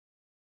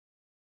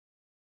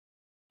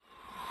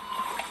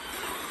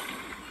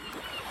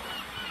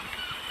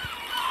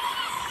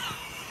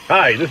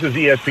Hi, this is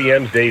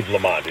ESPN's Dave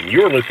Lamont, and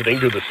you're listening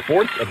to the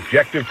Sports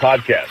Objective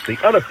Podcast, the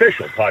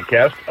unofficial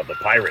podcast of the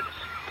Pirates.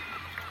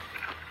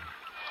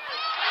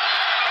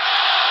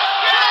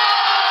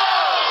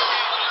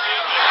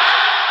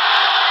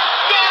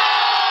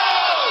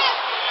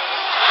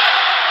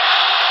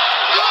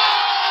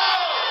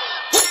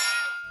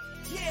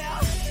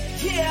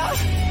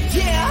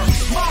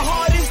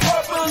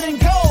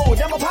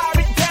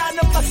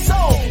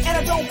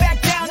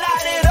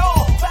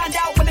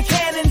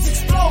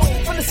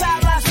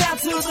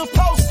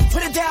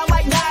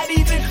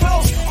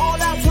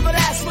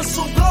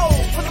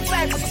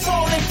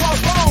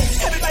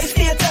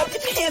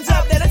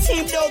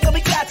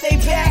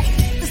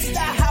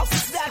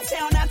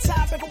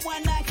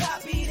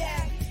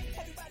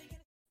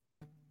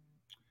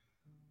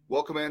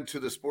 Welcome into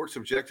the Sports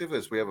Objective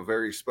as we have a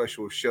very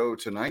special show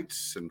tonight.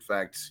 In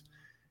fact,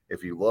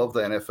 if you love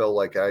the NFL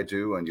like I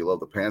do and you love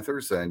the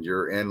Panthers, then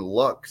you're in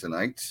luck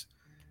tonight.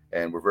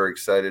 And we're very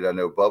excited. I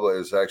know Bubba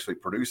is actually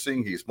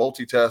producing. He's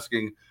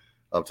multitasking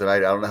tonight. I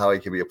don't know how he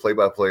can be a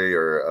play-by-play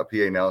or a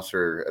PA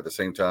announcer at the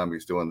same time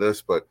he's doing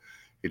this, but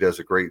he does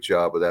a great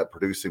job of that,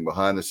 producing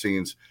behind the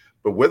scenes.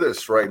 But with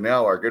us right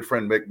now, our good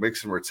friend Mick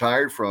Mixon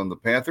retired from the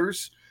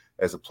Panthers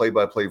as a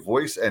play-by-play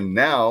voice, and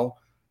now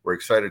we're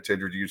excited to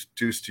introduce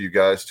to you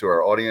guys, to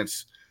our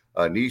audience,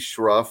 Anish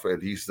Shroff, and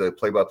he's the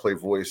play-by-play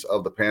voice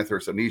of the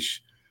Panthers. Anish,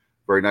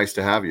 very nice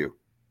to have you.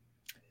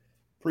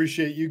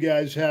 Appreciate you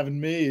guys having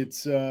me.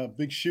 It's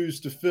big shoes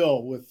to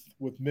fill with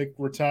Mick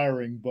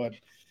retiring, but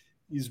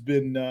he's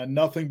been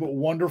nothing but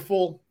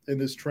wonderful in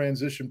this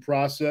transition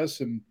process,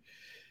 and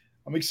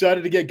I'm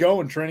excited to get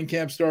going. Training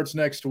camp starts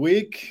next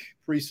week.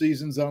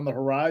 Preseason's on the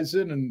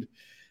horizon, and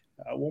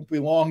it won't be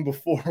long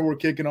before we're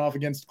kicking off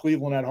against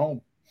Cleveland at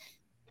home.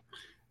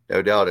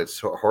 No doubt. It's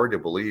hard to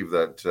believe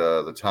that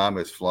the time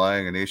is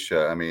flying,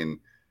 Anisha. I mean,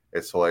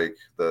 it's like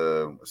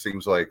it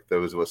seems like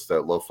those of us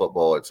that love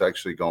football, it's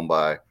actually gone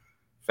by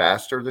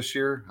faster this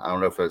year. I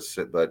don't know if that's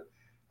it, but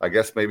I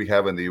guess maybe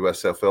having the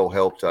USFL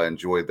helped. I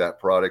enjoyed that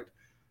product.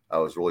 I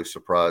was really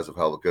surprised of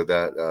how good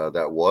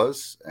that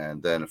was.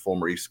 And then a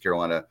former East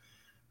Carolina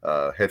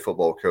head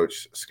football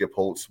coach, Skip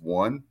Holtz,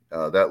 won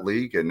that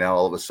league. And now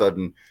all of a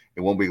sudden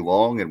it won't be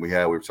long. And we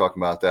were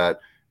talking about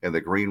that in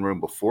the green room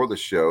before the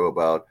show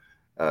about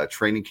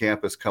training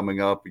camp is coming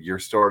up. You're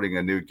starting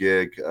a new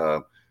gig.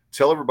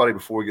 Tell everybody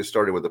before we get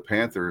started with the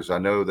Panthers. I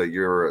know that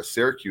you're a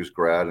Syracuse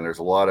grad, and there's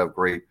a lot of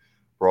great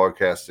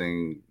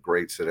broadcasting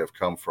greats that have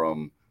come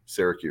from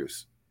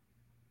Syracuse.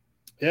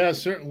 Yeah,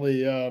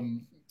 certainly. A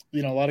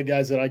lot of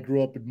guys that I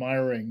grew up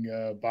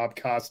admiring, Bob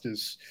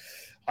Costas,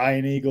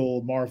 Ian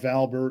Eagle, Marv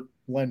Albert,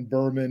 Len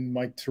Berman,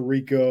 Mike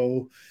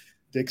Tirico,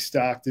 Dick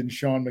Stockton,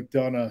 Sean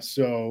McDonough.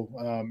 So,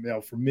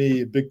 for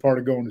me, a big part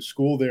of going to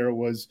school there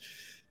was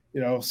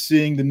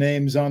seeing the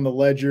names on the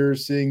ledger,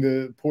 seeing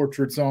the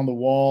portraits on the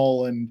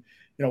wall, and,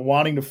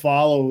 wanting to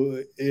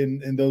follow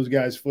in those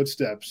guys'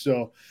 footsteps.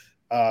 So,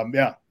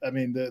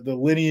 the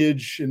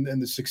lineage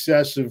and the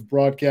success of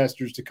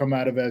broadcasters to come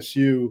out of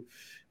SU,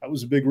 that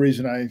was a big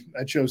reason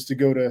I chose to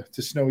go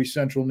to snowy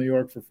central New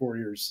York for 4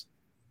 years.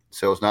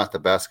 So it's not the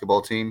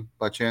basketball team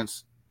by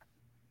chance?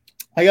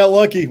 I got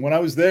lucky. When I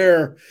was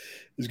there,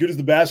 as good as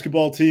the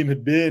basketball team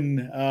had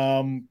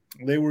been,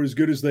 they were as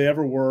good as they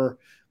ever were.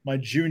 My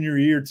junior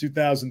year,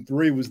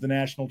 2003, was the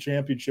national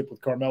championship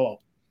with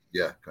Carmelo.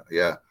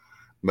 Yeah.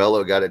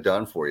 Melo got it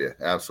done for you.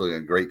 Absolutely.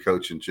 A great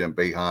coach in Jim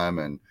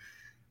Boeheim and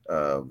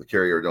the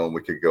Carrier Dome.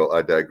 We could go.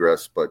 I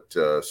digress. But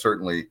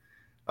certainly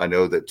I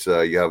know that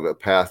you have a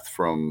path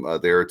from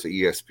there to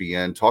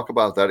ESPN. Talk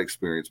about that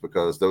experience,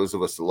 because those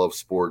of us that love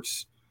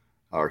sports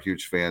are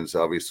huge fans,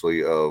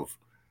 obviously, of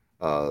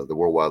the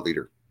worldwide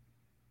leader.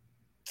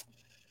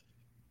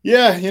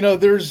 Yeah,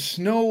 there's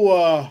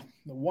no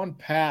one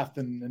path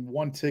and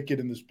one ticket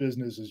in this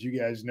business, as you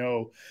guys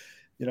know.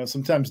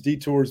 Sometimes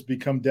detours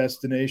become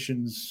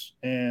destinations.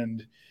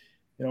 And,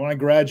 when I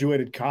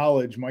graduated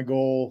college, my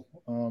goal,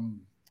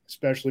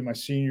 especially my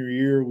senior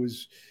year,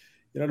 was,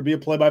 to be a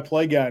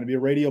play-by-play guy, to be a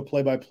radio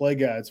play-by-play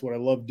guy. It's what I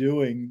love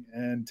doing.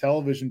 And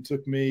television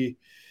took me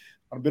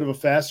on a bit of a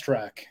fast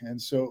track. And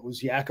so it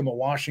was Yakima,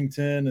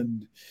 Washington,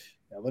 and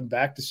then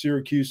back to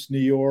Syracuse, New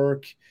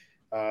York.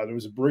 There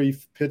was a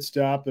brief pit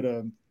stop at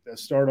a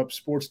startup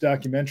sports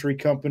documentary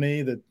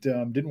company that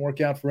didn't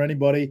work out for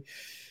anybody.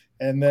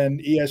 And then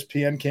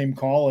ESPN came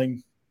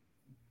calling,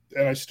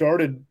 and I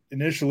started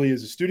initially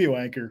as a studio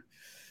anchor,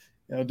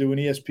 doing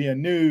ESPN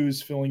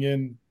News, filling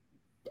in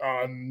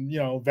on,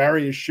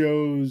 various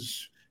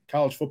shows,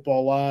 College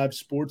Football Live,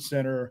 Sports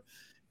Center,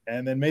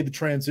 and then made the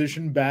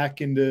transition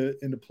back into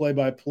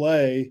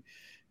play-by-play.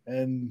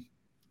 And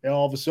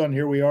all of a sudden,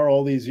 here we are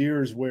all these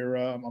years where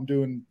I'm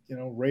doing,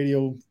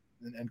 radio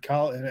and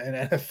college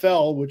and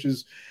NFL, which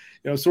is,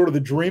 sort of the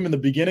dream in the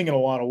beginning in a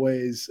lot of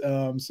ways.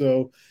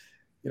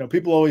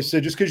 People always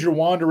say just because you're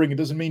wandering, it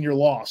doesn't mean you're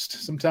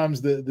lost.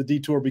 Sometimes the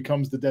detour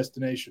becomes the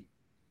destination.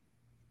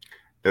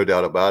 No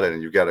doubt about it.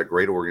 And you've got a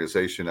great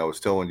organization. I was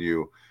telling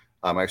you,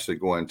 I'm actually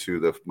going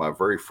to my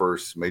very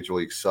first Major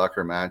League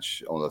Soccer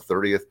match on the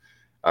 30th.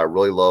 I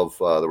really love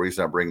the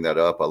reason I bring that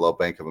up. I love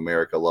Bank of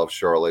America, love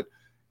Charlotte,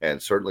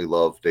 and certainly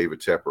love David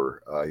Tepper.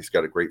 He's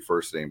got a great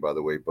first name, by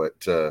the way, but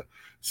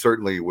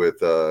certainly with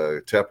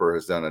Tepper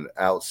has done an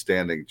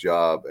outstanding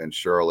job in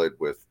Charlotte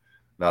with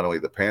not only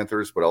the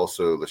Panthers, but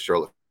also the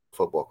Charlotte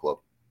Football Club.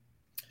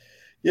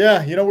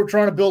 Yeah, we're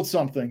trying to build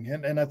something,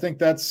 and I think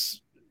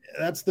that's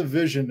the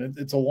vision.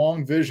 It's a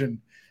long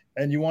vision,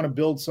 and you want to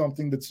build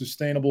something that's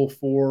sustainable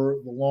for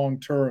the long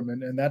term,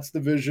 and that's the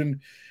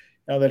vision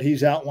that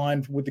he's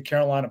outlined with the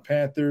Carolina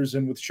Panthers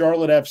and with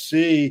Charlotte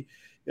FC.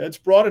 It's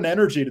brought an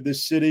energy to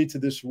this city, to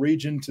this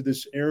region, to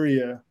this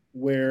area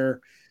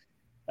where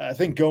I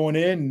think going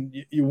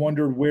in, you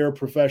wondered where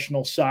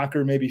professional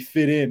soccer maybe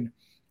fit in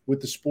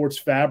with the sports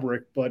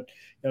fabric, but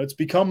it's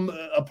become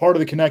a part of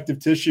the connective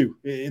tissue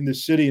in the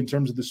city in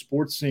terms of the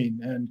sports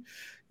scene and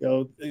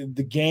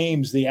the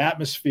games, the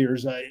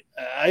atmospheres. I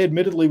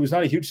admittedly was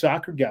not a huge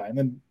soccer guy, and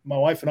then my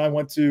wife and I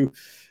went to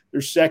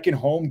their second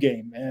home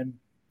game, and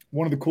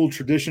one of the cool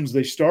traditions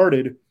they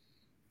started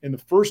in the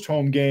first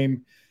home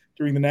game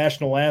during the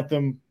national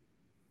anthem,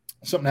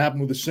 something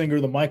happened with the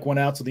singer. The mic went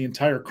out, so the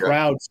entire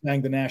crowd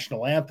sang the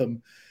national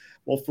anthem.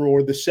 Well,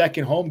 for the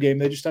second home game,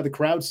 they just had the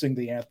crowd sing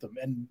the anthem,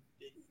 and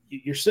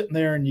you're sitting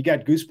there and you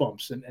got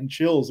goosebumps and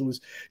chills. It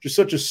was just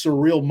such a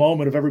surreal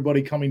moment of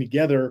everybody coming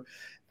together,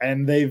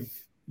 and they've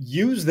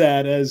used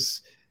that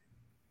as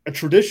a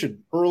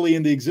tradition early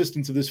in the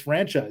existence of this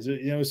franchise.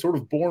 It was sort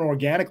of born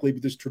organically,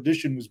 but this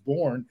tradition was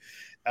born.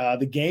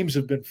 The games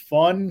have been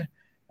fun.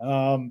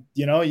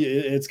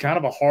 It's kind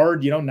of a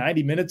hard,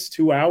 90 minutes,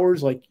 2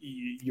 hours, like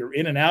you're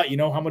in and out,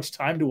 how much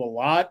time to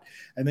allot,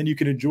 and then you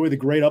can enjoy the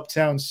great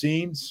uptown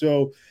scene.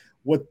 So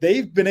what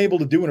they've been able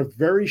to do in a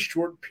very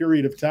short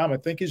period of time, I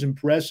think is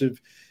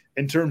impressive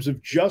in terms of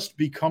just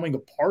becoming a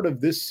part of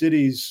this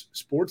city's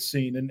sports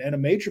scene and a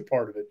major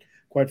part of it,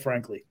 quite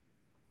frankly.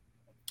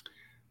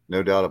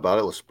 No doubt about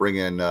it. Let's bring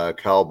in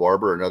Kyle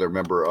Barber, another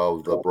member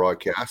of the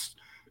broadcast.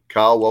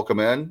 Kyle, welcome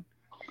in.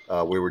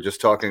 We were just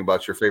talking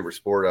about your favorite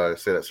sport. I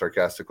say that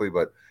sarcastically,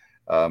 but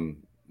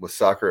with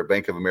soccer at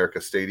Bank of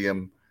America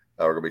Stadium,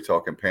 we're going to be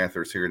talking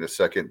Panthers here in a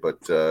second,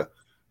 but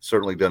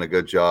certainly done a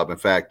good job. In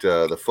fact,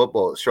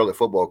 the Charlotte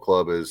Football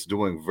Club is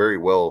doing very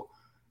well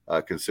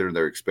considering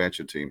their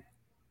expansion team.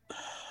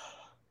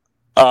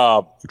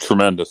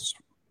 Tremendous.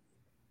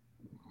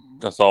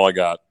 That's all I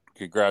got.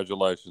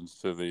 Congratulations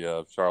to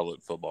the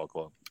Charlotte Football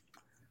Club.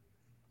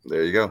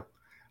 There you go.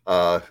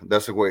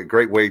 That's a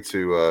great way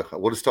to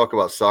we'll just talk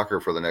about soccer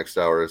for the next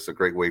hour. It's a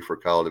great way for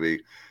Kyle to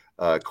be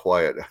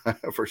quiet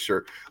for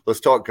sure.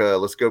 Let's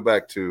go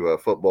back to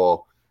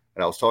football.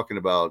 And I was talking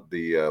about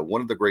the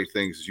one of the great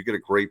things is you get a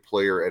great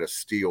player at a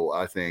steal,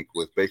 I think,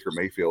 with Baker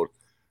Mayfield.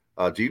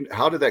 How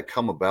did that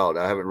come about?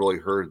 I haven't really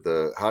heard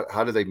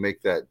how did they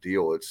make that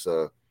deal? It's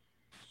a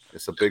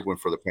big one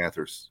for the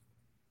Panthers.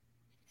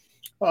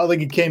 Well, I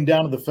think it came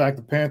down to the fact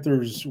the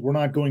Panthers were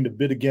not going to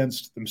bid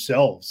against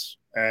themselves.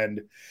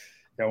 And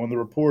when the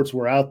reports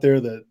were out there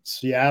that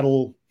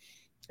Seattle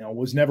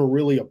was never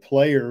really a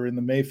player in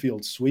the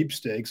Mayfield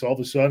sweepstakes, all of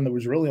a sudden there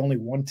was really only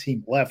one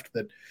team left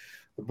that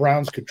the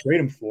Browns could trade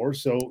him for.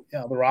 So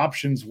their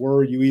options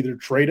were you either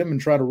trade him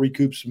and try to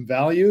recoup some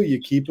value, you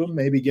keep him,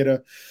 maybe get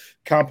a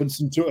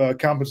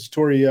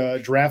compensatory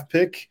draft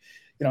pick,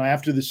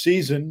 after the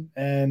season.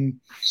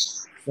 And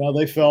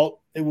they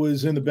felt it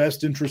was in the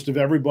best interest of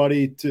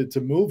everybody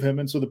to move him.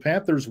 And so the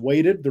Panthers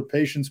waited. Their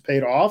patience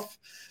paid off.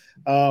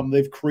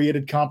 They've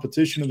created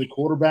competition in the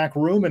quarterback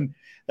room. And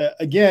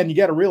again, you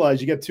got to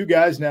realize you got two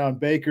guys now in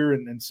Baker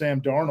and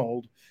Sam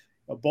Darnold,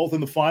 both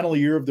in the final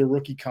year of their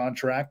rookie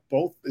contract,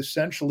 both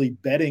essentially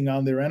betting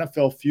on their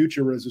NFL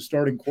future as a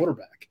starting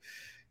quarterback.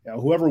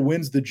 Whoever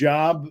wins the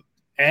job,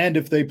 and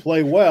if they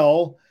play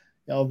well,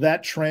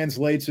 that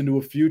translates into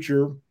a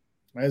future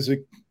as a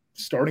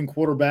starting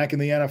quarterback in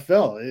the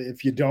NFL.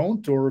 If you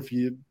don't, or if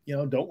you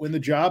don't win the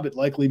job, it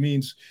likely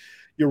means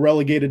you're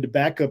relegated to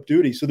backup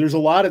duty. So there's a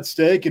lot at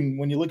stake. And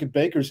when you look at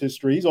Baker's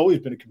history, he's always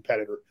been a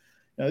competitor.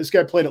 This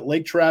guy played at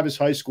Lake Travis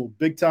High School,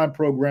 big-time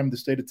program in the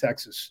state of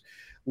Texas.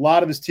 A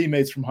lot of his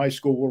teammates from high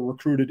school were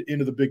recruited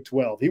into the Big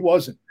 12. He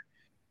wasn't.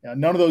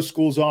 None of those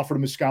schools offered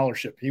him a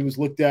scholarship. He was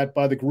looked at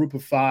by the group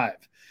of five.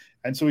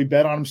 And so he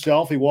bet on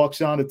himself. He walks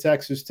on to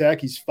Texas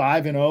Tech. He's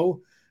 5-0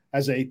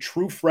 as a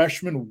true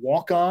freshman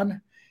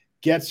walk-on.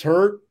 Gets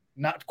hurt,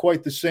 not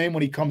quite the same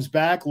when he comes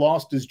back,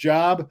 lost his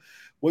job,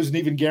 wasn't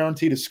even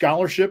guaranteed a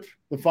scholarship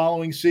the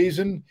following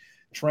season,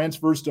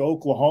 transfers to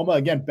Oklahoma,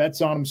 again,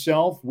 bets on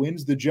himself,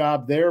 wins the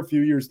job there. A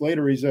few years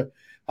later, he's a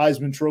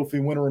Heisman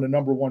Trophy winner and a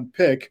number one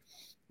pick.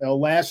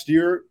 Last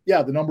year,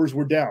 the numbers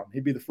were down.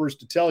 He'd be the first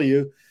to tell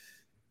you.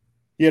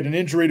 He had an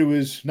injury to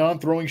his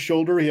non-throwing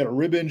shoulder. He had a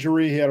rib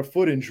injury. He had a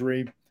foot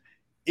injury.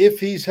 If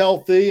he's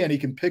healthy and he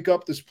can pick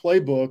up this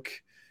playbook,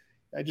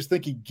 I just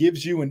think he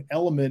gives you an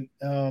element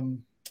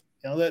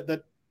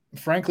that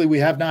frankly we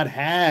have not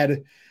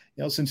had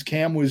since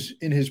Cam was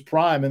in his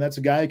prime, and that's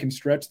a guy who can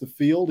stretch the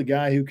field, a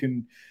guy who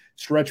can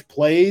stretch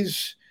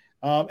plays,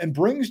 and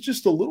brings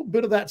just a little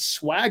bit of that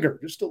swagger,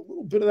 just a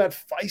little bit of that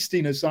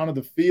feistiness onto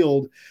the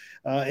field,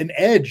 an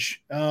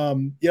edge,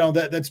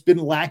 that's been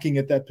lacking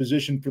at that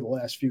position for the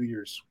last few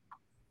years.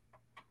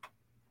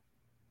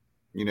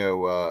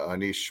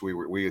 Anish,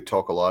 we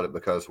talk a lot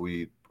because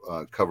we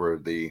cover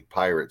the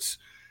Pirates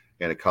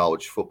and a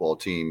college football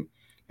team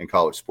and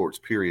college sports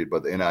period,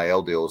 but the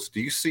NIL deals.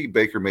 Do you see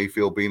Baker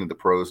Mayfield being in the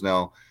pros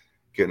now,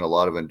 getting a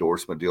lot of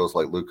endorsement deals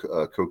like Luke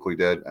Kuechly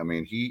did? I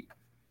mean, he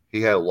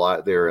had a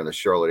lot there in the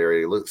Charlotte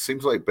area. It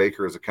seems like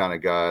Baker is the kind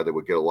of guy that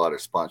would get a lot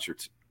of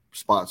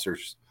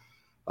sponsors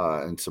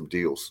and some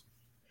deals.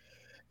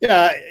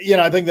 Yeah,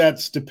 I think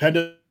that's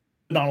dependent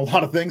on a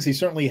lot of things. He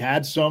certainly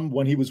had some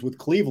when he was with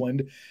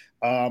Cleveland.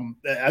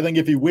 I think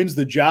if he wins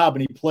the job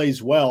and he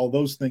plays well,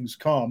 those things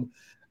come.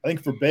 I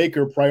think for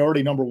Baker,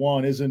 priority number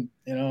one isn't,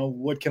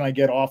 what can I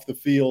get off the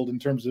field in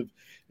terms of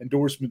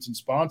endorsements and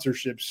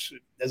sponsorships.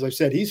 As I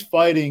said, he's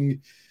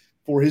fighting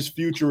for his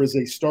future as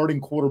a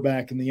starting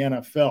quarterback in the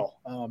NFL.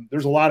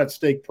 There's a lot at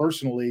stake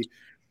personally.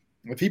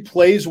 If he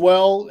plays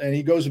well and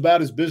he goes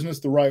about his business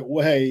the right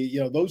way,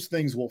 those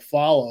things will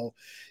follow.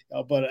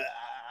 But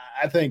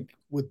I think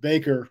with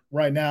Baker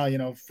right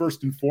now,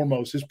 first and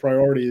foremost, his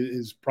priority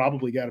is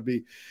probably got to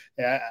be,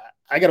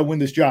 I got to win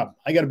this job.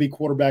 I got to be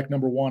quarterback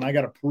number one. I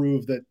got to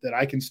prove that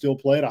I can still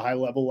play at a high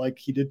level like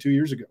he did 2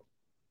 years ago.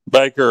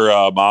 Baker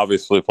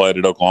obviously played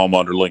at Oklahoma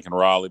under Lincoln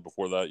Riley.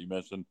 Before that, you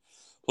mentioned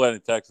playing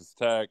at Texas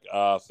Tech,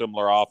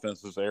 similar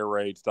offenses, air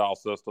raid style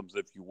systems,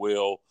 if you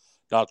will.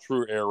 Not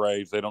true air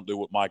raids. They don't do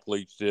what Mike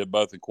Leach did.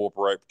 Both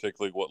incorporate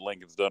particularly what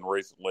Lincoln's done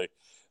recently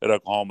at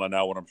Oklahoma.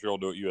 Now what I'm sure he'll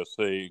do at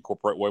USC,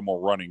 incorporate way more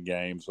running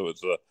game. So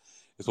it's a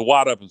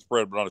wide open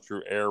spread, but not a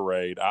true air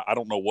raid. I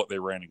don't know what they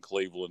ran in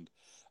Cleveland.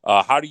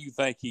 How do you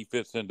think he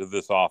fits into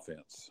this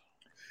offense?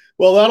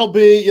 Well, that'll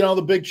be,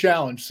 the big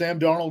challenge. Sam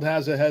Darnold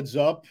has a heads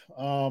up.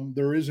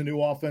 There is a new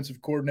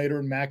offensive coordinator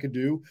in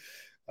McAdoo.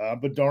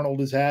 But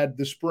Darnold has had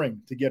the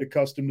spring to get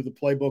accustomed to the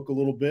playbook a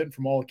little bit. And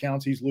from all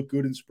accounts, he's looked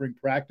good in spring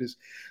practice.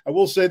 I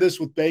will say this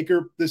with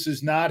Baker. This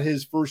is not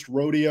his first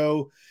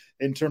rodeo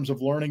in terms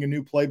of learning a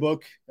new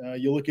playbook.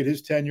 You look at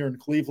his tenure in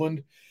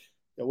Cleveland.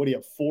 What do you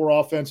have? 4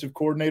 offensive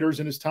coordinators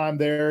in his time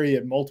there. He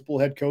had multiple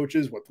head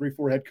coaches,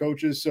 3-4 head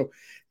coaches. So,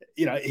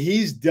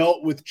 he's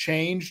dealt with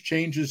change.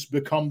 Change has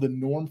become the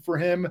norm for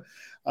him.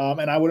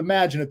 And I would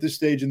imagine at this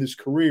stage in his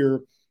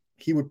career,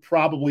 he would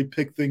probably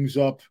pick things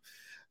up,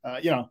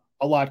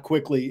 a lot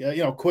quickly,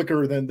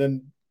 quicker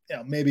than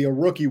maybe a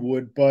rookie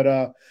would.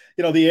 But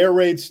the air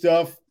raid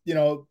stuff,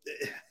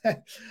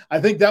 I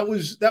think that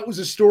was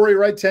a story,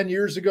 right? 10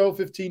 years ago,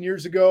 15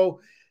 years ago.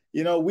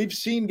 We've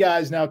seen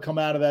guys now come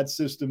out of that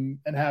system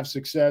and have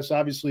success.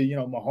 Obviously,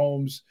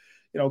 Mahomes,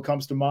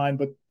 comes to mind,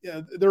 but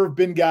there have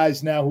been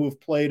guys now who have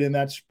played in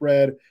that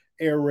spread,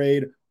 air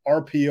raid,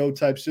 RPO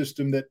type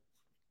system that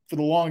for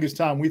the longest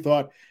time we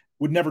thought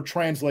would never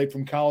translate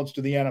from college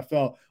to the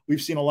NFL. We've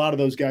seen a lot of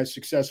those guys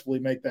successfully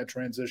make that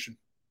transition.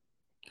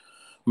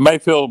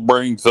 Mayfield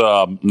brings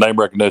name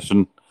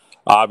recognition,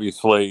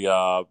 obviously,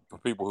 for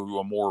people who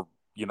are more,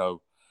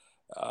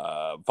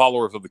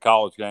 followers of the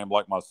college game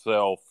like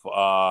myself.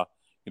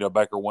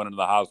 Baker winning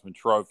the Heisman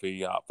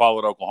Trophy.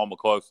 Followed Oklahoma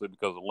closely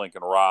because of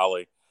Lincoln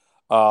Riley.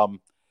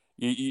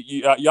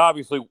 You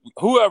obviously,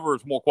 whoever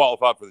is more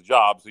qualified for the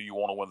job, so you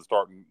want to win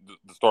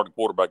the starting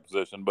quarterback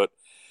position. But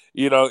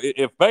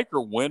if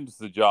Baker wins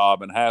the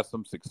job and has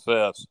some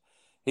success,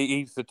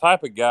 he's the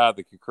type of guy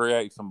that could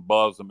create some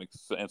buzz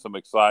and some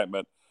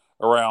excitement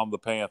around the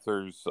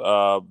Panthers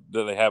that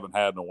they haven't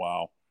had in a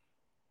while.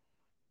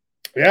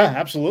 Yeah,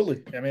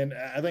 absolutely. I mean,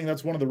 I think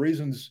that's one of the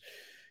reasons,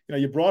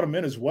 you brought him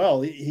in as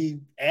well. He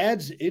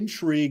adds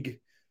intrigue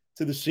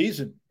to the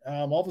season.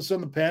 All of a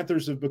sudden, the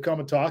Panthers have become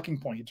a talking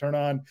point. You turn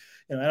on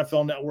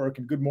NFL Network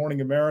and Good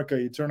Morning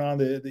America. You turn on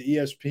the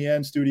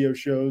ESPN studio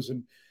shows,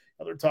 and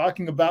they're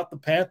talking about the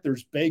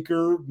Panthers.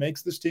 Baker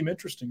makes this team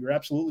interesting. You're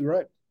absolutely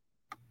right.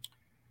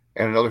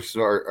 And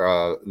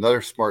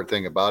another smart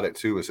thing about it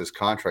too is his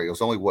contract. It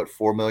was only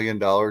 $4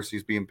 million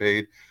he's being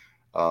paid.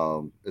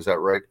 Is that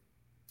right?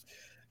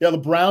 Yeah, the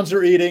Browns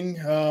are eating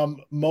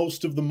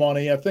most of the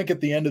money. I think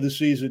at the end of the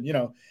season,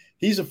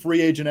 he's a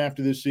free agent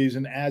after this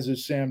season, as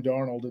is Sam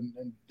Darnold.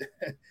 And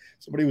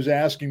somebody was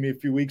asking me a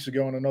few weeks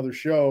ago on another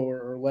show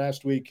or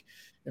last week,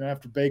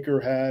 after Baker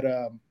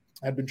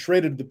had been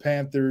traded to the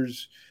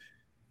Panthers,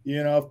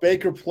 if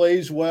Baker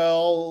plays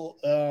well,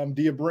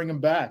 do you bring him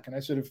back? And I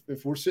said,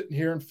 if we're sitting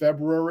here in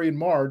February and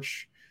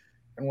March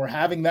and we're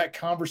having that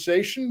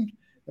conversation,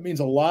 that means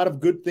a lot of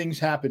good things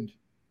happened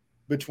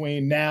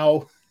between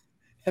now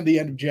and the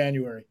end of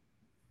January.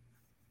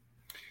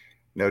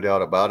 No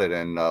doubt about it.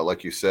 And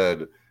like you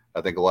said,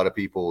 I think a lot of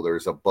people,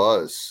 there's a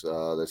buzz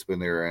that's been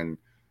there. And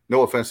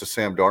no offense to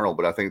Sam Darnold,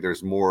 but I think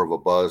there's more of a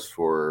buzz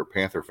for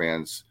Panther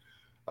fans.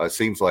 It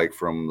seems like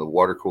from the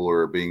water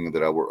cooler being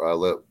that I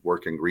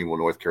work in Greenville,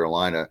 North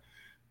Carolina.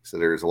 So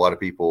there's a lot of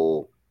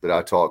people that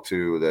I talk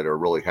to that are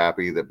really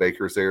happy that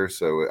Baker's there.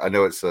 So I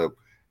know it's a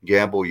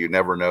gamble. You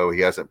never know. He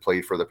hasn't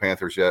played for the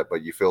Panthers yet,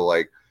 but you feel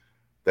like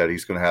that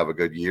he's going to have a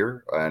good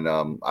year. And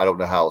I don't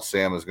know how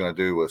Sam is going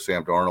to do with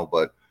Sam Darnold,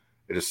 but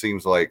it just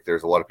seems like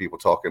there's a lot of people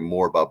talking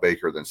more about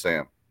Baker than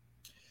Sam.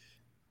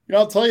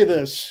 I'll tell you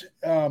this.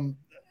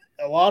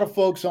 A lot of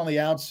folks on the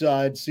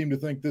outside seem to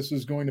think this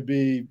is going to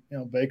be,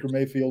 Baker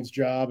Mayfield's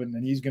job,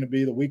 and he's going to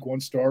be the week 1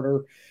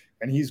 starter,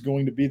 and he's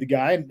going to be the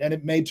guy. And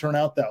it may turn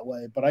out that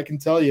way. But I can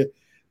tell you,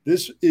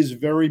 this is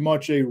very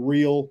much a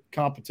real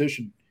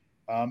competition.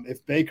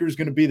 If Baker's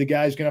going to be the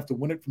guy, he's going to have to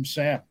win it from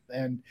Sam.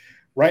 And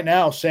right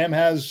now, Sam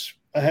has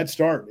a head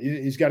start.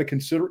 He's got a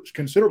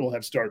considerable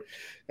head start.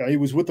 He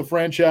was with the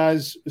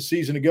franchise a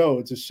season ago.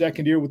 It's his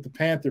second year with the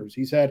Panthers.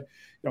 He's had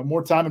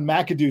more time in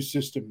McAdoo's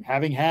system,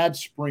 having had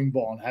spring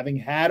ball and having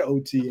had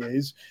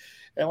OTAs.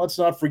 And let's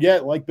not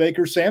forget, like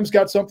Baker, Sam's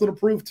got something to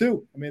prove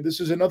too. I mean,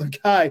 this is another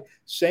guy,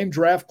 same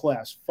draft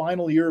class,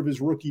 final year of his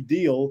rookie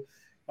deal,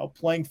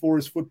 playing for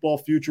his football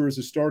future as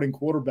a starting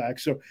quarterback.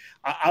 So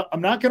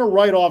I'm not going to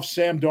write off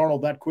Sam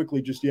Darnold that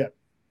quickly just yet.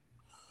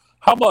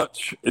 How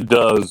much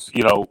does,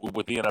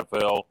 with the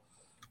NFL,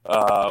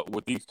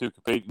 with these two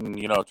competing,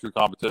 true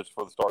competition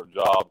for the starting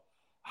job,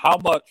 how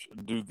much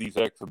do these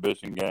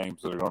exhibition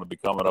games that are going to be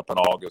coming up in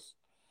August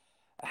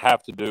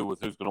have to do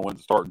with who's going to win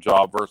the starting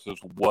job versus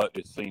what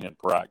is seen in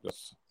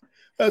practice?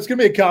 It's going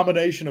to be a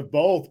combination of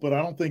both, but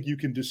I don't think you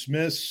can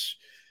dismiss,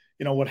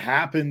 what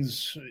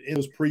happens in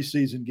those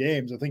preseason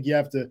games. I think you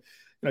have to,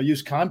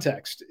 use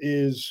context.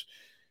 Is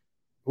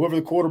whoever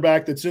the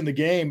quarterback that's in the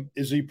game,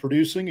 is he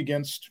producing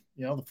against,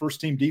 the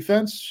first team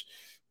defense,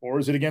 or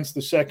is it against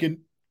the second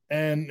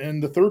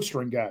and the third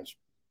string guys?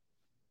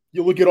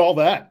 You look at all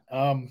that.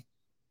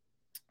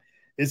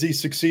 Is he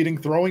succeeding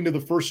throwing to the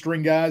first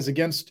string guys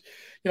against,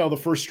 the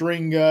first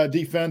string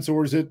defense,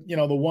 or is it,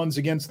 the ones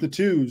against the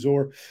twos,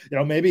 or,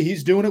 maybe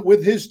he's doing it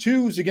with his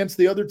twos against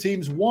the other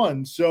team's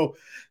ones. So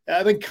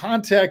I think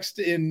context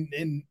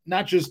in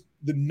not just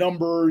the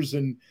numbers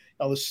and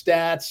the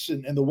stats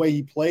and the way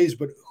he plays,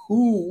 but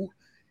who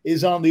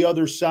is on the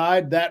other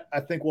side, that I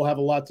think will have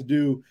a lot to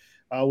do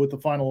with the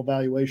final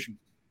evaluation.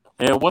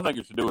 And one thing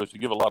you should do is to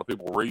give a lot of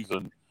people a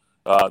reason.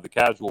 The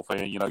casual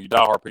fan, your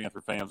diehard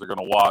Panther fans are going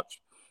to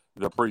watch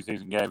the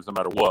preseason games no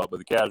matter what, but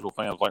the casual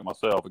fans like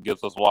myself, it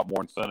gives us a lot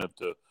more incentive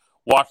to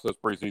watch those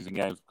preseason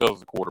games because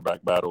the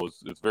quarterback battle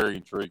it's very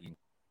intriguing.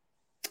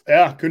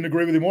 Yeah, couldn't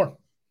agree with you more.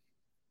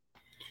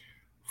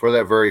 For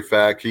that very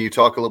fact, can you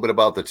talk a little bit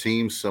about the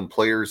teams, some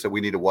players that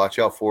we need to watch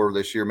out for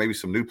this year, maybe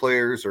some new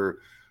players or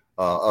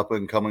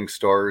up-and-coming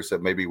stars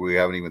that maybe we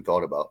haven't even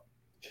thought about?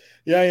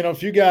 Yeah, a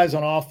few guys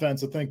on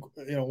offense. I think,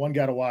 one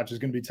guy to watch is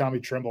going to be Tommy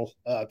Trimble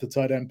at the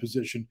tight end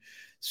position.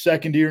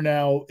 Second year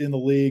now in the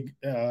league,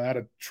 had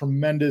a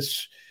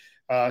tremendous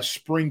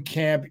spring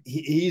camp.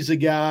 He's a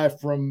guy,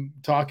 from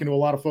talking to a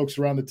lot of folks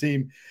around the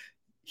team,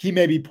 he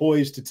may be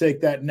poised to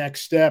take that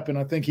next step. And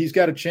I think he's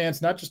got a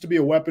chance not just to be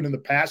a weapon in the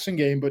passing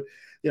game, but,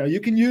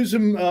 you can use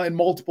him in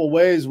multiple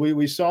ways.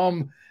 We saw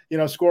him,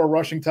 score a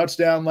rushing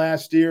touchdown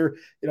last year.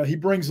 He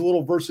brings a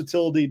little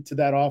versatility to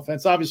that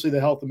offense. Obviously,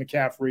 the health of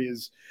McCaffrey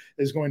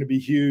is going to be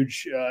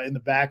huge in the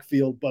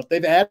backfield, but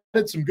they've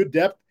added some good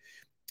depth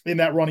in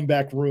that running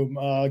back room.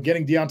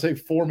 Getting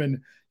Deontay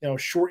Foreman,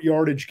 short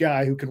yardage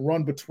guy who can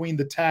run between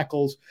the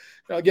tackles.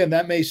 Again,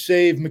 that may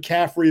save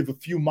McCaffrey of a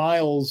few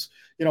miles,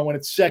 when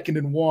it's 2nd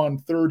and 1,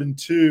 3rd and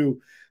 2.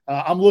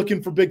 I'm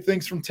looking for big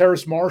things from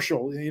Terrace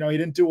Marshall. He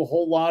didn't do a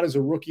whole lot as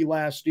a rookie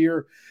last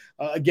year.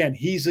 Again,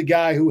 he's a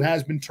guy who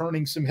has been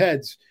turning some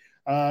heads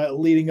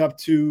leading up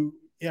to,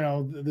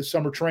 the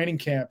summer training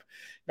camp.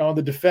 On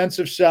the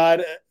defensive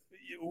side,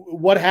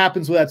 what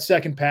happens with that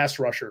second pass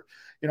rusher?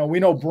 We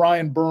know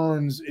Brian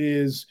Burns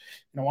is,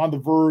 on the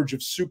verge of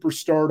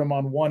superstardom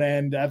on one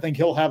end. I think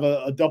he'll have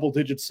a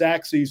double-digit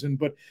sack season,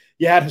 but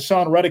you had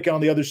Hassan Reddick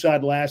on the other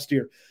side last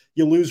year.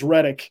 You lose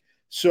Reddick.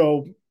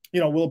 So,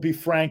 will it be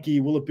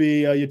Frankie? Will it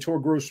be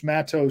Yator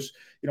Gross-Matos?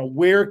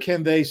 Where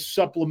can they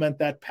supplement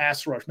that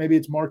pass rush? Maybe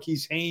it's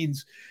Marquise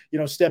Haynes,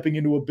 stepping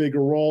into a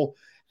bigger role.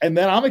 And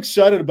then I'm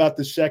excited about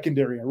the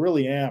secondary. I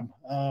really am.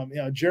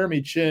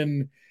 Jeremy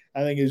Chin,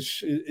 I think,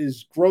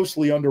 is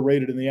grossly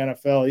underrated in the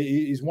NFL.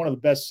 He's one of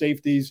the best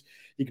safeties.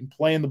 He can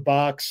play in the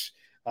box.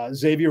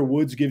 Xavier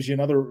Woods gives you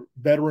another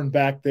veteran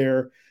back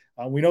there.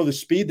 We know the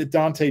speed that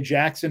Dante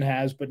Jackson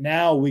has, but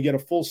now we get a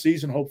full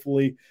season,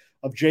 hopefully,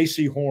 of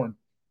J.C. Horn,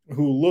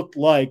 who looked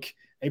like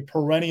a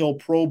perennial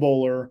Pro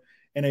Bowler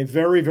in a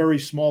very, very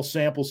small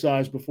sample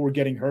size before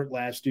getting hurt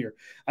last year.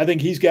 I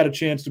think he's got a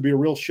chance to be a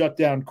real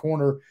shutdown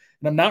corner.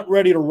 And I'm not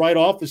ready to write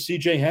off the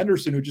C.J.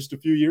 Henderson, who just a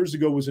few years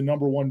ago was a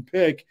number 1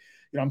 pick.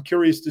 I'm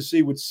curious to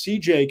see what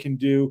C.J. can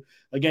do.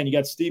 Again, you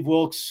got Steve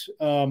Wilkes,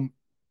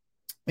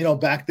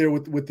 back there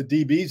with the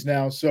DBs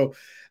now. So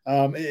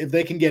if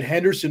they can get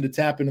Henderson to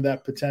tap into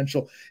that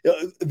potential,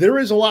 there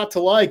is a lot to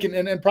like.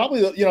 And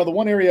probably, the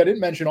one area I didn't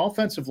mention,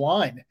 offensive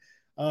line.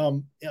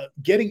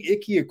 Getting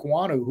Ike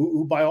Ekwonu,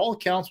 who by all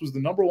accounts was the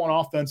number 1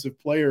 offensive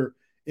player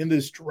in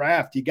this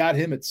draft. You got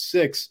him at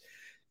 6.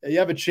 You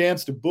have a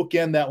chance to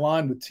bookend that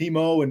line with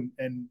Timo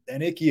and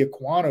Ike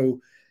Ekwonu.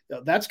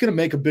 that's going to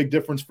make a big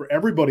difference for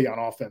everybody on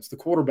offense, the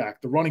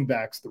quarterback, the running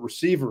backs, the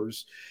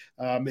receivers.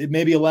 It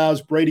maybe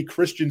allows Brady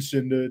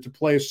Christensen to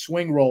play a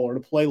swing role or to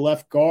play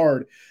left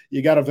guard.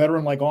 You got a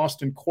veteran like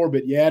Austin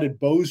Corbett. You added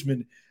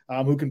Bozeman,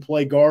 who can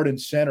play guard and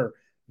center.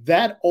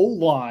 That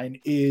O-line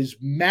is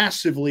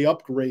massively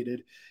upgraded.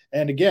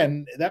 And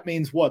again, that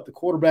means what? The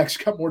quarterback's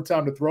got more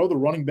time to throw, the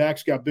running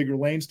backs got bigger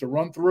lanes to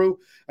run through,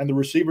 and the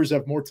receivers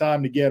have more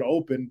time to get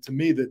open. To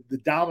me, the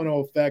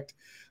domino effect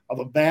of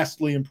a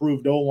vastly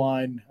improved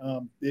O-line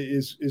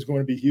is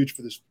going to be huge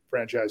for this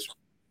franchise.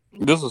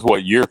 This is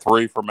what, year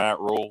 3 for Matt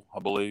Rule, I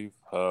believe.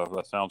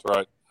 That sounds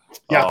right.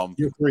 Yeah,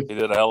 year 3. He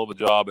did a hell of a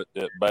job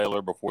at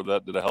Baylor. Before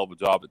that, did a hell of a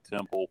job at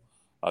Temple.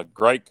 A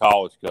great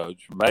college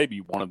coach, maybe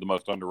one of the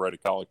most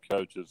underrated college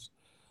coaches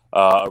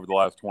over the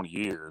last 20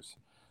 years.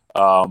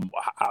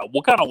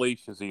 What kind of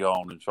leash is he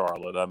on in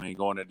Charlotte? I mean,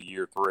 going into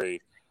year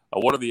 3,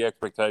 what are the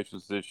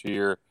expectations this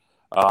year?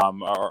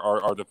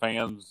 Are the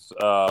fans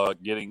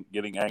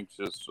getting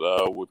anxious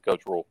with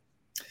Coach Rule?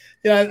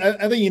 Yeah,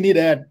 I think you need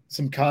to add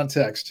some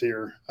context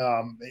here.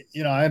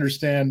 I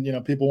understand,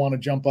 people want to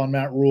jump on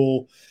Matt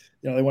Rule.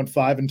 They went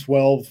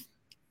 5-12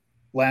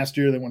 last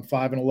year. They went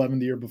 5-11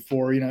 the year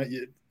before.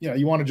 You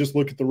want to just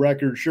look at the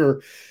record,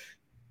 sure.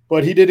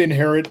 But he did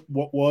inherit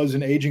what was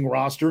an aging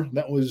roster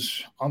that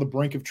was on the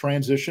brink of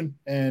transition.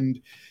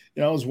 And,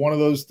 it was one of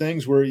those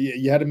things where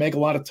you had to make a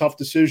lot of tough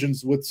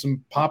decisions with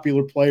some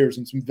popular players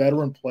and some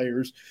veteran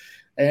players.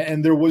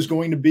 And there was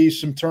going to be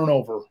some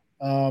turnover.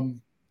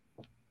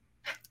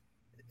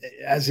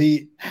 As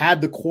he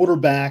had the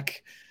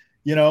quarterback,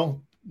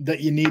 that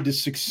you need to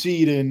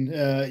succeed in,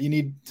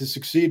 in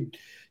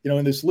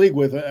this league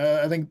with,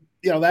 I think,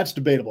 that's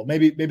debatable.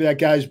 Maybe that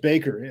guy's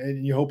Baker,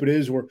 and you hope it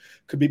is, or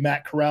could be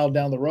Matt Corral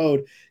down the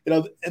road.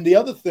 And the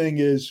other thing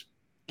is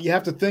you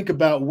have to think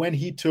about when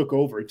he took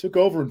over. He took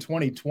over in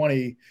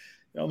 2020,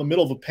 in the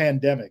middle of a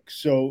pandemic.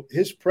 So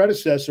his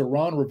predecessor,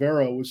 Ron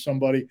Rivera, was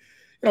somebody,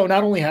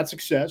 not only had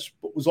success,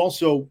 but was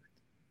also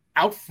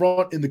out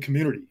front in the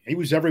community. He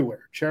was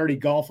everywhere. Charity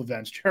golf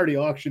events, charity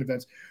auction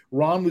events.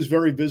 Ron was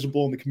very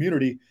visible in the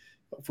community.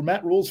 For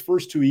Matt Rule's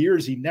first 2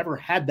 years, he never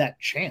had that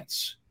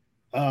chance.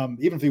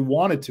 Even if he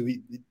wanted to,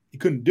 he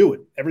couldn't do it.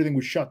 Everything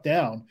was shut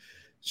down.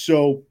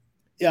 So,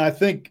 I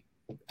think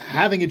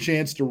having a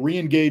chance to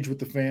re-engage with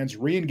the fans,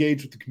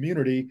 re-engage with the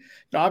community,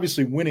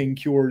 obviously winning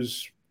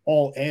cures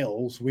all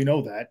ails. We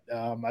know that.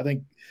 I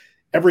think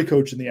every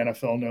coach in the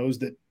NFL knows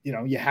that,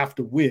 you have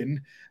to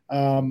win.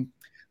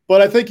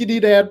 But I think you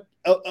need to add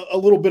a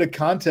little bit of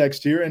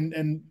context here.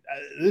 And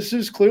this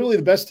is clearly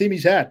the best team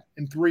he's had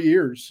in 3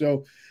 years.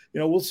 So,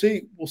 we'll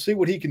see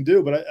what he can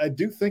do. But I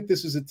do think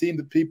this is a team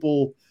that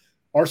people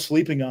are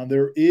sleeping on.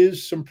 There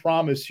is some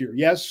promise here.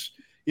 Yes,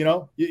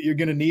 you're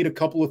going to need a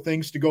couple of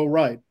things to go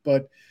right.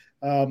 But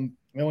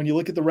when you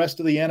look at the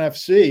rest of the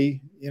NFC,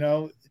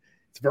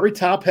 it's very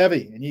top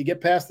heavy. And you get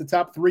past the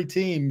top 3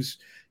 teams,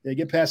 you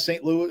get past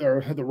St. Louis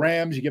or the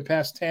Rams, you get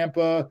past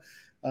Tampa,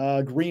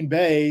 Green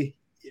Bay.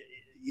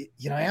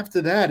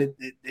 After that,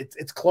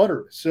 it's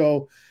cluttered.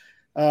 So,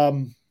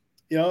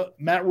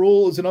 Matt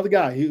Rule is another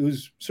guy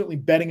who's certainly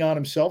betting on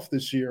himself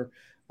this year.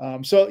 I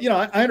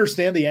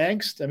understand the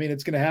angst. I mean,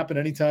 it's going to happen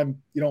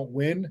anytime you don't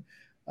win.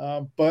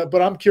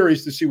 But I'm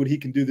curious to see what he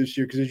can do this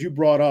year because, as you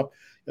brought up,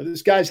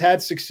 this guy's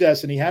had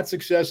success, and he had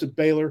success at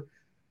Baylor,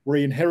 where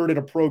he inherited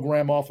a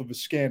program off of a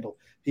scandal.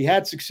 He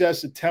had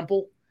success at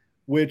Temple,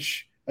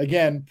 which,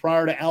 again,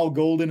 prior to Al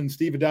Golden and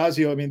Steve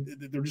Addazio, I mean,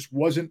 there just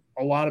wasn't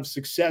a lot of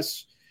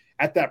success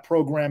at that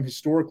program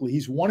historically.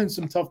 He's won in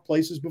some tough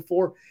places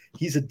before.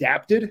 He's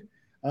adapted.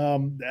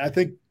 I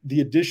think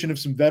the addition of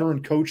some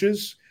veteran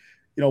coaches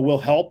will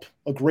help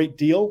a great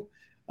deal.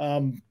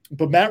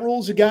 But Matt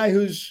Rule's a guy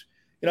who's,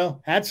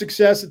 had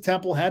success at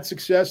Temple, had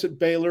success at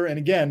Baylor. And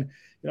again,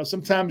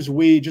 sometimes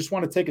we just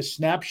want to take a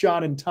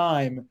snapshot in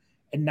time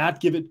and not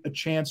give it a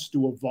chance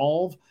to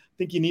evolve. I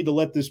think you need to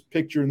let this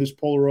picture and this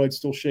Polaroid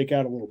still shake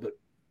out a little bit.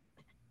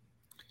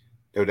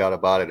 No doubt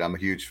about it. I'm a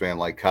huge fan,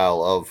 like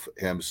Kyle, of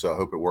him, so I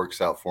hope it works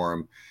out for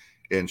him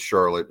in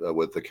Charlotte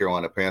with the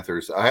Carolina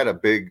Panthers. I had a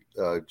big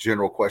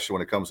general question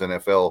when it comes to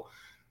NFL.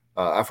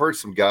 I've heard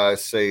some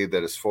guys say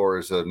that as far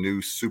as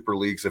new super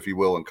leagues, if you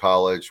will, in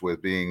college,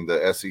 with being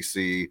the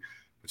SEC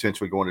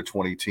potentially going to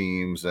 20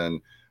 teams and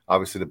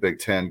obviously the Big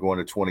Ten going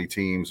to 20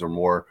 teams or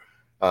more,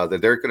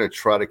 that they're going to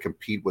try to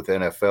compete with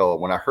NFL.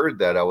 When I heard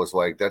that, I was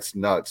like, that's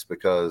nuts,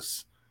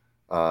 because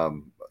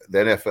the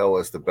NFL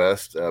is the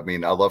best. I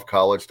mean, I love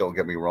college, don't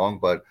get me wrong,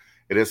 but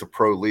it is a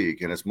pro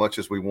league. And as much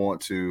as we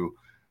want to,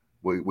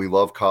 we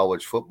love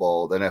college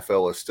football, the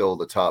NFL is still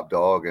the top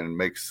dog and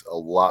makes a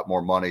lot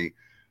more money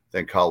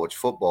than college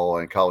football.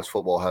 And college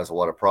football has a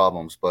lot of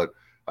problems. But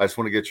I just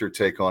want to get your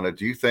take on it.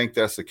 Do you think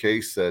that's the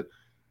case, that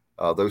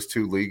those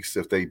two leagues,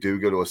 if they do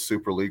go to a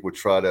super league, would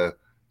try to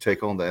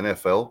take on the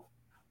NFL?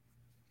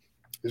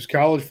 Is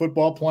college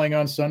football playing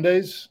on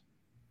Sundays?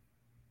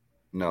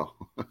 No.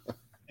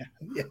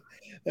 Yeah.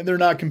 And they're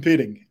not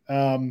competing.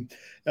 Now,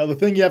 the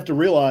thing you have to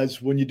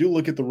realize when you do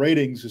look at the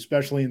ratings,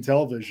 especially in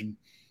television,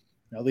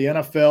 now the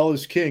NFL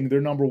is king.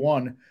 They're number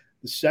one.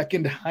 the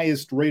second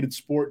highest rated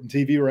sport in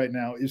TV right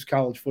now is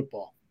college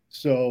football.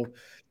 So,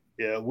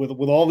 yeah, with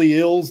all the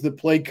ills that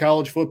plague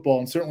college football,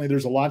 and certainly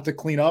there's a lot to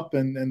clean up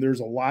and there's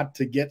a lot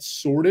to get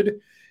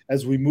sorted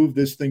as we move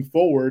this thing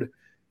forward.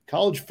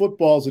 College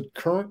football, as it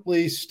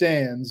currently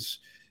stands,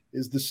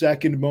 is the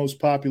second most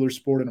popular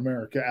sport in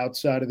America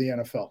outside of the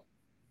NFL.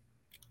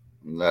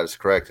 That is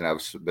correct. And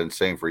I've been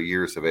saying for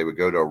years if they would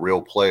go to a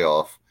real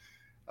playoff,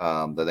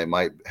 that they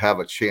might have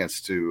a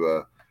chance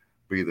to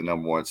be the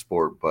number one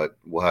sport, but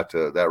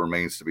that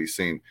remains to be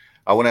seen.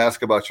 I want to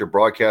ask about your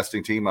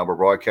broadcasting team. I'm a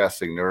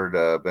broadcasting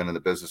nerd, been in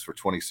the business for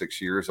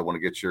 26 years. I want to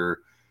get your,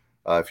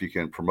 if you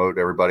can promote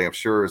everybody. I'm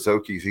sure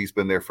Zoki's, he's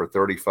been there for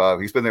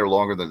 35. He's been there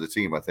longer than the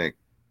team, I think.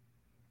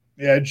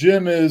 Yeah,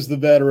 Jim is the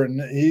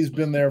veteran. He's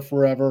been there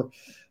forever.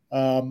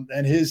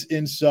 And his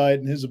insight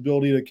and his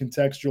ability to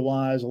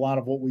contextualize a lot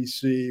of what we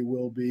see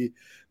will be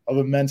of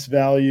immense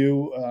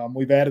value.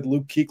 We've added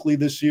Luke Kuechly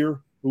this year,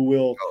 who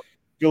will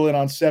fill in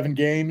on 7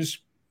 games.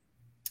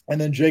 And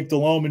then Jake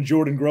Delhomme and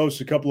Jordan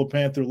Gross, a couple of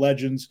Panther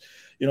legends.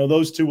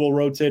 Those two will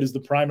rotate as the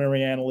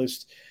primary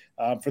analyst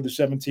for the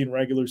 17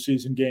 regular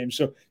season games.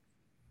 So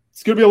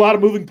it's going to be a lot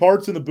of moving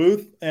parts in the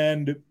booth.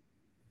 And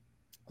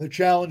the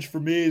challenge for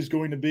me is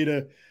going to be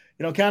to,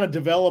 kind of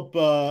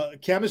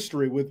develop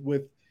chemistry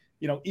with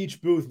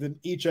each booth and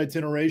each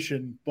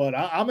itineration. But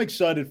I'm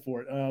excited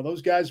for it.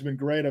 Those guys have been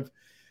great.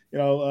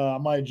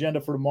 My agenda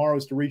for tomorrow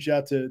is to reach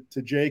out to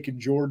Jake and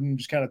Jordan,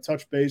 just kind of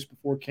touch base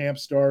before camp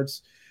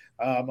starts.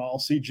 I'll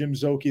see Jim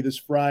Zoki this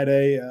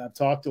Friday.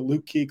 Talk to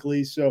Luke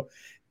Kuechly. So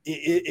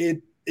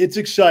it's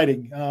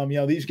exciting.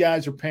 These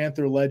guys are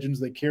Panther legends.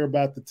 They care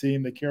about the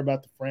team. They care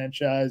about the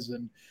franchise.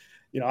 And,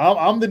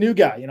 I'm the new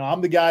guy.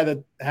 I'm the guy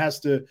that has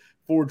to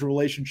forge a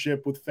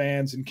relationship with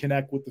fans and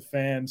connect with the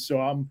fans. So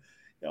I'm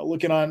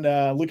looking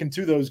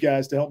to those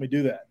guys to help me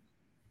do that.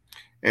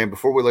 And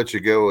before we let you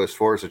go, as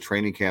far as the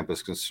training camp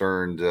is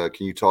concerned,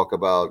 can you talk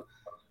about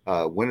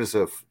when is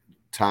the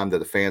time that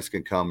the fans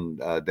can come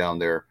down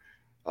there?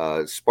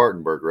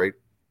 Spartanburg, right?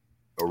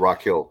 Or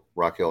Rock Hill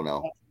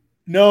now.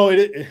 No,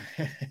 is it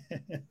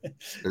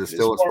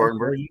still in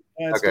Spartanburg?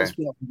 Yeah, it's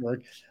still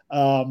Spartanburg.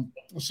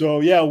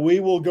 So yeah,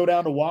 we will go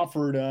down to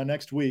Wofford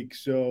next week.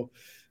 So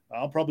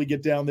I'll probably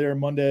get down there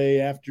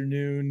Monday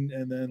afternoon,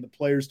 and then the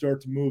players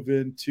start to move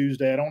in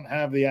Tuesday. I don't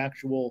have the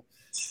actual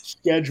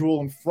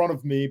schedule in front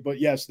of me, but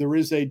yes, there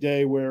is a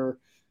day where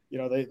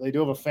they do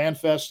have a fan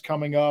fest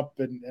coming up,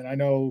 and I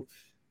know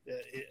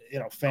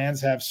fans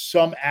have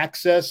some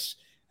access.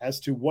 As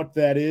to what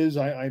that is,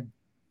 I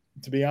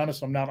to be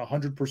honest, I'm not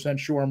 100%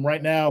 sure. I'm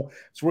right now,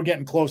 so we're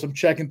getting close. I'm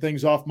checking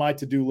things off my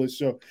to-do list.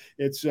 So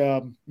it's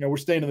we're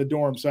staying in the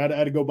dorm, so I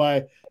had to go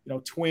buy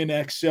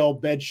twin XL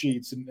bed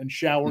sheets and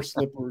shower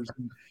slippers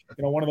and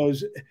one of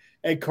those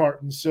egg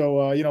cartons. So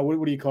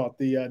what do you call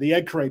it? The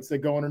egg crates that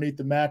go underneath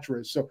the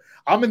mattress. So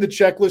I'm in the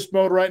checklist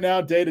mode right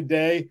now, day to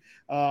day.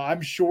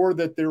 I'm sure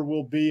that there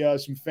will be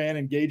some fan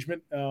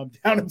engagement down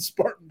in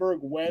Spartanburg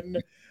when.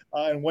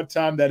 And what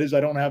time that is,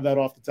 I don't have that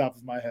off the top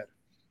of my head.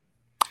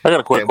 I got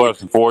a quick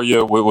question for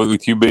you.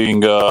 With you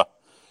being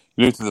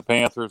new to the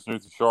Panthers, new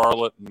to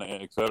Charlotte, and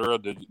et cetera,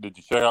 did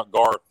you check out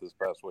Garth this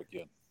past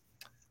weekend?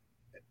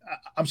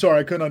 I'm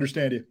sorry, I couldn't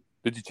understand you.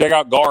 Did you check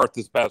out Garth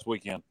this past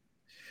weekend?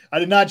 I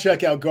did not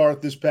check out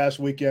Garth this past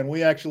weekend.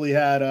 We actually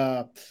had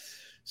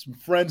some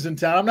friends in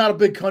town. I'm not a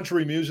big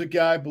country music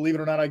guy, believe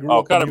it or not. I grew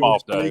up. Cut him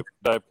off, Dave.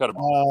 Dave, cut him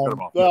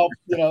off. Well,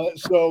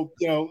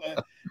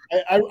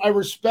 I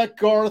respect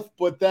Garth,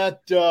 but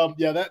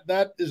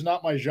that is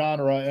not my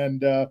genre.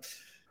 And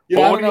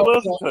what do you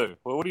listen to?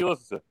 What do you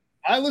listen to?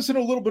 I listen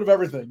to a little bit of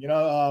everything.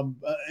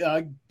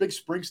 Big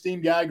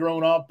Springsteen guy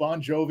growing up,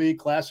 Bon Jovi,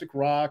 classic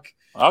rock.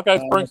 Okay,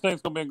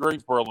 Springsteen's gonna be in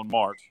Greensboro in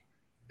March.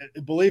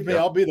 Believe me,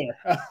 I'll be there.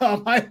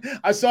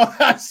 I saw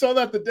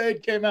that the day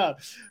it came out.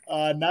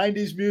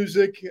 90s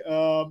music,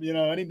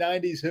 any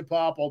 90s hip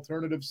hop,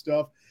 alternative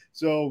stuff.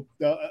 So,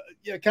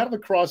 kind of a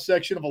cross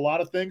section of a lot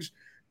of things.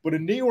 But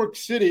in New York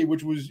City,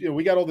 which was,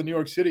 we got all the New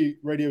York City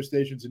radio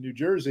stations in New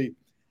Jersey,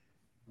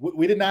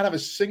 we did not have a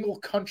single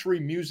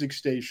country music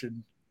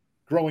station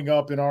growing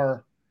up in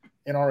our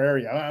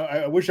area.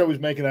 I wish I was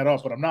making that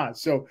up, but I'm not.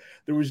 So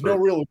there was no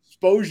real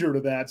exposure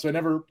to that. So I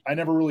never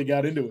really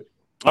got into it.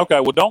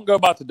 Okay, well, don't go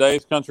by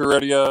today's country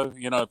radio.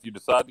 If you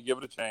decide to give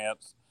it a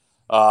chance,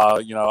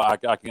 I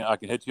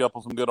can hit you up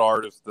on some good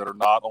artists that are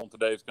not on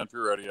today's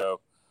country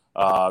radio.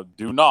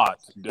 Do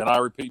not, and I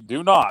repeat,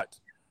 do not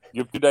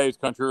give today's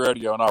country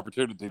radio an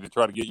opportunity to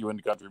try to get you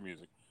into country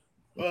music.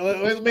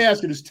 Well, let me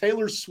ask you: does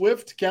Taylor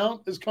Swift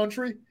count as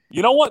country?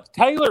 You know what,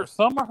 Taylor?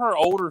 Some of her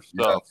older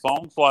stuff,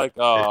 songs like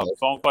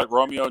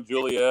Romeo and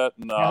Juliet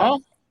and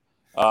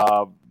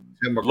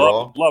Tim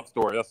McGraw. Love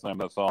Story. That's the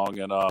name of that song.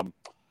 And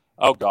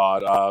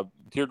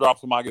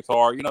Teardrops on My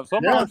Guitar.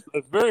 Some of her,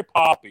 it's very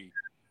poppy,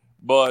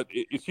 but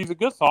she's a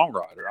good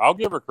songwriter. I'll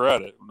give her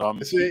credit.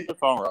 She's a good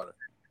songwriter.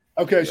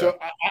 Okay, so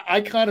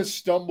I kind of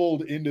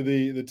stumbled into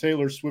the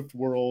Taylor Swift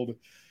world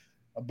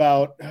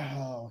about,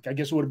 I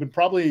guess it would have been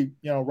probably,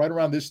 right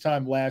around this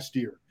time last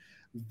year.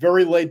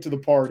 Very late to the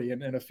party,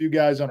 and a few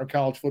guys on our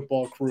college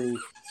football crew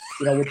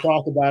we'll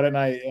talk about it. And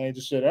I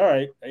just said, all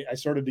right. I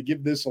started to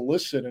give this a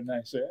listen, and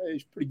I said, hey,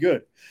 he's pretty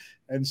good.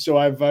 And so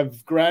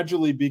I've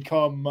gradually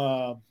become,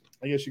 I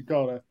guess you'd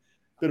call it a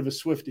bit of a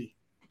Swiftie.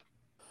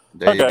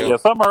 Okay, yeah,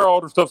 some of her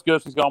older stuff's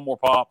good. She's gone more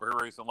pop here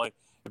recently.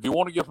 If you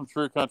want to give some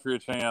true country a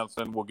chance,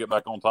 and we'll get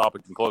back on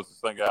topic and close this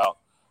thing out.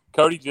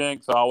 Cody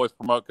Jinks, I always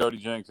promote Cody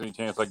Jinks any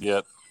chance I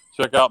get.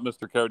 Check out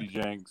Mr. Cody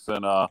Jinks,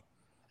 and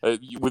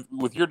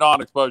with your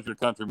non-exposure to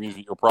country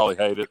music, you'll probably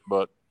hate it,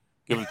 but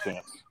give it a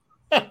chance.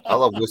 I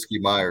love Whiskey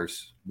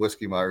Myers.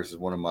 Whiskey Myers is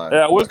one of my.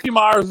 Yeah, Whiskey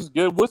Myers is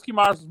good. Whiskey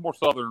Myers is more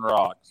Southern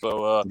rock.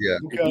 So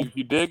if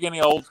you dig any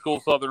old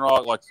school Southern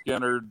rock like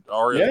Skinner,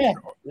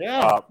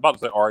 I'm about to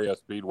say REO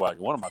Speedwagon.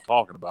 What am I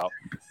talking about?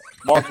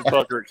 Marshall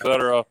Tucker,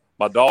 etc.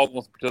 My dog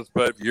wants to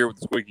participate. If you hear with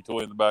the squeaky toy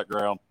in the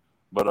background.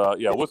 But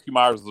Whiskey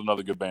Myers is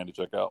another good band to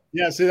check out.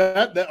 Yeah, see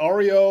that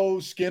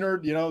REO, Skinner,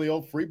 the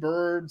old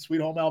Freebird,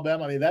 Sweet Home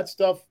Alabama. I mean, that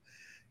stuff.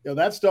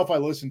 That stuff I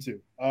listen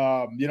to.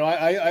 I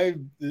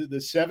the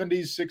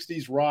 70s,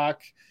 60s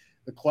rock,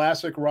 the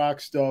classic rock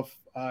stuff.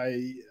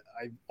 I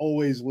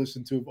always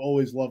listen to. I've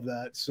always loved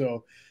that.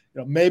 So,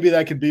 maybe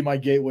that could be my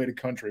gateway to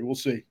country. We'll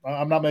see.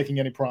 I'm not making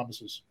any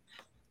promises.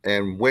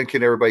 And when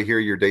can everybody hear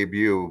your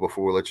debut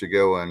before we let you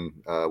go? And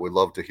we'd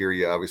love to hear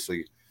you.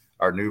 Obviously,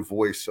 our new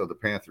voice of the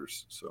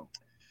Panthers. So.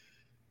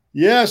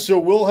 Yeah, so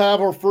we'll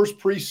have our first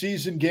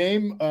preseason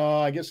game.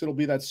 I guess it'll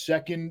be that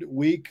second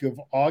week of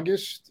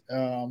August.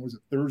 Was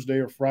it Thursday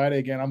or Friday?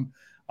 Again,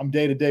 I'm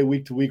day to day,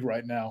 week to week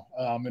right now.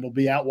 It'll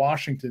be at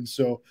Washington.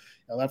 So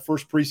that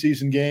first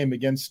preseason game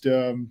against,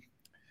 I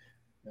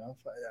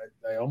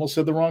almost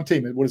said the wrong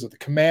team. What is it? The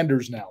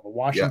Commanders now, the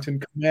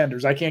Washington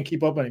Commanders. I can't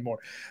keep up anymore.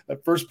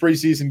 That first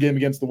preseason game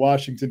against the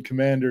Washington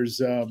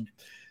Commanders.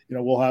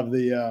 We'll have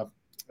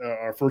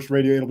our first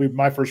radio. It'll be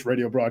my first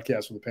radio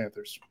broadcast with the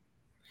Panthers.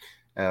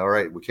 All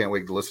right. We can't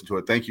wait to listen to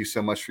it. Thank you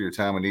so much for your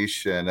time,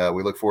 Anish. And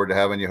we look forward to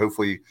having you.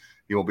 Hopefully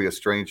you won't be a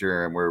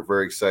stranger, and we're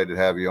very excited to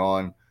have you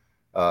on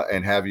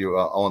and have you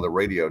on the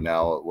radio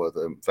now.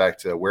 In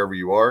fact, wherever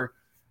you are,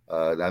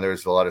 now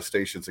there's a lot of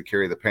stations that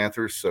carry the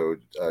Panthers. So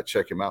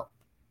check him out.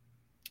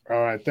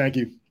 All right. Thank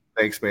you.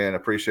 Thanks, man.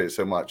 Appreciate it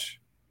so much.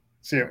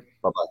 See you.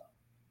 Bye-bye.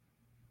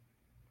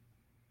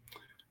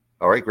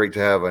 All right. Great to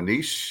have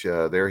Anish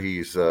there.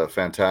 He's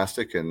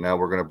fantastic. And now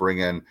we're going to bring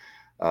in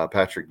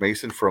Patrick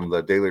Mason from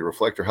the Daily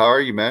Reflector. How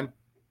are you, man?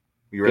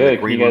 You're good.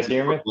 Can you guys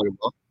hear me?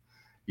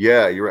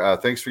 Yeah. You're.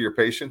 Thanks for your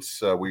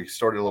patience. We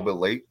started a little bit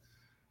late,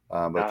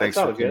 but thanks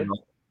for coming on.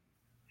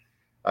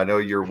 I know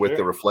you're with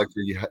the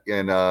Reflector, you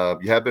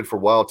have been for a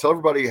while. Tell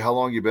everybody how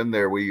long you've been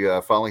there. We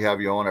finally have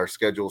you on. Our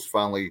schedules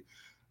finally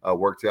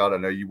worked out. I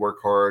know you work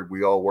hard.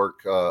 We all work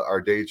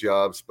our day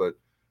jobs, but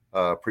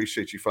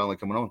appreciate you finally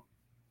coming on.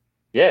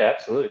 Yeah,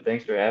 absolutely.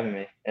 Thanks for having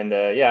me. And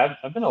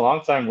I've been a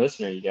long time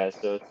listener, you guys.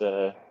 So it's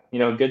a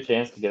good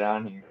chance to get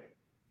on here.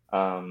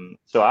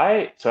 So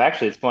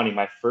actually it's funny.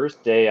 My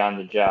first day on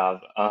the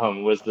job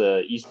was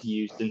the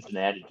ECU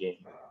Cincinnati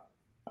game.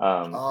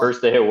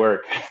 First day at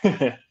work.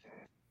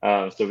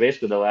 So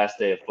basically the last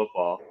day of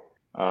football.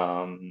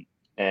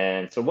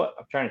 And so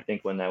I'm trying to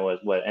think when that was.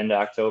 End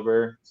of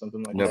October,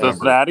 something like that.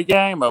 Cincinnati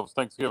game? That was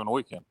Thanksgiving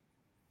weekend.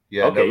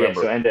 Yeah. Okay.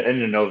 November. Yeah. So end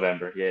of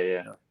November.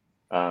 Yeah.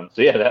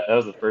 That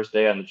was the first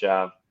day on the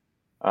job.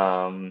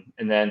 And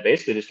then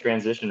basically just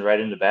transitioned right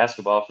into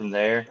basketball from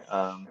there.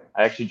 I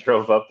actually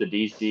drove up to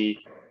DC,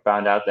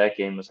 found out that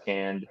game was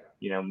canned,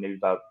 maybe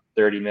about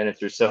 30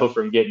 minutes or so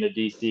from getting to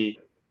DC.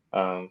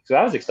 So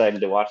I was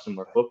excited to watch some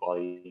more football.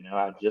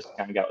 I just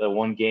kind of got the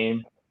one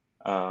game.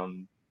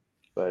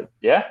 But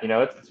yeah,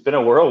 it's been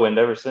a whirlwind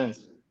ever since.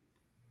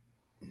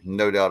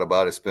 No doubt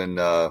about it. It's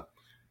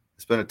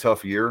been a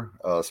tough year,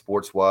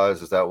 sports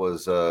wise, as that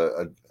was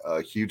a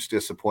huge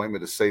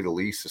disappointment to say the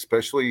least,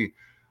 especially,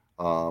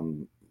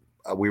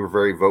 we were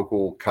very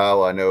vocal.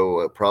 Kyle, I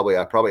know I probably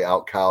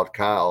out-Kyled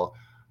Kyle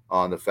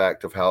on the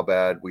fact of how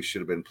bad we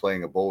should have been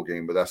playing a bowl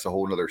game, but that's a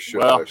whole nother show.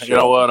 Well, you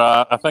know what?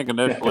 I think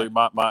initially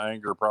my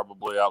anger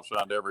probably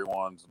outshined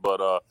everyone's,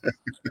 but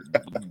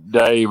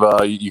Dave,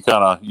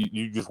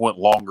 you just went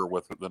longer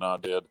with it than I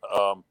did.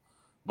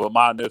 But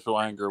my initial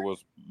anger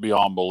was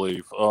beyond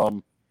belief.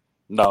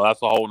 No,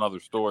 that's a whole nother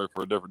story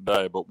for a different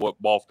day. But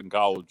what Boston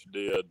College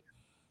did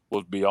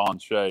was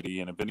beyond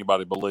shady. And if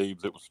anybody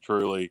believes it was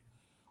truly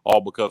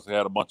all because they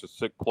had a bunch of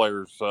sick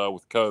players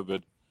with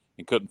COVID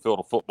and couldn't field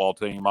a football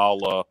team,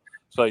 I'll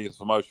say it's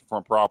some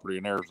oceanfront property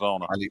in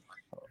Arizona.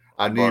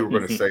 I knew you were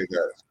going to say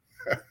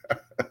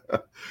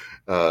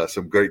that.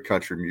 Some great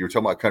country. You were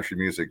talking about country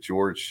music.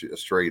 George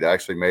Strait, I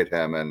actually met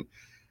him, and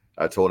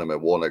I told him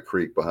at Walnut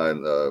Creek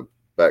behind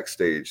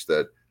backstage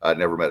that I'd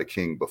never met a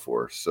king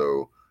before.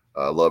 So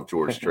I love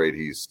George Strait.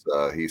 He's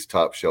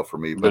top shelf for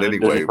me. But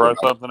anyway, did he throw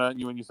something at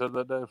you when you said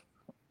that, Dave?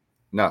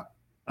 No,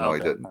 okay.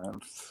 He didn't.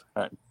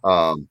 Right.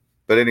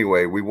 But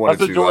anyway, we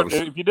wanted to. George,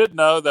 if you didn't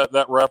know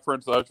that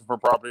reference, Ocean for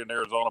Property in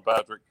Arizona,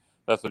 Patrick,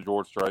 that's a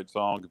George Strait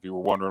song. If you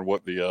were wondering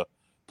what the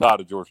tie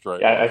to George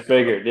Strait. Yeah, I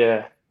figured.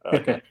 Yeah.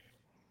 Okay.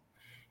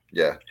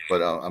 Yeah,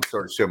 but I'm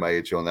starting to show my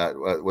age on that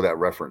with that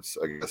reference,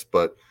 I guess.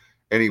 But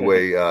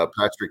Anyway,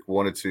 Patrick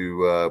wanted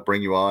to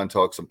bring you on,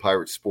 talk some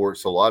pirate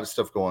sports. A lot of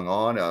stuff going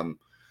on.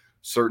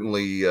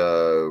 Certainly,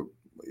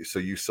 so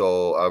you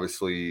saw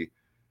obviously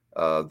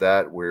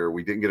that where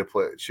we didn't get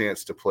a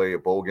chance to play a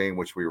bowl game,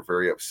 which we were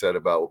very upset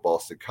about with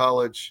Boston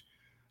College.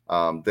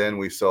 Then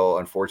we saw,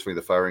 unfortunately,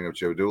 the firing of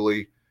Joe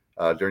Dooley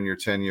during your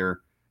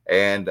tenure.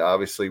 And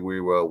obviously,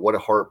 what a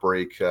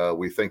heartbreak.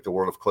 We thank the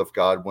world of Cliff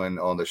Godwin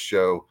on the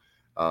show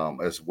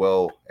as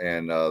well.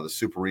 And the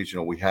Super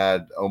Regional, we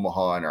had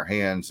Omaha in our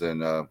hands,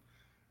 and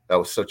that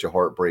was such a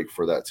heartbreak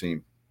for that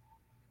team.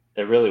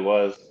 It really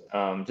was.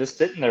 Just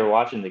sitting there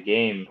watching the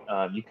game,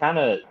 you kind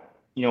of,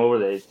 what were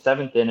they,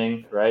 7th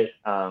inning, right?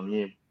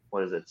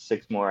 What is it,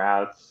 6 more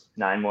outs,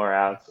 9 more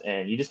outs,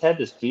 and you just had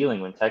this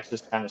feeling when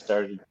Texas kind of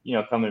started,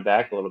 coming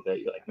back a little bit.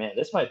 You're like, man,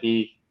 this might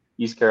be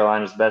East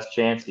Carolina's best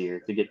chance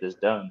here to get this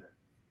done.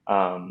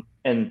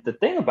 And the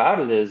thing about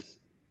it is,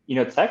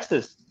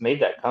 Texas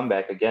made that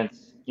comeback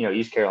against,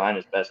 East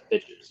Carolina's best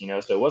pitchers,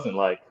 so it wasn't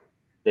like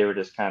they were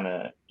just kind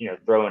of,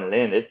 throwing it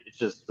in. It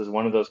just was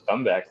one of those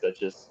comebacks that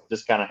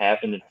just kind of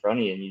happened in front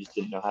of you, and you just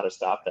didn't know how to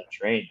stop that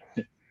train.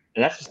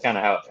 And that's just kind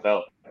of how it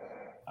felt.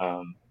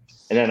 And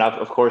then,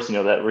 of course,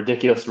 that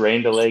ridiculous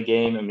rain delay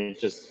game. I mean,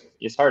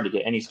 it's hard to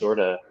get any sort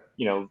of,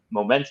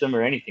 momentum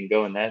or anything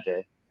going that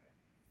day.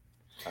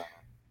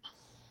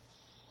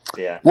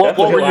 Yeah. What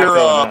were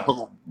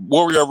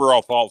your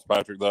overall thoughts,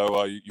 Patrick,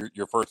 though?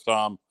 Your first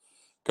time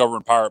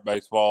covering Pirate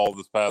baseball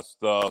this past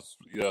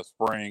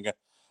spring.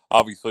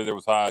 Obviously, there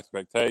was high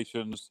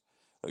expectations,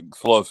 a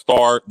slow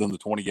start, then the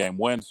 20-game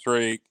win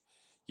streak.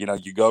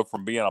 You go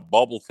from being a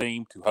bubble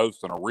team to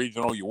hosting a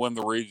regional. You win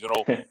the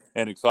regional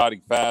in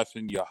exciting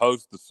fashion. You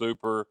host the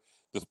Super,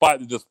 despite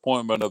the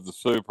disappointment of the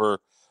Super.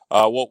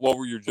 What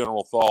were your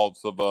general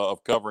thoughts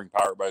of covering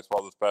Pirate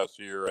baseball this past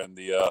year and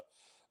the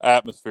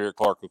atmosphere at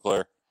Clark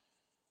LeClaire?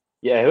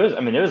 Yeah, it was. I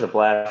mean, it was a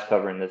blast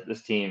covering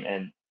this team,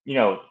 and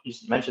you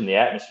mentioned the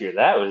atmosphere.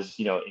 That was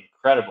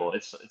incredible.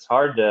 It's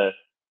hard to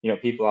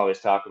people always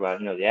talk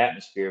about the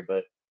atmosphere,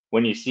 but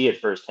when you see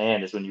it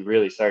firsthand is when you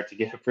really start to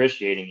get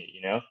appreciating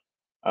it.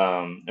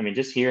 I mean,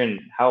 just hearing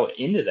how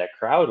into that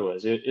crowd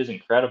was, it was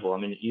incredible. I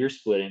mean, ear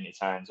splitting at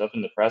times. Up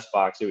in the press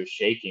box, it was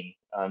shaking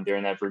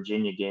during that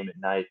Virginia game at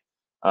night.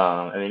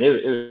 I mean,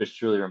 it was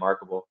truly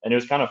remarkable, and it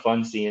was kind of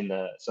fun seeing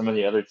some of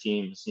the other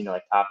teams,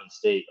 like Coppin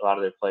State. A lot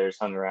of their players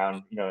hung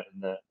around, in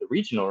the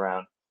regional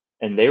round,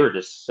 and they were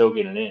just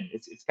soaking it in.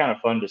 It's kind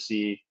of fun to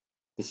see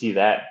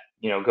that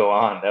go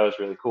on. That was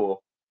really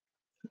cool.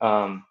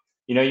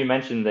 You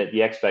mentioned that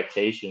the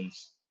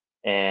expectations,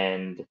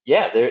 and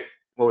yeah,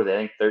 what were they? I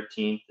think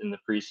 13th in the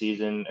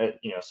preseason,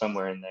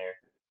 somewhere in there.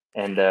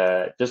 And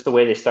just the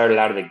way they started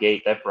out of the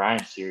gate, that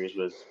Bryant series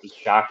was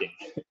shocking.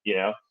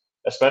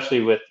 Especially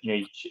with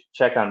you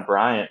check on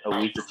Bryant a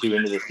week or two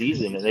into the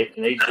season, and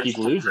they keep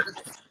losing.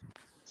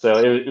 So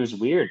it was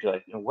weird. You're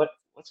like,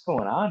 what's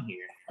going on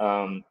here?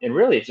 And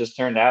really, it just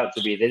turned out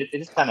to be they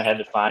just kind of had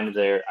to find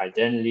their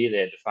identity. They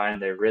had to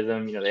find their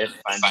rhythm. They had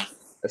to find,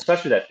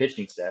 especially that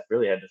pitching staff,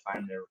 really had to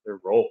find their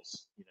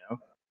roles.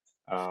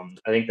 I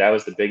think that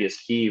was the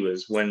biggest key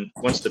was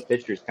once the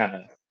pitchers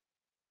kind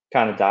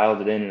of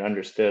dialed it in and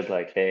understood,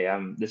 like, hey,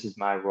 this is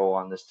my role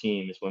on this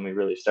team, is when we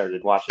really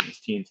started watching this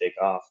team take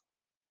off.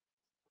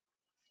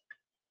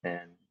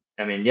 And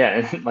I mean,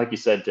 yeah, and like you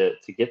said, to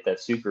get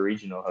that super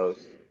regional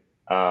host,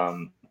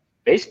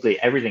 basically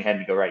everything had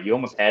to go right. You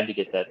almost had to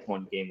get that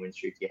 20-game win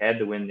streak. You had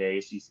to win the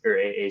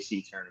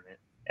AAC tournament,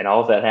 and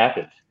all of that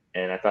happened.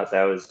 And I thought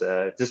that was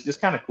just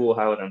kind of cool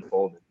how it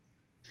unfolded.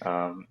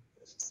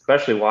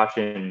 Especially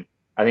watching,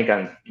 I think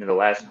on the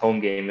last home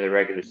game of the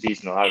regular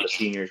season, a lot of the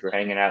seniors were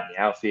hanging out in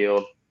the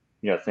outfield,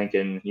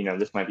 thinking,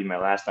 this might be my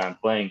last time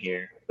playing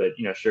here. But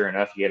sure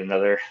enough, you get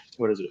another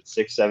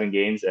 6-7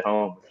 games at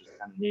home, which is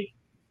kind of neat.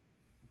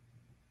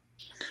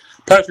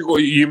 Patrick, well,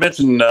 you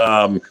mentioned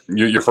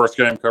your first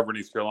game covering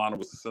East Carolina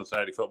was the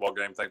Cincinnati football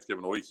game,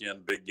 Thanksgiving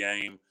weekend, big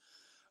game.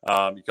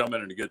 You come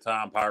in at a good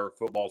time. Pirate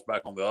football's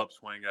back on the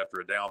upswing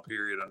after a down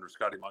period under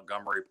Scotty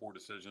Montgomery, poor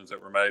decisions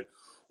that were made.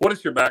 What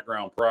is your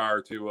background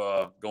prior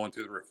to going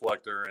to the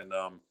Reflector and,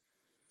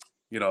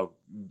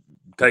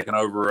 taking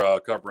over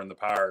covering the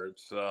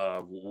Pirates?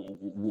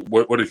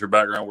 What is your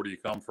background? Where do you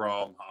come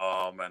from?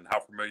 And how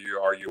familiar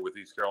are you with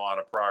East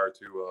Carolina prior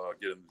to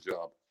getting the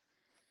job?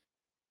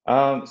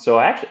 So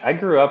I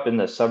grew up in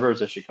the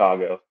suburbs of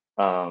Chicago,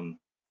 and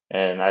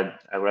I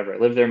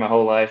lived there my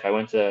whole life. I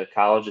went to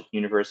college at the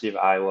University of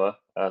Iowa,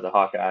 the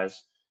Hawkeyes,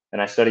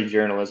 and I studied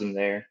journalism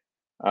there.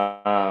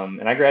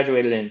 And I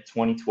graduated in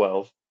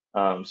 2012.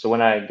 So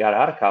when I got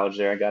out of college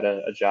there, I got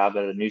a job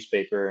at a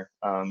newspaper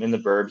in the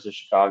burbs of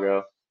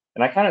Chicago,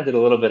 and I kind of did a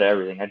little bit of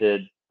everything. I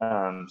did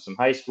some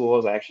high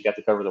schools. I actually got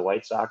to cover the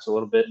White Sox a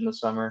little bit in the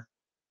summer,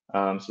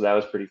 so that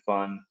was pretty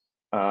fun.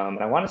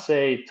 I want to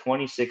say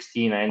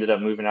 2016, I ended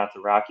up moving out to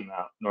Rocky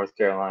Mount, North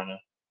Carolina.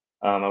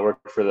 I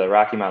worked for the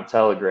Rocky Mount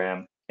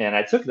Telegram, and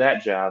I took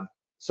that job.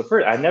 So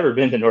I'd never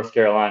been to North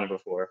Carolina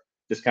before,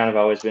 just kind of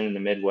always been in the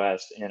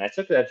Midwest. And I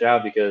took that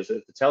job because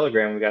at the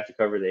Telegram, we got to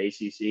cover the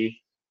ACC.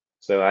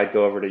 So I'd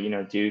go over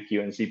to, Duke,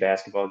 UNC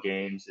basketball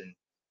games, and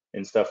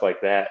and stuff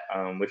like that,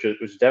 which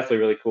was definitely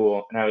really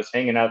cool. And I was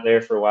hanging out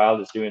there for a while,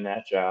 just doing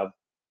that job.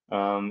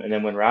 And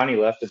then when Ronnie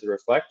left at the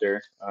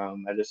Reflector,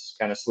 I just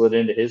kind of slid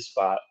into his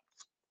spot.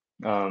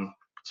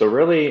 So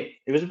really,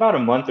 it was about a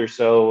month or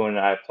so when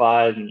I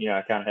applied, and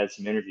I kind of had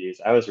some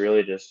interviews. I was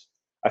really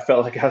I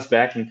felt like I was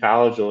back in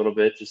college a little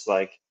bit, just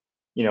like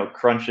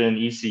crunching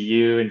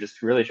ECU and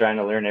just really trying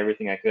to learn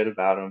everything I could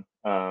about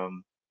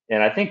them.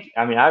 And I think,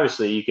 I mean,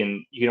 obviously you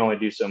can only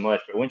do so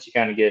much, but once you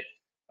kind of get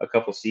a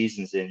couple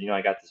seasons in,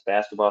 I got this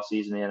basketball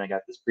season in, I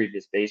got this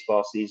previous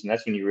baseball season.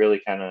 That's when you really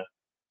kind of,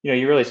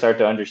 you really start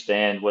to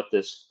understand what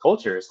this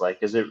culture is like,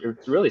 because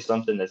it's really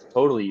something that's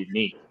totally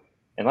unique.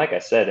 And like I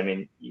said, I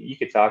mean, you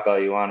could talk all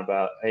you want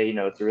about, hey,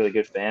 it's a really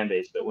good fan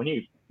base, but when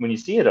you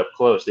see it up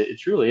close, it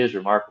truly is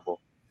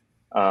remarkable.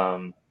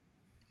 And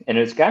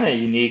it's kind of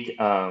unique.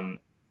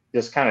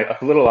 Just kind of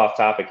a little off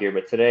topic here,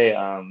 but today,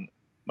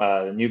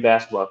 the new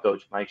basketball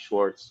coach Mike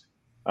Schwartz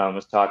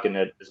was talking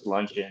at this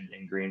luncheon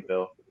in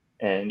Greenville,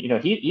 and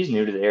he's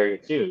new to the area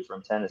too,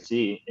 from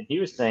Tennessee, and he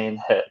was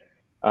saying that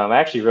I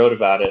actually wrote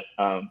about it,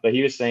 but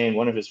he was saying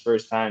one of his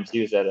first times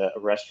he was at a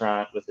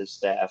restaurant with his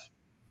staff,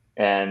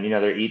 and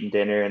they're eating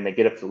dinner and they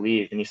get up to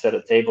leave, and he said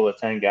a table of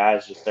 10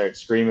 guys just started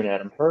screaming at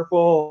him,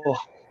 "Purple!"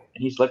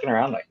 And he's looking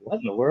around like,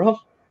 what in the world?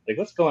 Like,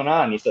 what's going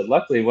on? And he said,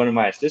 luckily one of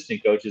my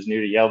assistant coaches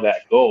knew to yell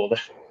back gold.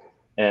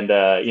 And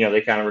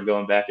they kind of were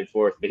going back and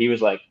forth, but he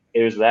was like,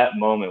 it was that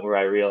moment where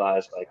I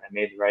realized, like, I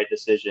made the right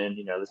decision.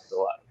 This is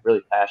a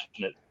really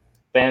passionate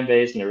fan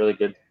base and a really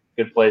good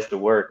place to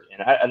work.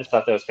 And I just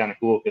thought that was kind of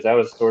cool, because that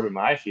was sort of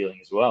my feeling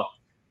as well.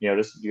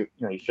 You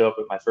show up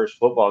at my first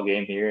football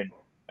game here, and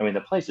I mean,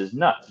 the place is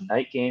nuts.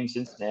 Night game,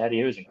 Cincinnati,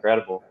 it was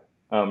incredible.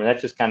 And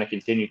that just kind of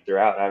continued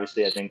throughout.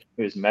 Obviously, I think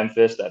it was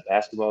Memphis, that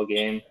basketball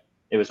game.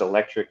 It was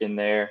electric in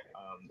there.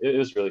 It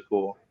was really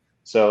cool.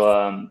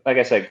 So, like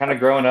I said, kind of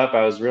growing up,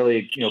 I was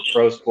really,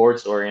 pro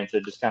sports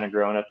oriented, just kind of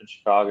growing up in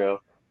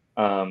Chicago.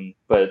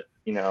 But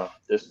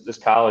this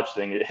college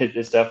thing,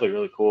 it's definitely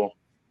really cool.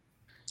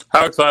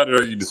 How excited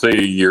are you to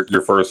see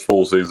your first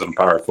full season of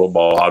Pirate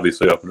football?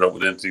 Obviously, opening up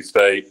with NC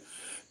State.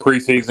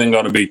 Preseason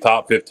going to be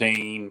top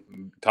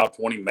 15, top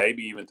 20,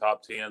 maybe even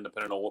top 10,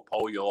 depending on what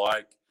poll you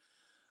like.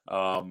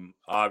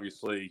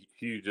 Obviously,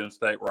 huge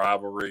in-state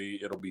rivalry.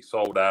 It'll be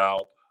sold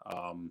out.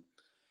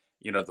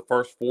 The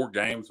first 4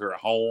 games are at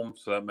home,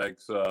 so that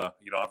makes you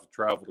don't have to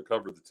travel to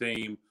cover the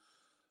team.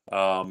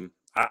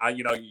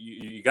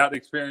 You got to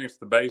experience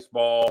the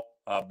baseball.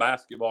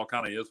 Basketball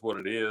kind of is what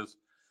it is,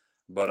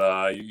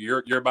 but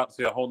you're about to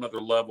see a whole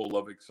nother level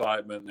of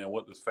excitement and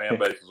what this fan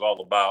base is all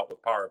about with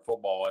Pirate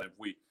football. And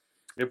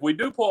if we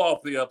do pull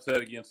off the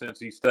upset against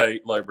NC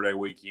State Labor Day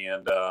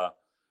weekend,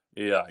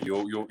 yeah,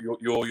 you'll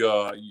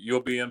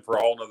be in for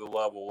a whole nother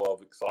level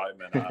of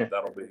excitement.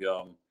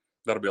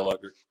 That'll be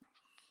electric.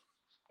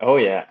 Oh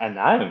yeah, and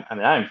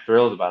I'm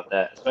thrilled about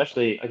that,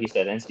 especially like you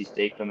said, NC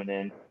State coming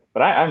in.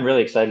 But I'm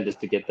really excited just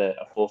to get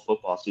a full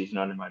football season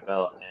under my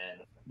belt,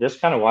 and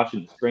just kind of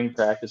watching the spring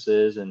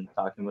practices and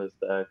talking with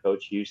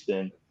Coach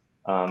Houston.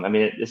 I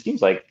mean, it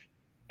seems like,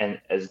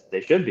 and as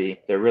they should be,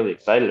 they're really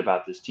excited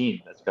about this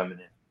team that's coming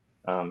in.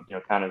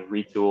 Kind of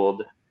retooled,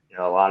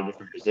 a lot of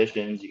different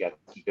positions. You got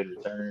some good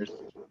returners.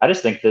 I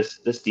just think this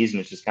season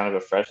is just kind of a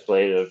fresh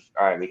slate of,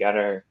 all right, we got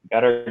our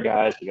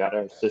guys, we got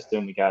our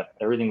system, we got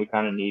everything we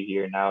kind of need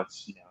here. Now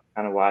it's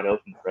kind of wide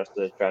open for us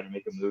to try to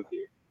make a move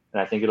here,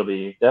 and I think it'll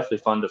be definitely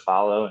fun to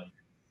follow.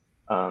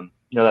 And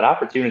that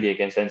opportunity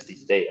against NC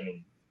State. I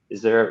mean,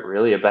 is there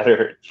really a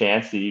better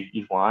chance that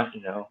you want?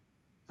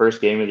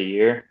 First game of the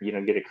year,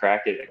 get a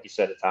crack at, like you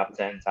said, a top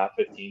 10, top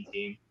 15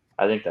 team.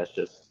 I think that's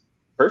just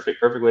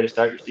perfect way to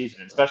start your season,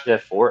 and especially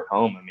at 4 at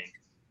home. I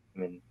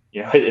mean,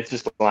 it's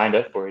just lined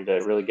up for you to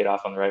really get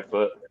off on the right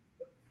foot.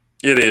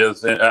 It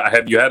is. And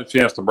have you had a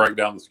chance to break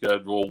down the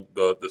schedule?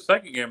 The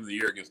second game of the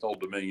year against Old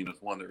Dominion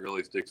is one that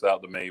really sticks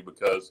out to me,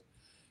 because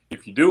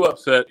if you do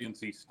upset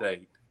NC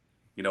State,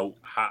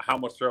 how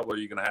much trouble are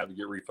you going to have to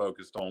get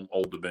refocused on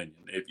Old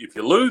Dominion? If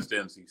you lose to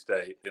NC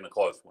State in a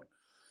close one,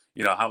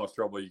 how much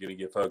trouble are you going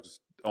to get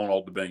focused on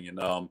Old Dominion?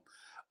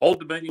 Old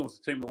Dominion was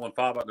the team that won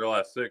 5 out of their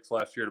last 6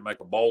 last year to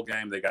make a bowl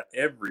game. They got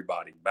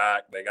everybody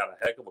back. They got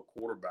a heck of a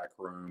quarterback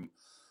room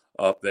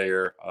up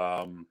there.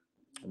 I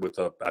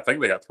think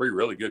they got 3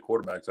 really good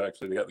quarterbacks,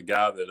 actually. They got the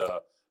guy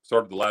that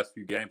started the last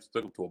few games,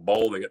 took them to a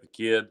bowl. They got the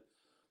kid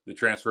that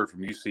transferred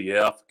from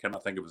UCF.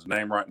 Cannot think of his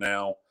name right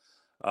now.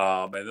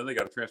 And then they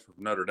got a transfer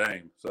from Notre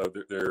Dame. So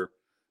their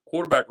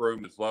quarterback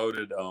room is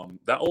loaded.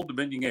 That Old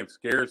Dominion game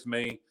scares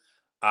me.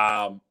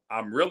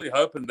 I'm really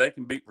hoping they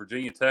can beat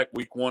Virginia Tech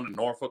week 1 in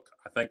Norfolk.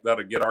 I think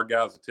that'll get our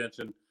guys'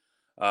 attention,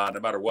 no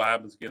matter what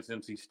happens against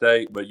NC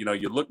State. But,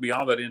 you look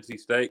beyond that NC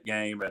State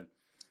game and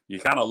you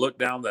kind of look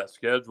down that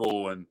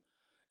schedule, and,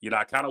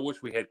 I kind of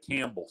wish we had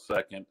Campbell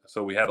second,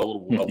 so we had a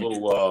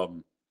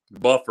little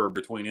buffer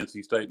between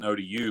NC State and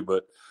ODU.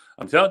 But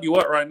I'm telling you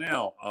what, right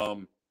now,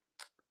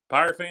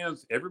 Pirate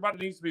fans, everybody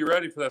needs to be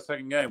ready for that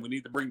second game. We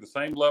need to bring the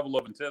same level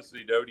of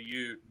intensity to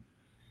ODU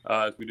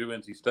as we do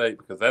NC State,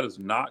 because that is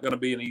not going to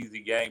be an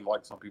easy game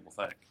like some people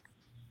think.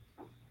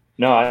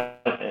 No,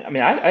 I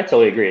mean, I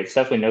totally agree. It's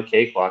definitely no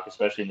cakewalk,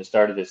 especially in the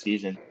start of the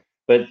season.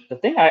 But the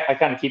thing I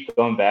kind of keep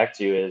going back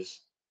to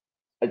is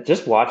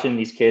just watching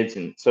these kids.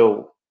 And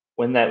so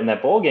when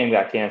that bowl game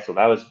got canceled,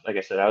 I was, like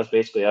I said, I was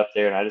basically up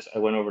there, and I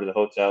went over to the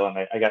hotel, and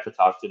I got to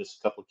talk to just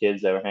a couple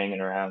kids that were hanging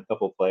around, a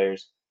couple of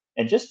players,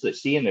 and just to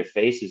see in their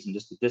faces and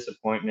just the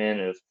disappointment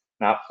of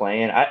not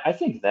playing. I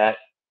think that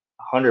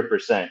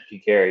 100%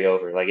 can carry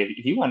over. Like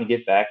if you want to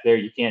get back there,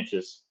 you can't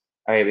just,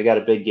 all right, we got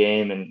a big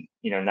game, and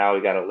now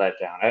we got to let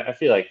down. I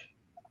feel like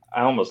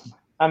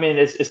I mean,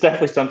 it's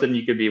definitely something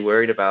you could be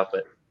worried about,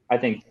 but I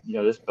think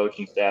this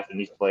coaching staff and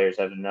these players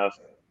have enough,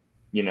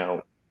 you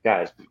know,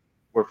 guys,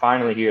 we're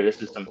finally here.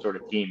 This is some sort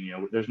of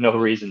team. There's no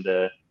reason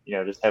to,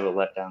 just have a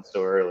letdown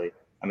so early.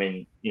 I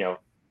mean,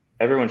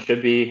 everyone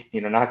should be,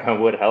 knock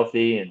on wood,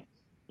 healthy and,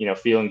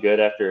 feeling good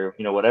after,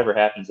 whatever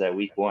happens that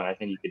week one. I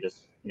think you could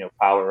just,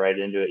 power right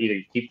into it. Either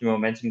you keep the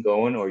momentum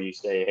going or you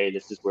say, hey,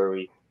 this is where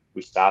we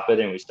stop it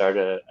and we start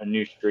a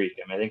new streak.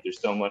 I mean, I think there's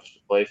so much to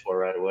play for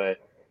right away.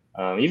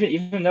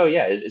 Even though,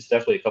 yeah, it's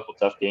definitely a couple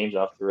tough games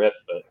off the rip,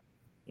 but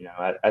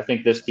I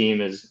think this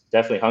team is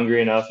definitely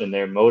hungry enough and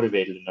they're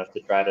motivated enough to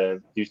try to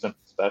do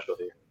something special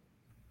here.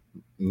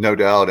 No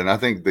doubt. And I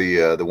think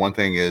the one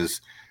thing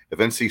is if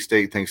NC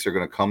State thinks they're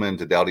going to come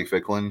into Dowdy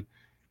Ficklin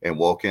and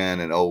walk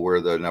in and,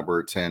 we're the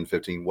number 10,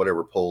 15,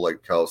 whatever poll,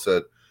 like Kyle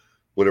said,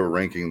 whatever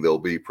ranking they'll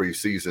be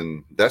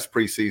preseason, that's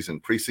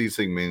preseason.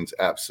 Preseason means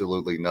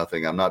absolutely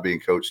nothing. I'm not being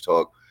coach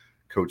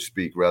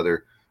speak,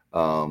 rather.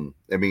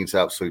 It means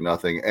absolutely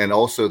nothing. And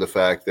also the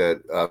fact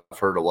that I've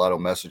heard a lot of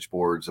message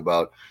boards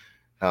about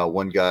how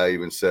one guy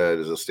even said,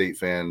 as a State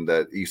fan,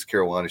 that East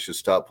Carolina should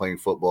stop playing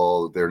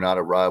football. They're not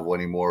a rival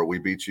anymore. We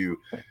beat you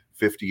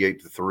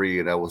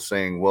 58-3. And I was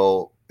saying,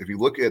 well, if you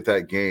look at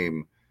that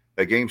game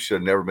should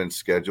have never been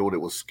scheduled.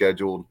 It was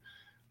scheduled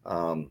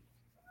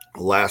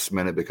last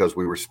minute because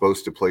we were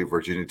supposed to play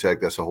Virginia Tech.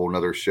 That's a whole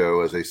nother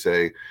show, as they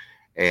say.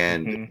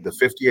 And the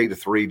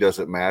 58-3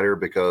 doesn't matter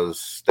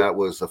because that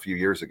was a few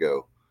years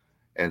ago.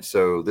 And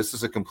so this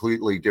is a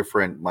completely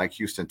different Mike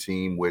Houston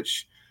team,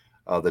 which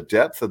the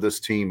depth of this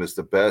team is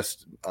the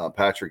best,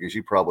 Patrick, as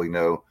you probably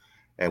know,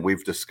 and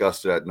we've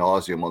discussed it ad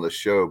nauseum on the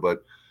show.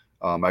 But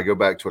I go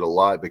back to it a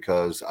lot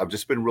because I've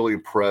just been really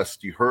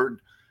impressed. You heard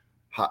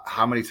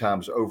how many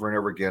times over and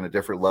over again at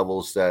different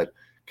levels that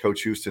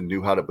Coach Houston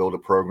knew how to build a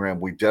program.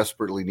 We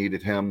desperately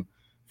needed him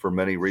for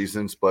many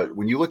reasons. But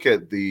when you look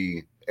at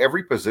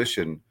every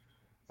position,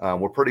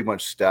 we're pretty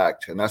much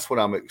stacked. And that's what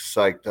I'm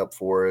psyched up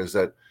for, is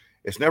that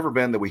it's never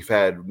been that we've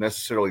had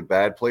necessarily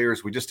bad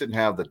players. We just didn't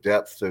have the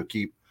depth to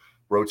keep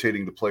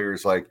rotating the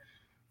players. Like,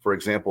 for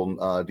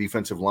example,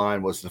 defensive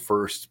line was the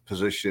first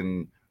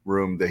position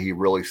room that he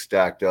really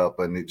stacked up,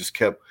 and it just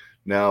kept.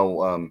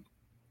 Now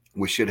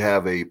we should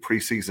have a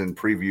preseason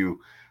preview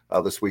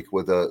this week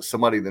with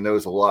somebody that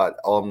knows a lot.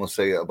 All I'm going to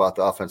say about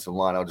the offensive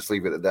line, I'll just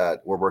leave it at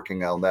that. We're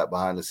working on that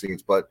behind the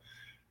scenes, but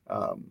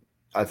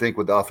I think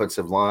with the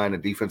offensive line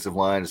and defensive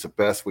line is the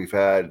best we've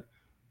had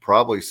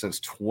probably since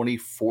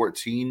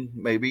 2014,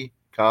 maybe,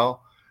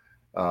 Kyle.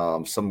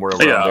 Somewhere around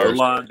there.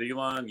 O-line,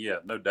 D-line, yeah,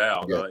 no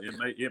doubt. Yeah.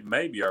 It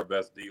may be our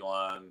best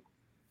D-line.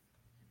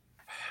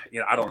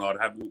 I don't know.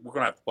 We're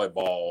going to have to play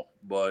ball,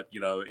 but,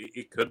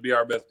 it could be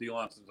our best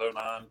D-line since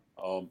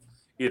 2009.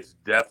 It's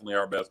definitely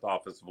our best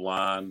offensive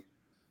line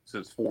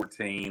since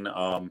 2014. The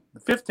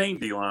 2015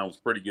 D-line was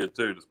pretty good,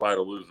 too, despite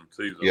a losing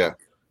season. Yeah.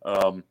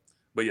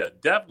 But, yeah,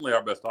 definitely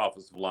our best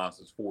offensive line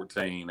since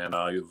 2014. And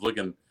he was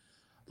looking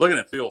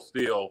at Phil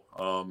Steele,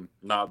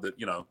 not that,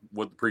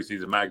 what the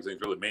preseason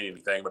magazines really mean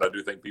anything, but I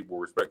do think people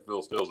respect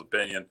Phil Steele's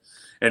opinion.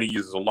 And he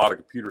uses a lot of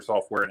computer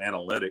software and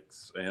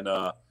analytics. And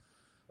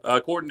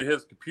according to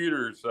his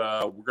computers,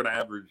 we're going to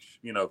average,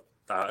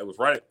 it was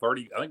right at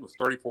 30. I think it was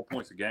 34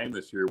 points a game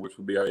this year, which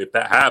would be, if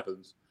that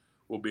happens,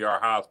 will be our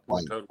highest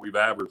point total we've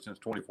averaged since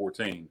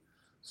 2014.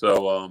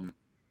 So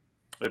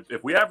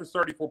if we average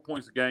 34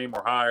 points a game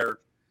or higher,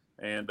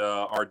 and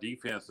our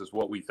defense is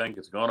what we think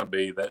it's going to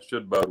be, that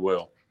should bode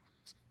well.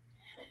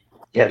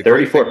 Yeah,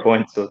 34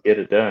 points will get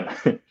it done.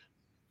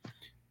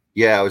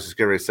 Yeah, I was just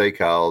going to say,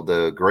 Kyle,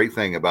 the great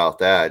thing about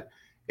that,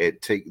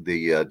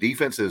 the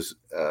defense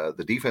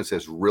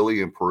has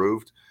really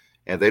improved,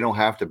 and they don't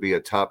have to be a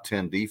top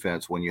 10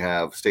 defense when you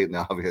have, stating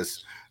the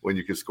obvious, when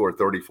you can score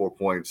 34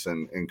 points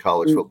in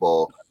college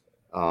football,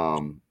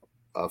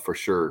 for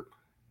sure.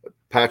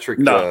 Patrick,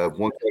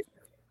 one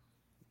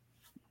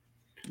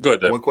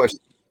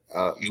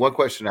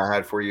question I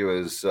had for you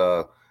is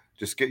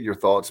just get your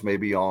thoughts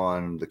maybe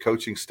on the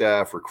coaching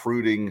staff,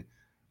 recruiting.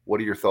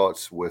 What are your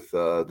thoughts with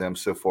them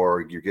so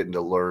far? You're getting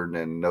to learn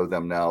and know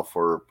them now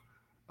for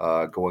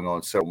going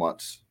on several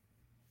months.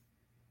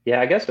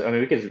 Yeah, I guess,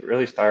 we could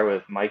really start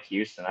with Mike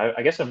Houston.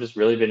 I guess I've just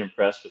really been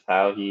impressed with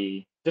how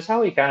he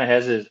kind of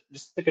has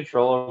the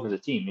control over the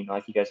team.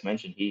 Like you guys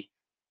mentioned, he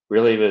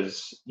really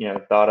was,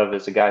 thought of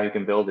as a guy who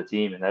can build a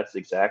team, and that's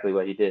exactly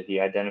what he did. He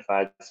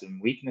identified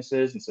some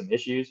weaknesses and some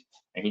issues,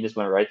 and he just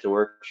went right to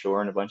work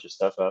shoring a bunch of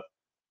stuff up.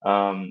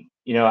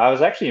 I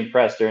was actually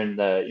impressed during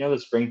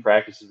the spring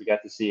practices. We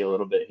got to see a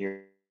little bit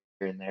here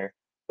and there,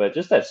 But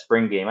just that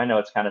spring game, I know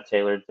it's kind of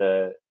tailored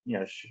to,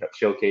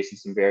 showcasing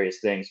some various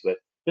things, but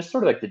just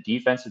sort of like the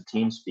defensive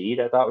team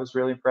speed I thought was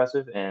really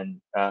impressive. And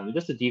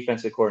just the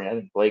defensive coordinator, I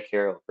think Blake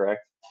Harrell,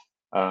 correct?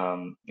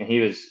 And he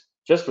was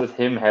just with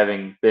him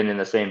having been in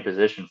the same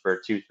position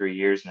for 2-3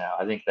 years now.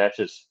 I think that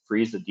just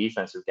frees the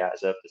defensive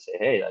guys up to say,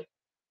 hey, like,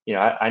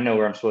 I know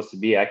where I'm supposed to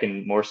be. I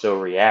can more so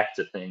react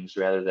to things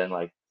rather than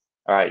like,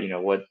 all right,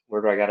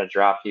 where do I got to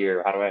drop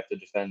here? How do I have to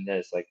defend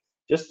this? Like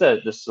just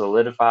the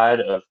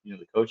solidified of,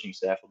 the coaching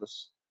staff will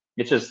just,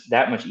 it's just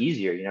that much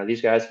easier.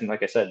 These guys can,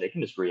 like I said, they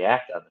can just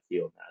react on the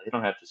field now. They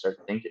don't have to start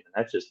thinking.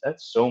 And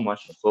that's so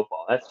much in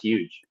football. That's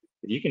huge.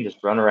 If you can just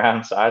run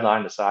around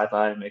sideline to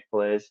sideline and make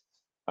plays,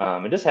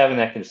 and just having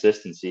that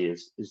consistency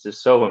is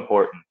just so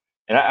important.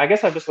 And I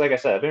guess I've just, like I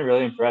said, I've been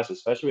really impressed,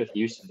 especially with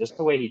Houston, just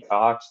the way he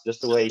talks,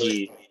 just the way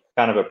he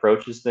kind of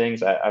approaches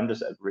things. I'm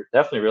just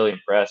definitely really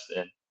impressed.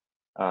 And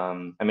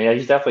I mean,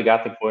 he's definitely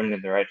got them pointing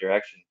in the right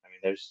direction. I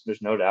mean,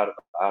 there's no doubt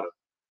about it.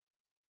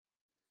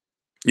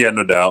 Yeah,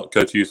 no doubt.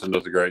 Coach Houston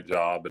does a great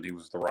job, and he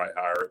was the right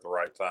hire at the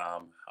right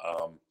time.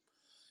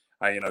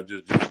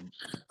 Just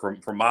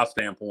from my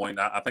standpoint,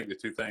 I think the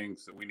two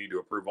things that we need to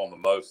improve on the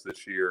most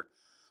this year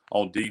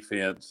on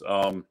defense.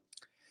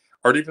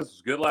 Our defense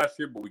was good last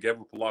year, but we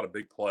gave up a lot of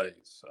big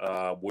plays,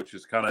 which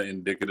is kind of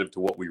indicative to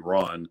what we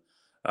run.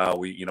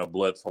 We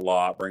blitz a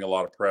lot, bring a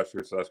lot of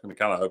pressure, so that's going to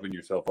kind of open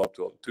yourself up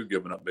to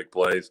giving up big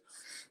plays.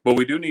 But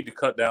we do need to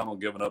cut down on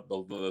giving up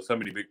so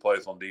many big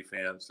plays on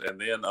defense. And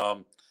then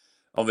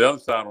on the other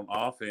side, on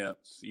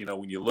offense,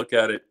 when you look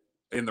at it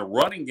in the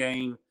running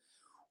game,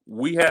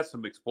 we had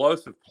some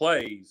explosive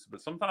plays,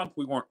 but sometimes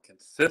we weren't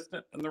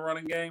consistent in the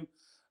running game.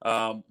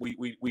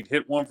 We'd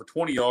hit one for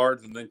 20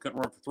 yards and then couldn't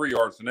run for 3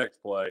 yards the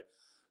next play.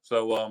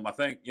 So I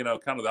think,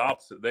 kind of the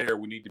opposite there.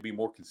 We need to be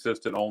more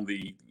consistent on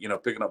the,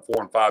 picking up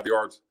 4 and 5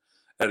 yards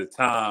at a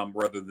time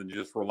rather than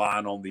just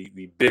relying on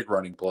the big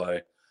running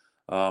play.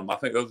 I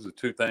think those are the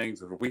two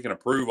things that if we can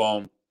improve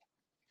on,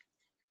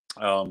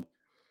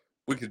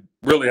 we could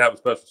really have a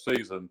special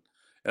season.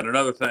 And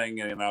another thing,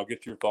 and I'll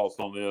get your thoughts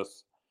on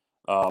this,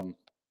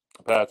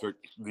 Patrick,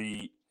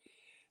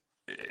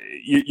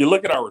 you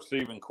look at our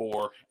receiving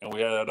core, and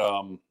we had,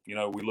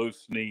 we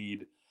lose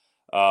Snead.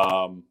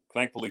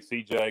 Thankfully,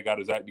 CJ got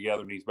his act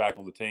together, and he's back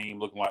on the team,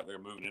 looking like they're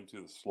moving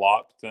into the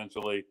slot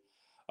potentially.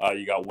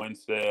 You got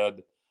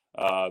Winstead,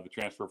 the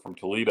transfer from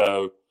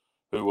Toledo,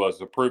 who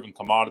was a proven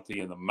commodity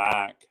in the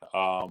MAC,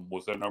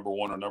 was their number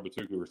 1 or number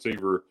 2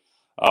 receiver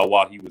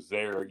while he was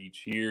there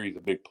each year. He's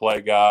a big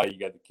play guy. You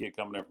got the kid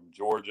coming in from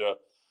Georgia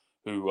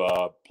who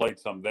played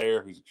some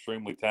there, who's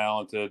extremely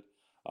talented,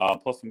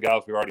 plus some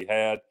guys we already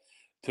had.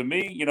 To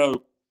me,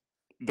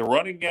 the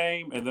running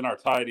game and then our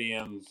tight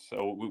ends,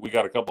 so we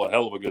got a couple of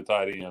hell of a good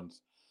tight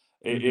ends.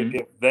 Mm-hmm.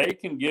 If they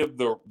can give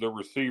the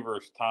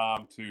receivers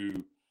time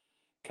to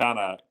kind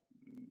of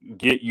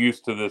get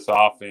used to this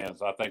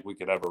offense, I think we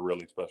could have a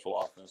really special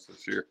offense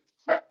this year.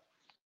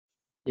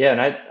 Yeah,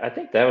 and I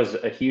think that was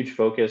a huge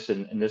focus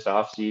in this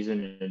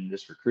offseason and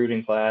this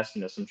recruiting class,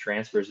 some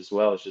transfers as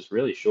well. It's just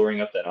really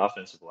shoring up that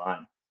offensive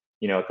line.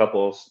 A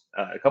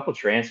couple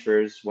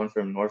transfers, one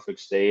from Norfolk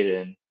State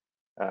and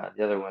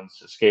the other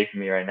one's escaping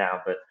me right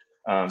now, but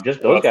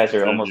just those guys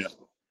are almost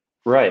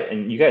right.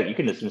 And you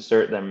can just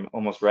insert them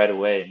almost right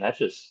away. And that's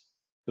just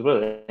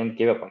they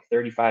gave up like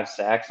 35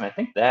 sacks. And I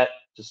think that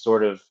just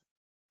sort of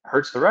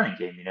hurts the running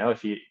game,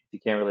 if you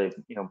can't really,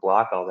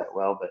 block all that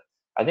well. But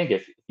I think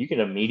if you can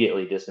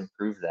immediately just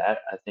improve that,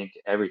 I think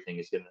everything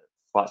is going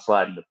to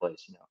slide into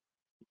place.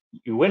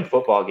 You win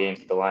football games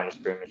at the line of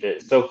scrimmage.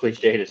 It's so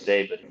cliche to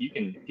say, but if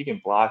you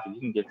can block, if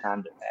you can give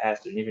time to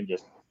pass, and even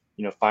just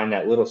find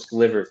that little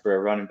sliver for a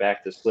running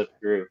back to slip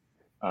through,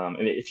 and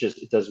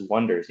it does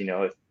wonders.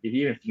 If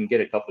you can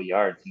get a couple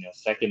yards,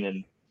 2nd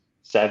and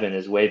 7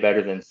 is way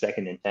better than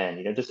 2nd and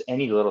 10. Just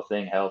any little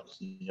thing helps.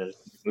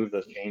 Just move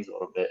those chains a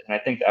little bit, and I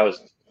think that was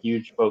a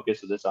huge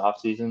focus of this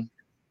offseason.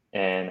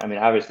 And I mean,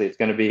 obviously, it's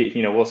going to be,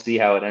 we'll see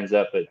how it ends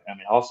up. But I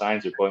mean, all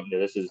signs are pointing to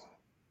this is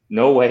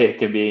no way it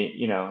can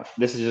be,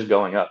 this is just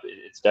going up.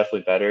 It's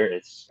definitely better.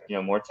 It's,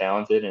 more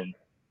talented and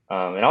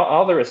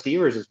all the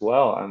receivers as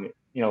well. I mean,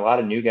 a lot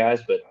of new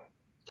guys, but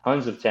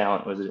tons of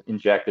talent was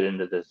injected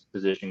into this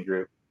position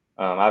group.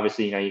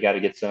 Obviously, you got to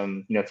get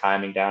some,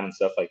 timing down and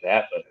stuff like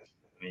that. But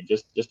I mean,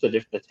 just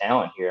the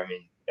talent here. I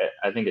mean,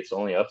 I think it's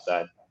only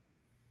upside.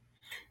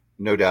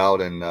 No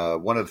doubt. And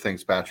one of the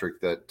things, Patrick,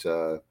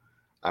 that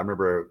I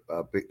remember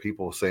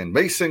people saying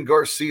Mason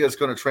Garcia is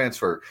going to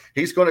transfer.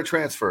 He's going to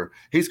transfer.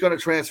 He's going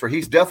to transfer.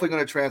 He's definitely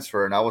going to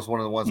transfer. And I was one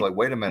of the ones like,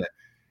 wait a minute.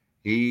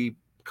 He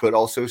could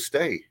also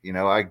stay.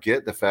 I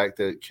get the fact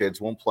that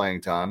kids want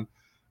playing time.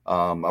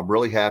 I'm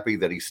really happy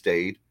that he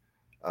stayed.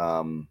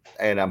 And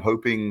I'm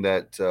hoping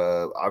that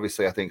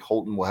obviously I think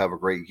Holton will have a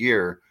great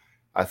year.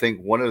 I think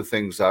one of the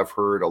things I've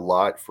heard a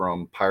lot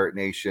from Pirate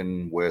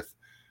Nation with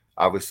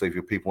obviously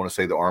if people want to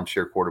say the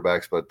armchair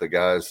quarterbacks, but the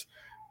guys,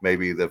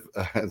 maybe the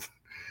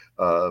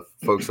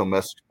folks on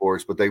message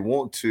boards, but they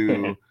want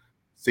to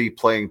see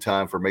playing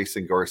time for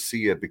Mason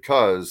Garcia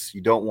because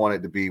you don't want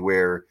it to be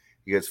where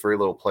he gets very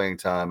little playing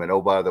time. And,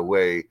 oh, by the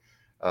way,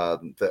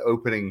 the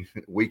opening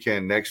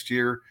weekend next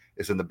year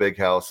is in the big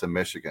house in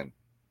Michigan.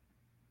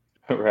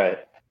 Right.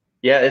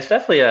 Yeah, it's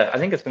definitely I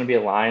think it's going to be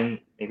a line.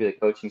 Maybe the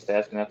coaching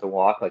staff's going to have to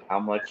walk. Like, how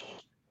much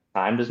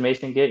time does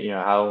Mason get?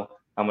 How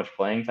much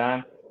playing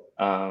time?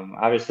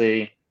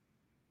 Obviously,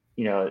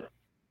 you know,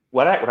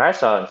 what I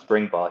saw in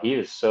spring ball, he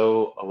was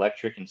so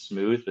electric and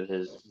smooth with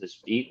his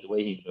feet, the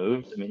way he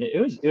moves. I mean, it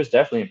was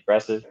definitely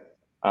impressive.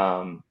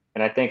 And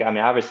I mean,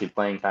 obviously,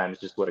 playing time is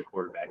just what a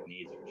quarterback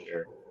needs for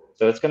sure.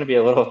 So it's going to be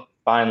a little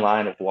fine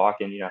line of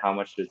walking. How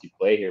much does he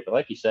play here? But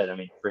like you said, I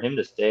mean, for him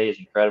to stay is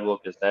incredible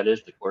because that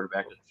is the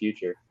quarterback of the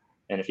future.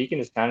 And if he can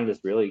just kind of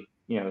just really,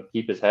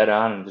 keep his head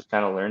on and just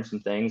kind of learn some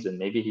things, and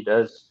maybe he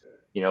does,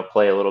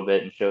 play a little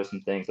bit and show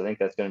some things, I think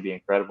that's going to be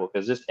incredible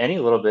because just any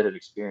little bit of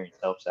experience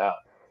helps out.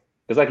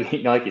 Because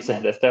like you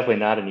said, that's definitely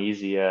not an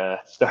easy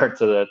start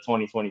to the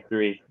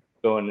 2023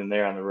 going in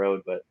there on the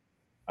road. But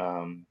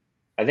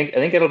I think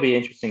it'll be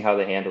interesting how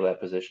they handle that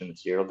position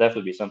this year. It'll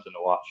definitely be something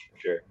to watch for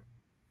sure.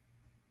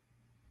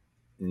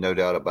 No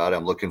doubt about it.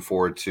 I'm looking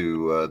forward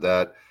to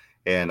that,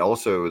 and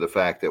also the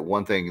fact that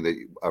one thing that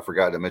I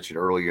forgot to mention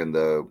earlier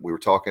we were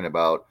talking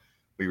about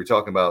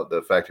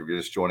the fact that you're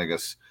just joining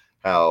us,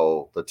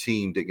 how the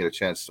team didn't get a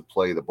chance to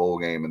play the bowl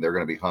game and they're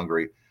going to be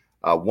hungry.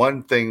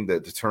 One thing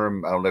that the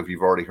term, I don't know if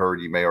you've already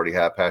heard, you may already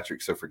have,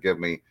 Patrick, so forgive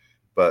me,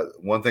 but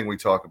one thing we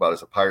talk about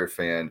as a Pirate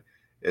fan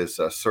is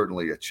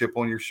certainly a chip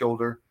on your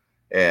shoulder.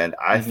 And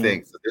I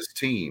think that this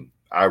team,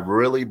 I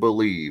really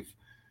believe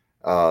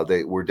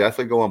we're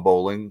definitely going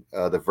bowling.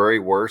 The very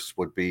worst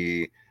would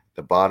be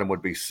the bottom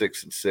would be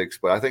 6-6,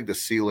 but I think the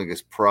ceiling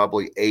is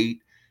probably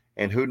 8.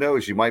 And who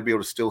knows, you might be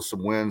able to steal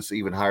some wins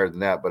even higher than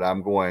that. But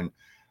I'm going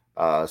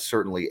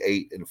certainly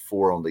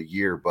 8-4 on the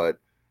year. But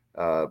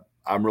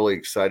I'm really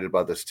excited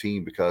about this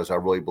team because I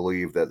really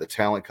believe that the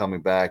talent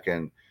coming back,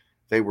 and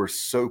they were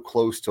so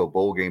close to a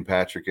bowl game,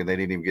 Patrick, and they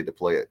didn't even get to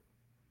play it.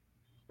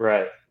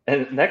 Right.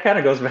 And that kind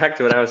of goes back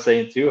to what I was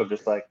saying too, of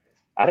just like,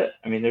 I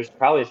mean, there's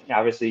probably,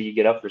 obviously you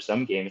get up for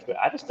some games, but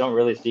I just don't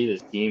really see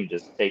this team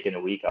just taking a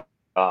week off.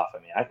 I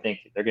mean, I think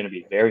they're going to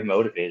be very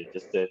motivated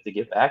just to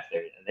get back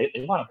there, and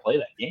they want to play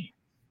that game.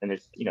 And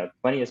there's,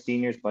 plenty of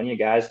seniors, plenty of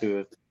guys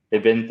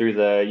they've been through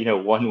the,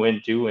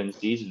 1-win, 2-win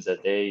seasons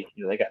that they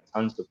got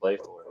tons to play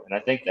for. And I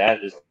think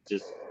that's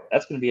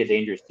going to be a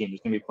dangerous team.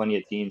 There's going to be plenty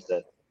of teams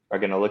that are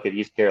going to look at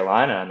East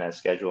Carolina on that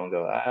schedule and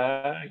go,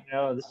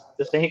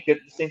 this ain't good.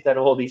 This ain't that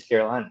old East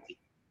Carolina team.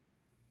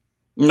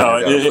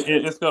 No,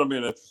 it's going to be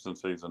an interesting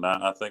season.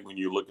 I think when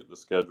you look at the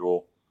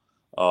schedule,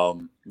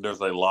 there's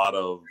a lot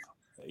of,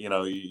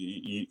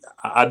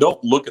 I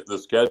don't look at the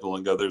schedule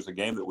and go, there's a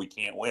game that we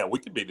can't win. We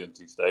could beat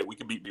NC State. We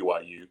could beat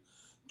BYU.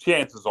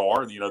 Chances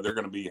are, they're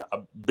going to be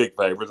big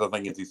favorites. I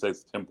think NC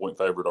State's a 10-point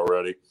favorite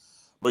already.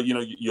 But,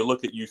 you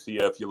look at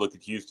UCF, you look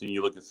at Houston,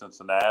 you look at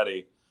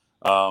Cincinnati.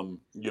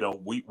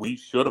 We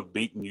should have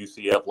beaten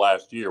UCF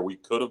last year. We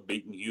could have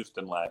beaten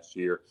Houston last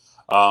year.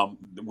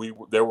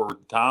 There were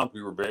times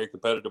we were very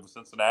competitive with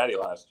Cincinnati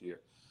last year.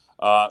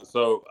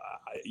 So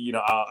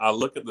I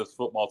look at this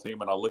football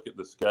team and I look at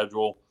the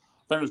schedule.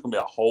 I think there's going to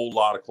be a whole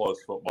lot of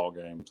close football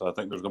games. I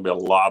think there's going to be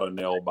a lot of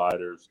nail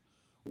biters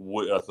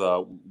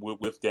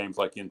with games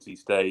like NC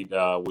State,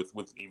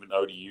 with even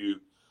ODU,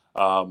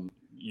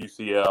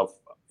 UCF,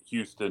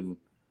 Houston,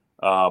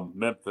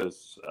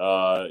 Memphis,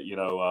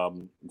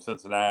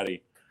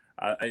 Cincinnati.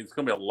 It's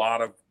going to be a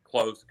lot of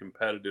close,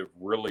 competitive,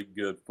 really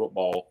good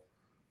football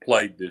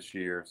played this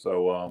year.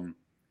 So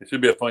it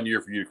should be a fun year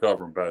for you to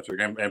cover them,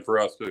 Patrick, and for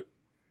us too.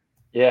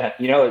 Yeah,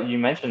 you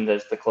mentioned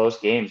this, the close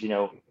games.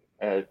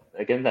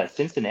 Again, that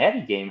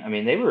Cincinnati game, I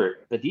mean,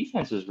 the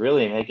defense was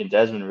really making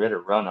Desmond Ridder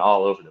run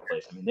all over the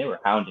place. I mean, they were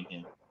hounding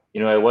him.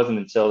 It wasn't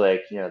until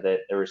the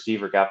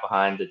receiver got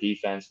behind the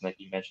defense, and like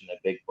you mentioned,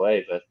 that big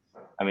play. But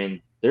I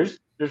mean, there's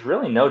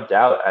really no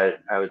doubt.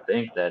 I would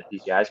think that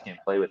these guys can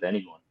play with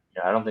anyone.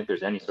 I don't think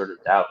there's any sort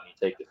of doubt when you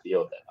take the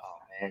field that, oh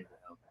man,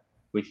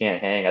 we can't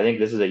hang. I think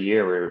this is a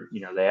year where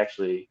they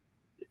actually,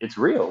 it's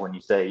real when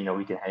you say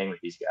we can hang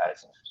with these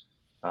guys.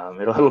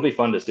 It'll be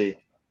fun to see.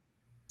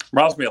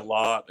 Reminds me a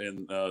lot,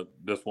 and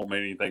this won't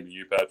mean anything to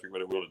you, Patrick,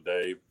 but it will to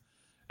Dave.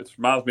 It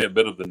reminds me a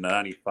bit of the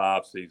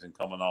 95 season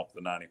coming off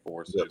the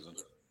 94 season.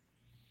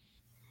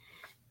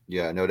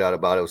 Yeah, no doubt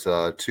about it. It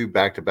was 2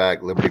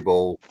 back-to-back Liberty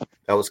Bowl.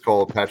 That was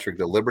called, Patrick,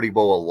 the Liberty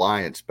Bowl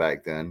Alliance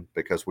back then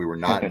because we were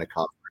not in a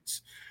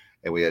conference.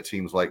 And we had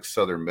teams like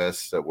Southern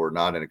Miss that were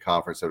not in a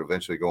conference that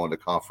eventually go into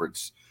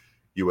Conference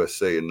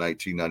USA in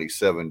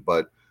 1997,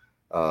 but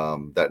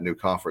that new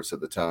conference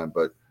at the time.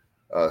 But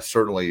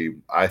certainly,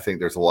 I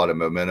think there's a lot of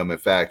momentum. In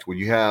fact, when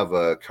you have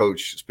a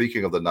coach,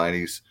 speaking of the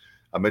 90s,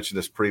 I mentioned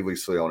this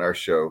previously on our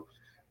show,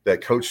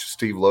 that Coach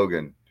Steve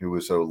Logan, who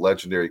was a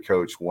legendary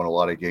coach, won a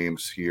lot of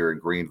games here in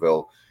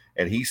Greenville.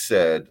 And he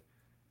said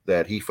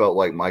that he felt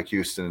like Mike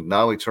Houston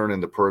not only turning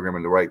the program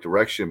in the right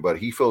direction, but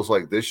he feels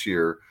like this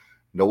year,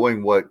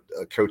 knowing what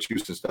Coach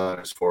Houston's done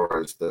as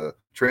far as the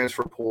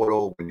transfer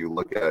portal, when you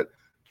look at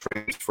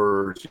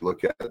transfers, you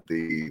look at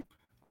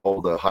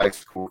all the high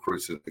school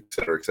recruits, et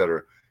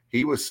cetera,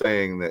 he was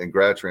saying that in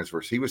grad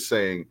transfers, he was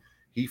saying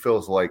he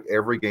feels like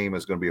every game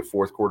is going to be a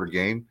fourth quarter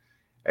game,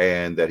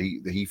 and that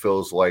he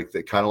feels like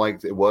that, kind of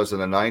like it was in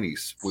the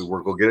 90s. We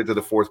were going to get it to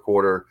the fourth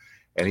quarter,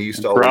 and he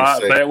used to always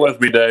say it with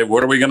me, Dave.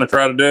 What are we going to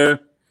try to do?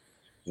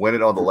 Win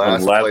it on the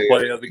last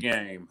play of the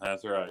game.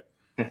 That's right.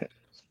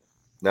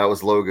 That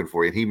was Logan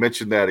for you. And he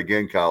mentioned that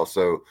again, Kyle.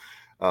 So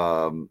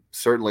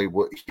certainly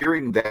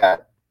hearing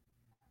that,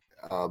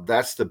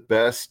 that's the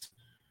best.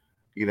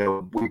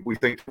 We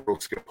think the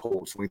world skip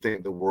holds. We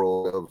think the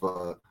world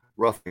of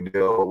roughing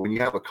deal. When you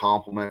have a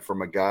compliment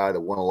from a guy that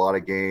won a lot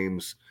of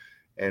games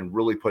and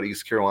really put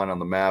East Carolina on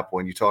the map,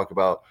 when you talk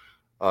about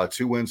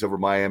 2 wins over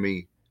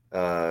Miami,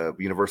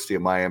 University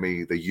of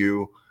Miami, the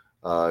U,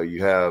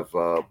 you have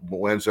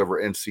wins over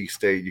NC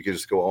State. You can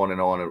just go on and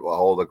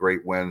all the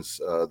great wins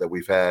that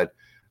we've had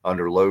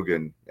under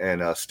Logan,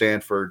 and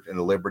Stanford in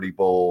the Liberty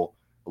Bowl,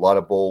 a lot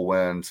of bowl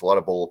wins, a lot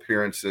of bowl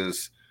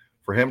appearances.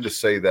 For him to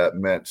say that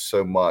meant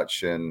so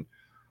much. And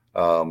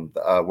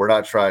we're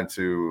not trying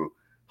to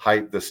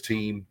hype this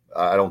team.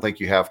 I don't think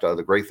you have to.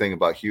 The great thing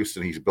about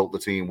Houston, he's built the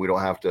team. We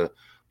don't have to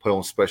put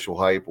on special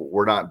hype.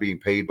 We're not being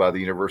paid by the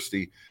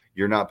university.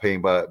 You're not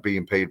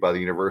being paid by the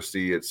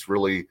university. It's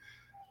really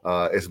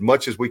as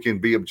much as we can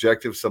be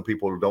objective. Some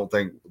people don't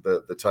think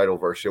the title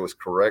of our show is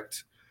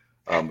correct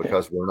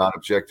because we're not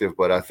objective.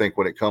 But I think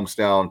when it comes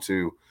down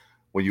to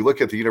when you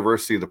look at the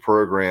university of the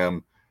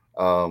program,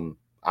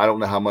 I don't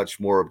know how much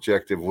more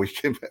objective we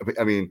can.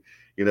 I mean,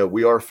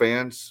 we are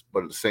fans,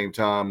 but at the same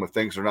time, if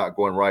things are not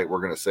going right,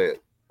 we're going to say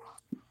it.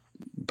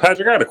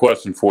 Patrick, I got a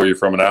question for you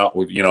from I'm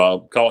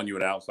calling you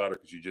an outsider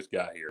because you just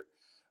got here.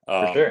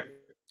 For sure.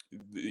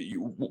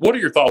 What are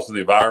your thoughts on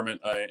the environment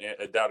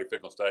at Dowdy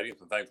Fickle Stadium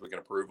and things we can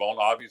improve on?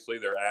 Obviously,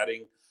 they're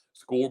adding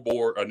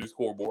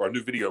a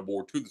new video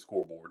board to the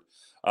scoreboard.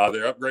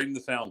 They're upgrading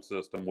the sound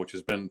system, which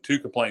has been 2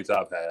 complaints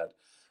I've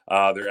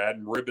had. They're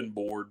adding ribbon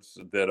boards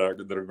that are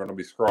going to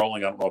be scrolling.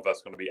 I don't know if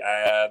that's going to be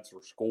ads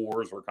or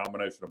scores or a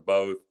combination of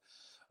both.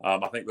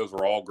 I think those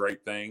are all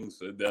great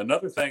things.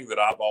 Another thing that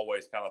I've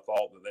always kind of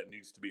thought that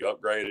needs to be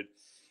upgraded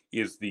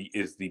is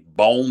the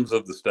bones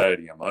of the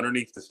stadium,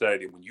 underneath the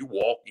stadium. When you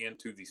walk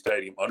into the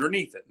stadium,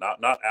 underneath it,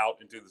 not out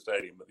into the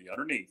stadium, but the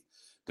underneath,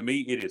 to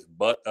me, it is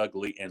butt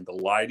ugly, and the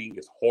lighting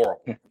is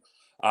horrible.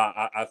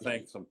 I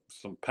think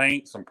some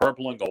paint, some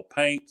purple and gold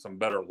paint, some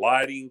better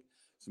lighting,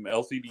 some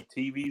LCD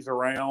TVs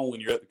around when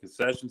you're at the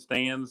concession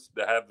stands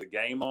to have the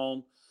game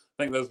on.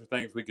 I think those are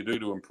things we could do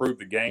to improve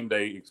the game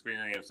day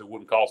experience. It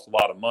wouldn't cost a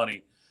lot of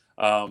money.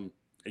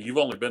 You've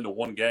only been to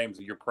 1 game,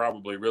 so you're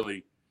probably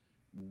really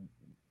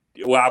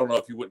 – well, I don't know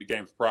if you went to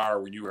games prior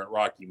when you were at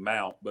Rocky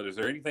Mount, but is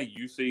there anything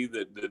you see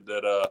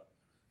that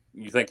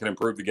you think can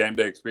improve the game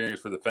day experience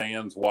for the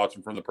fans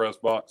watching from the press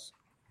box?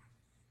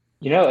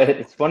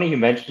 It's funny you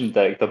mentioned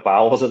the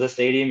bowels of the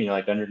stadium,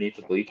 like underneath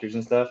the bleachers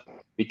and stuff,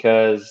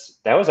 because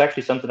that was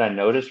actually something I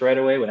noticed right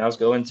away when I was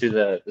going to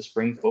the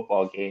spring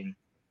football game.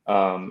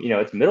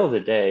 It's middle of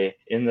the day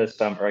in the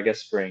summer, I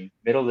guess spring,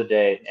 middle of the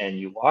day, and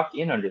you walk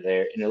in under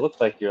there and it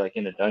looks like you're like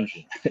in a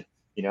dungeon.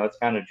 It's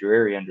kind of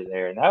dreary under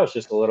there. And that was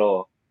just a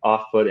little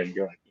off-putting.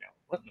 You're like,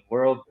 what in the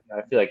world?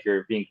 I feel like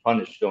you're being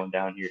punished going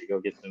down here to go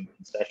get some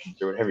concessions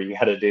or whatever you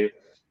got to do.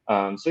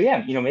 So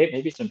yeah,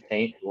 maybe some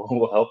paint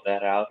will help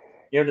that out.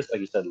 Just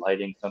like you said,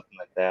 lighting, something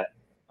like that.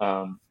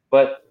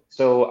 But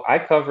so I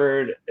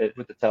covered it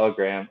with the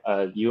Telegram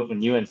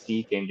when UNC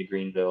came to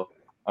Greenville,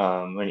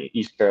 when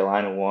East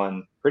Carolina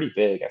won pretty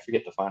big. I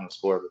forget the final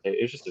score, but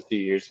it was just a few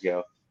years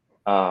ago.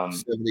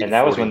 And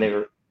that was when they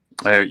were.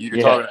 Are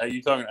you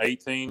talking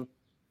 18?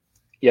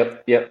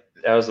 Yep.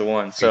 That was the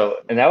one.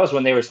 So, and that was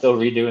when they were still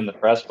redoing the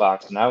press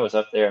box, and I was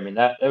up there. I mean,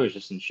 that was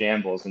just in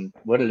shambles, and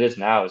what it is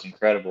now is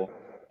incredible.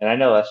 And I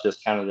know that's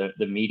just kind of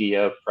the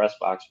media press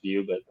box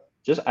view, but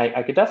just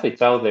I could definitely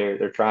tell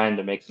they're trying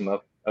to make some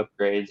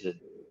upgrades, and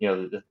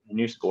the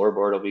new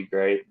scoreboard will be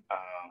great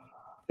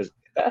because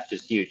that's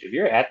just huge. If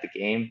you're at the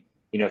game,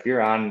 if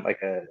you're on like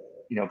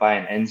by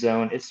an end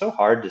zone, it's so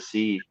hard to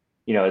see.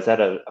 Is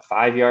that a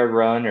 5-yard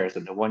run or is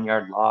it a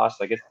 1-yard loss?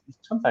 Like it's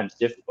sometimes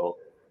difficult.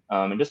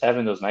 And just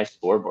having those nice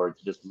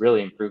scoreboards just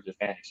really improves the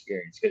fan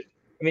experience. Because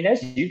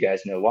as you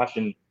guys know,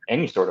 watching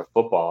any sort of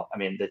football,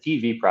 the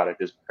TV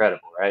product is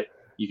incredible, right?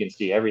 You can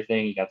see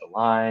everything. You got the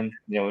line.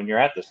 When you're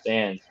at the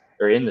stands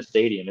or in the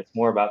stadium, it's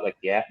more about like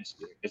the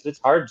atmosphere, because it's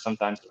hard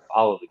sometimes to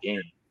follow the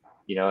game.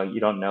 You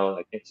don't know,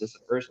 like, is this a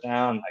first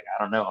down? Like,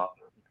 I don't know,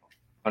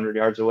 100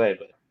 yards away.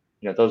 But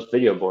those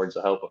video boards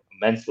will help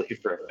immensely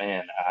for a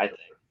fan, I think.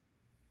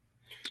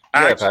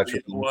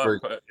 Patrick,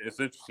 it's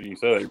interesting you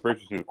said that. You're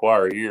preaching to the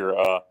choir here.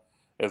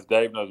 As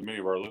Dave knows, many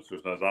of our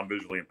listeners knows, I'm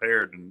visually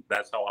impaired, and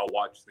that's how I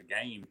watch the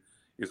game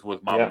is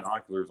with my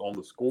binoculars on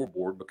the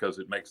scoreboard, because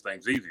it makes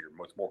things easier.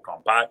 Much more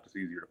compact. It's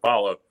easier to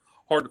follow.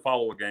 Hard to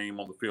follow a game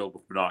on the field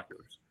with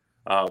binoculars,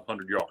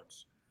 100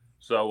 yards.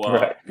 So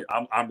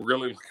I'm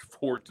really looking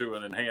forward to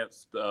an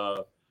enhanced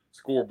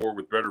scoreboard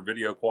with better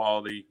video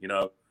quality.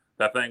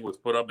 That thing was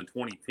put up in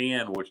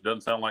 2010, which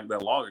doesn't sound like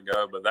that long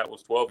ago, but that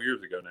was 12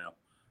 years ago now.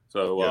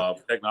 So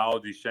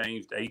technology's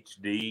changed.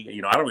 HD.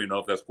 I don't even know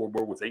if that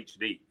scoreboard was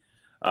HD.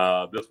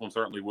 This one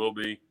certainly will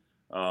be.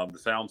 the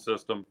sound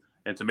system.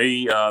 And to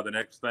me, the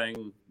next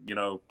thing,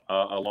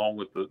 along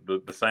with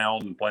the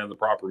sound and playing the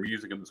proper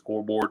music and the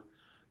scoreboard,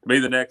 to me,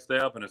 the next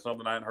step, and it's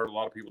something I hadn't heard a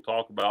lot of people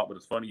talk about, but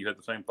it's funny you had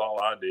the same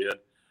thought I did.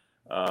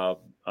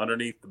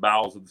 Underneath the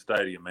bowels of the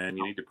stadium, man,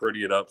 you need to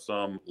pretty it up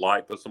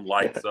put some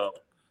lights up,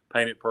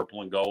 paint it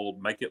purple and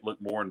gold, make it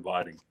look more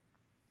inviting.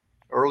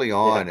 Early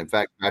on, in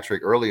fact,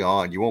 Patrick, early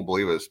on, you won't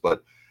believe this,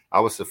 but I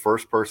was the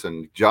first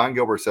person. John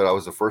Gilbert said I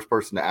was the first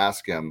person to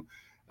ask him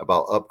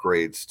about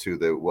upgrades to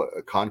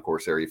the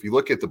concourse area. If you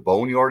look at the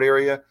boneyard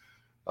area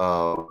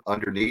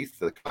underneath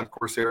the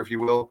concourse area, if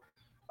you will,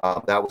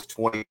 that was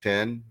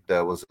 2010.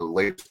 That was the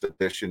latest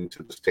addition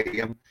to the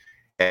stadium,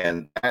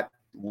 and that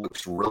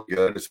looks really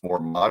good. It's more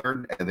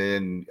modern. And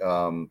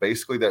then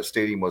basically that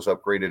stadium was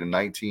upgraded in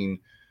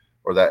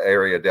that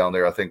area down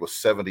there, I think was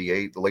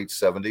 78, the late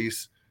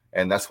 70s.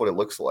 And that's what it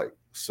looks like.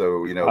 So,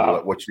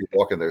 what you're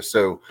walking there.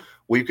 So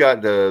we've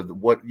got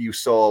what you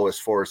saw as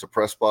far as the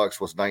press box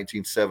was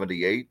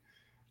 1978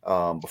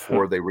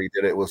 before they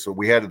redid it.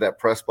 We had that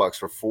press box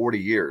for 40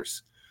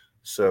 years.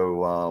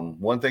 So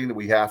one thing that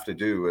we have to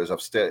do is a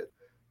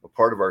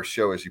part of our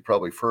show, as you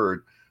probably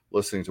heard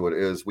listening to it,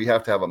 is we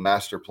have to have a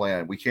master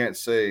plan. We can't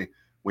say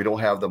we don't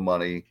have the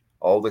money,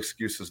 all the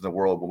excuses in the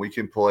world, but we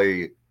can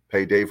pay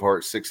Dave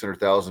Hart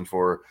 $600,000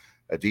 for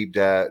a deep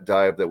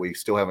dive that we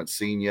still haven't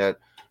seen yet.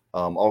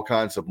 All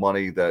kinds of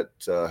money that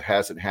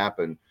hasn't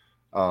happened.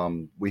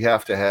 We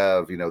have to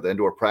have, the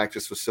indoor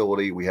practice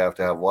facility. We have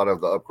to have a lot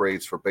of the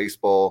upgrades for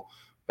baseball,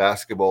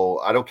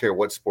 basketball. I don't care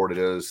what sport it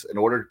is. In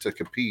order to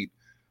compete,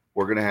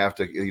 we're going to have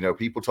to,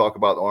 people talk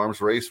about the arms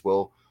race.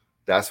 Well,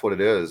 that's what it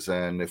is.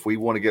 And if we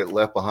want to get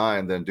left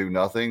behind, then do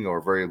nothing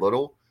or very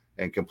little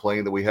and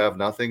complain that we have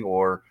nothing.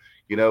 Or,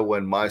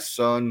 when my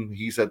son,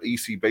 he's at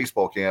EC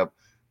baseball camp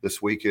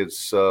this week,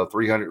 it's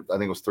 $300, I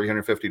think it was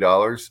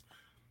 $350.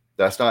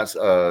 That's not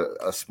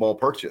a small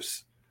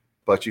purchase,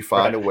 but you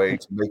find a way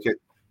to make it.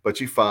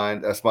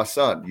 That's my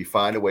son. You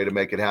find a way to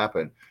make it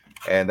happen.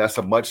 And that's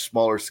a much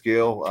smaller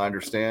scale, I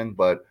understand.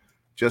 But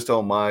just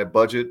on my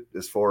budget,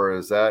 as far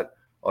as that,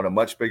 on a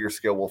much bigger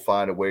scale, we'll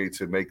find a way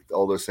to make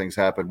all those things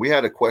happen. We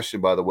had a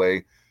question, by the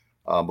way,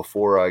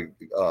 before I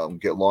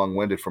get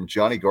long-winded, from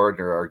Johnny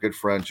Gardner, our good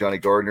friend Johnny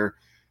Gardner,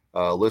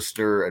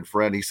 listener and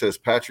friend. He says,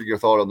 Patrick, your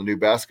thought on the new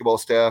basketball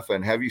staff,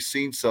 and have you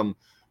seen some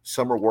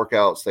summer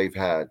workouts they've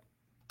had?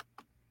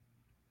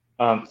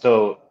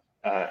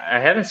 I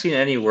haven't seen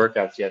any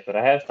workouts yet, but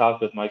I have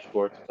talked with Mike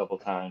Schwartz a couple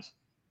times.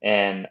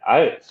 And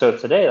so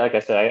today, like I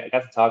said, I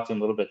got to talk to him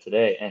a little bit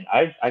today, and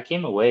I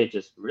came away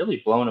just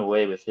really blown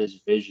away with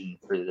his vision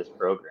for this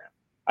program.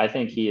 I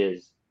think he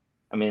is,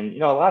 a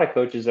lot of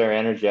coaches are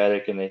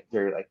energetic and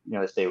they're like,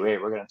 they say,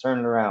 wait, we're going to turn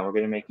it around. We're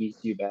going to make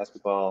ECU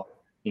basketball,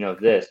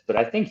 this. But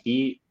I think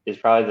he is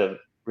probably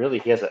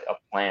he has a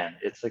plan.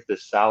 It's like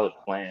this solid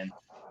plan,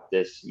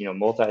 this,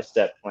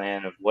 multi-step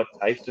plan of what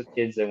types of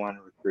kids they want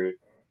to recruit,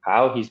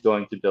 how he's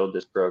going to build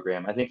this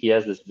program. I think he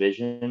has this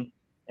vision,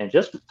 and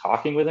just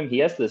talking with him, he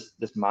has this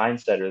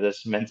mindset or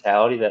this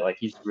mentality that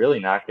he's really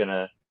not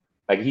gonna,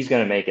 he's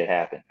gonna make it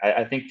happen.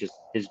 I think just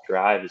his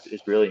drive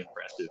is really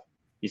impressive.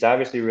 He's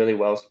obviously really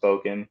well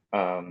spoken,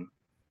 and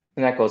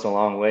that goes a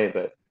long way.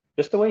 But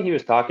just the way he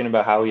was talking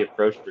about how he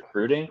approached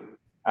recruiting,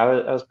 I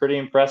was pretty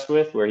impressed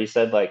with. Where he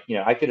said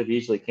I could have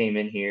easily came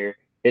in here,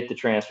 hit the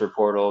transfer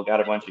portal, got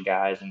a bunch of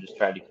guys, and just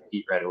tried to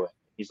compete right away.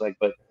 He's like,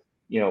 but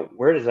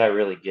where does that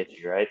really get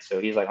you, right?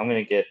 So he's like, I'm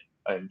going to get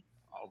a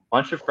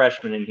bunch of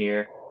freshmen in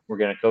here. We're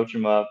going to coach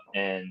them up,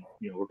 and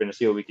we're going to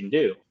see what we can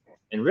do.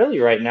 And really,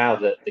 right now,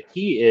 the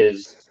key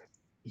is,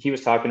 he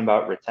was talking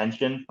about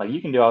retention.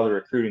 You can do all the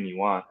recruiting you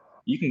want.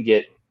 You can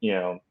get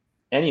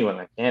anyone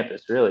on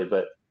campus, really,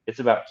 but it's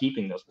about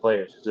keeping those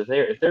players. Because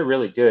if they're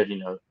really good,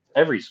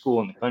 every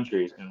school in the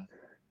country is going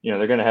to,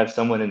 they're going to have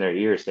someone in their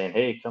ear saying,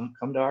 hey, come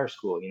to our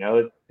school.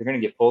 They're going to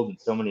get pulled in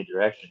so many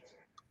directions.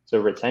 So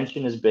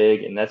retention is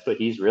big, and that's what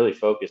he's really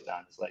focused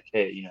on. It's like,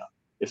 hey,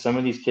 if some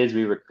of these kids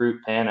we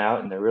recruit pan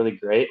out and they're really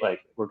great,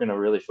 we're going to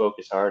really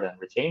focus hard on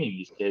retaining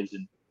these kids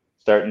and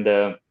starting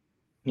to,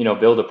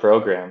 build a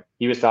program.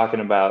 He was talking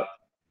about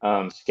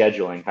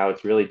scheduling, how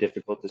it's really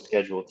difficult to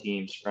schedule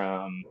teams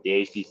from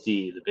the ACC,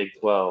 the Big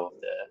 12,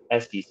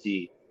 the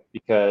SEC,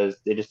 because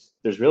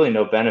there's really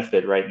no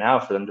benefit right now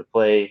for them to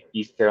play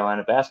East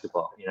Carolina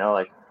basketball.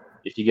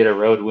 If you get a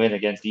road win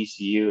against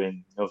ECU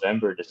in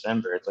November,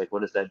 December, it's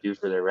what does that do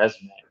for their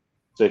resume?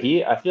 So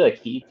I feel like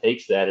he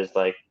takes that as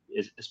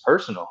is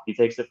personal. He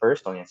takes it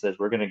personally and says,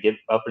 we're going to get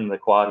up in the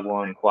quad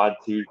 1, quad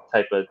 2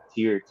 type of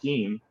tier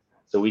team,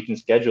 so we can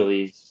schedule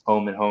these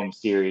home and home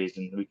series,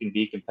 and we can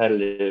be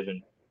competitive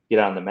and get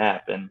on the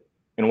map. And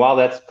while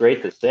that's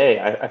great to say,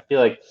 I feel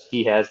like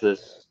he has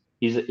this,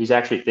 he's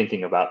actually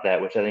thinking about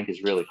that, which I think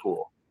is really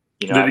cool.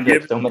 Did he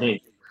give so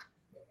many,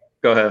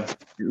 go ahead.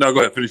 No, go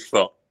ahead. Finish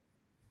your thought.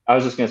 I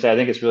was just going to say, I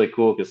think it's really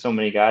cool because so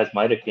many guys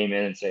might have came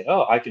in and say,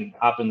 oh, I can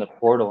hop in the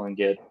portal and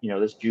get,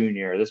 this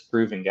junior or this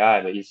proven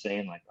guy. But he's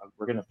saying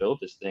we're going to build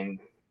this thing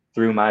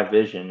through my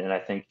vision. And I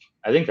think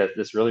that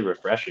that's really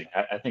refreshing.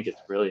 I think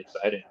it's really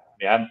exciting.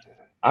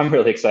 I'm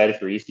really excited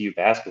for ECU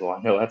basketball.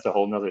 I know that's a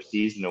whole nother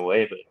season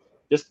away, but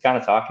just kind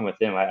of talking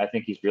with him, I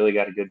think he's really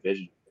got a good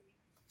vision.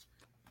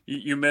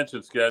 You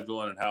mentioned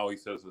scheduling and how he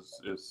says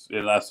it's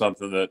and that's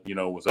something that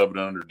was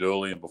evident under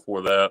Dooley and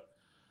before that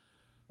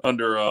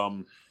under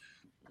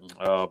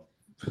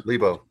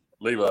Lebo.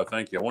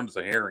 Thank you. I wanted to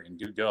say Harry, and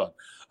good God,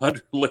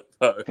 under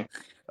Lebo,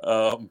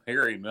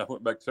 Harry. And I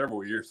went back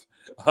several years,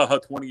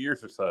 20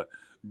 years or so.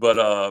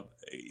 But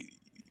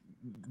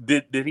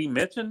did he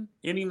mention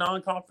any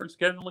non-conference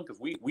scheduling? Because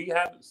we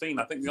haven't seen.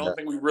 I think the only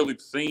thing we've really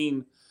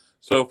seen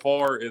so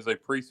far is a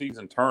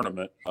preseason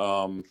tournament.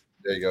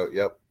 There you go.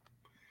 Yep.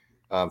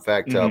 In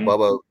fact,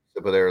 Bubba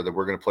over there that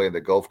we're going to play in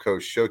the Gulf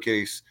Coast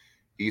Showcase.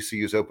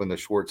 ECU's open the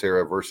Schwartz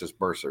era versus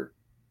Mercer.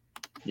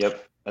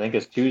 Yep. I think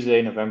it's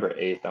Tuesday, November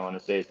 8th. I want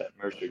to say it's that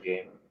Mercer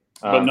game.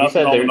 But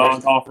nothing on the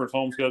non-conference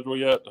home schedule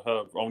yet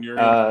on your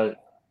end?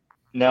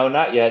 No,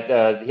 not yet.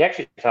 He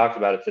actually talked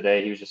about it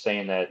today. He was just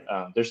saying that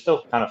they're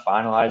still kind of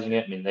finalizing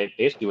it. I mean, they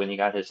basically, when he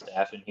got his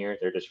staff in here,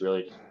 they're just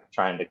really just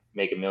trying to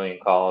make a million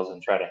calls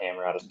and try to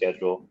hammer out a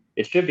schedule.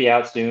 It should be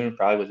out soon,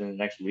 probably within the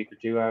next week or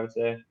two, I would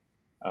say.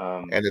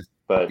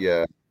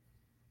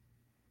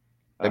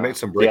 They made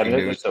some breaking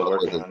news. Still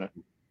working on it.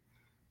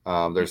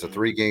 There's a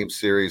 3-game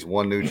series,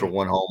 1 neutral,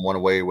 1 home, 1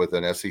 away with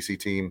an SEC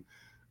team,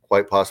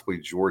 quite possibly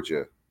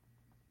Georgia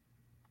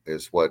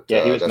is what.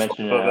 Yeah, he was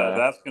mentioning.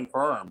 That's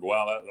confirmed.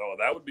 Wow,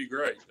 that would be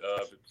great.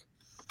 If it's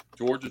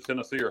Georgia,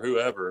 Tennessee, or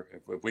whoever,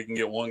 if we can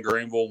get one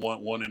Greenville,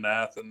 one in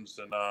Athens,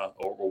 and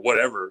or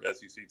whatever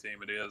SEC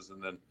team it is,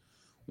 and then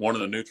one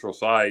in the neutral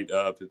site.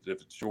 If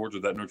it's Georgia,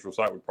 that neutral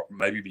site would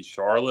maybe be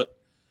Charlotte,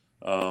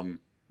 or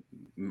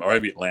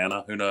maybe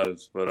Atlanta. Who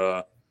knows?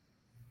 But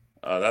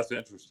that's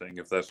interesting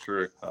if that's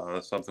true.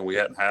 That's something we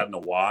hadn't had in a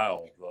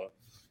while.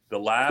 The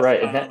last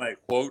time a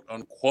quote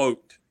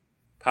unquote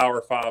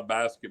Power 5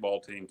 basketball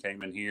team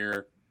came in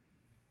here,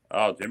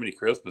 Jiminy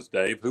Christmas,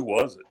 Dave. Who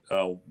was it?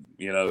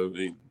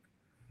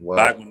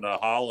 Back when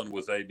Holland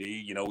was AD,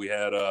 we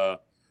had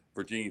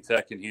Virginia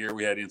Tech in here,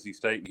 we had NC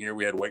State in here,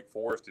 we had Wake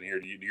Forest in here.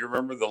 Do you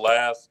remember the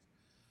last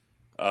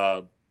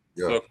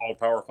so-called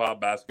Power 5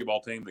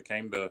 basketball team that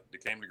came to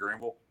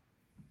Greenville?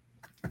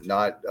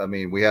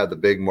 We had the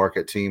big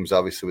market teams,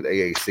 obviously, with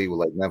AAC, with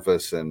like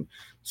Memphis and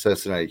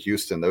Cincinnati,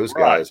 Houston, those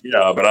guys.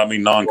 Yeah, but I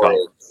mean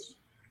non-conference.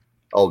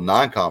 Oh,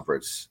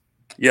 non-conference.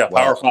 Yeah,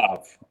 Power 5.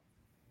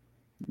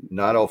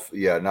 Not off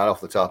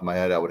the top of my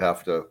head. I would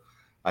have to.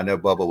 I know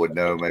Bubba would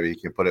know. Maybe he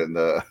can put it in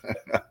the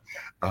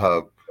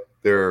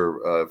there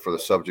for the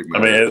subject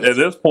matter. I mean, at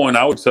this point,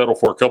 I would settle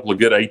for a couple of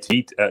good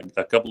A10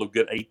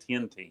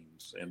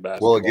 teams in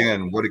basketball. Well,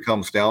 again, what it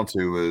comes down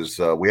to is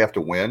we have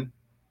to win.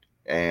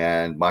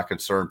 And my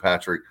concern,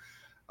 Patrick,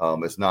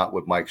 is not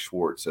with Mike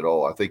Schwartz at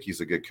all. I think he's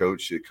a good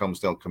coach. It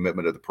comes down to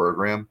commitment of the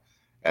program.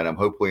 And I'm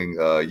hoping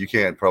you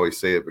can't probably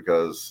say it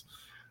because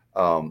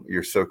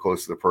you're so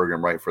close to the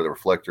program, right, for the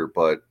reflector.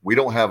 But we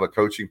don't have a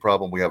coaching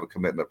problem. We have a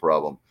commitment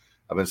problem.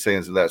 I've been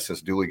saying that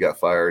since Dooley got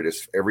fired.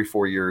 It's every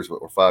 4 years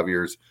or 5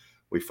 years,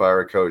 we fire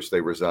a coach, they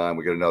resign,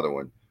 we get another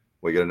one.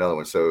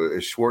 So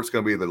is Schwartz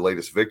going to be the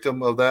latest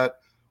victim of that?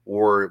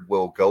 Or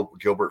will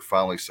Gilbert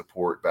finally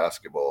support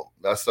basketball?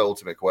 That's the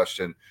ultimate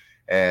question.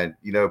 And,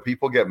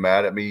 people get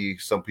mad at me.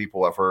 Some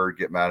people I've heard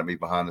get mad at me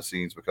behind the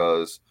scenes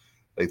because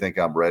they think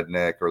I'm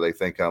redneck or they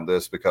think I'm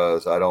this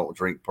because I don't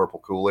drink purple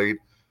Kool-Aid.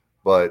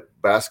 But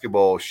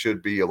basketball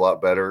should be a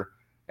lot better.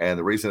 And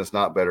the reason it's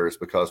not better is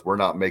because we're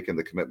not making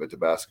the commitment to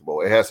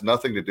basketball. It has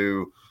nothing to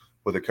do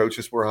with the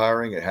coaches we're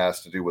hiring. It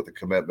has to do with the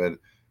commitment,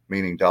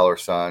 meaning dollar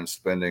signs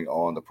spending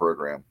on the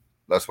program.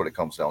 That's what it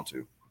comes down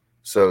to.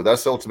 So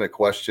that's the ultimate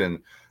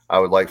question I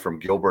would like from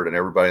Gilbert and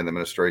everybody in the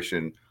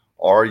administration.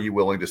 Are you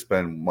willing to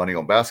spend money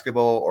on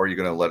basketball, or are you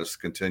going to let us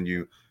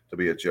continue to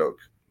be a joke?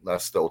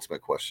 That's the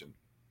ultimate question.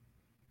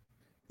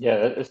 Yeah,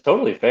 it's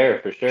totally fair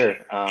for sure.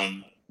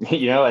 And like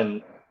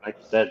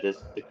you said,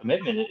 the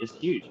commitment is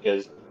huge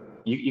because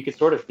you could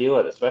sort of feel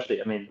it, especially,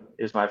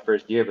 it was my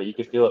first year, but you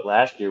could feel it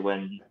last year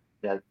when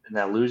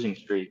that losing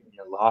streak,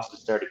 losses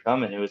started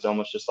coming. It was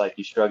almost just like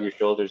you shrug your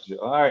shoulders and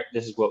go, all right,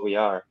 this is what we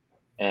are.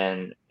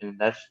 And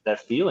that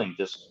feeling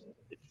it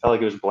felt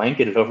like it was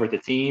blanketed over the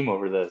team,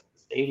 over the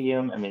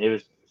stadium.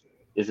 It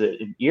was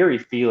an eerie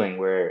feeling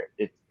where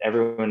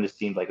everyone just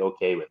seemed like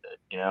okay with it,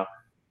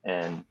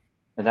 and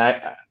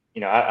I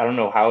don't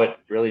know how it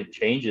really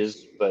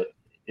changes, but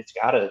it's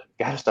gotta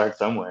start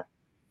somewhere.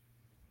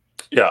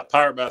 Yeah,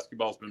 Pirate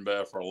basketball's been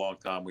bad for a long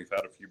time. We've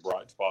had a few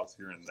bright spots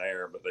here and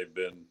there, but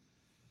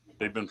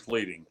they've been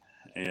fleeting.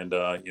 And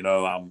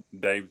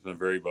Dave's been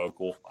very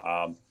vocal.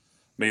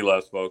 Me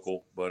less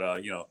vocal, but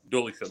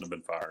Dooley shouldn't have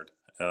been fired.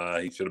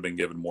 He should have been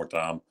given more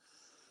time.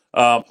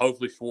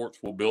 Hopefully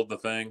Schwartz will build the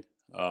thing.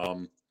 I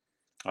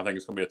think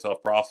it's going to be a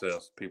tough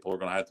process. People are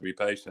going to have to be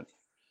patient.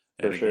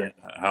 And again,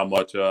 how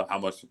much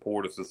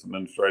support is this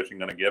administration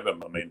going to give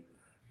him?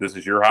 This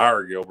is your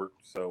hire, Gilbert.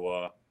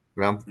 So,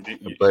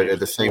 but at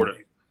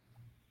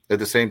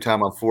the same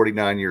time, I'm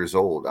 49 years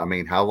old.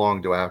 How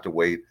long do I have to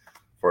wait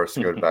for us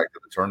to go back to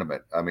the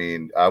tournament?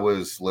 I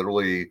was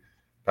literally,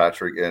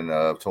 Patrick, and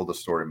I've told this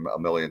story a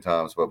million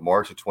times, but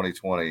March of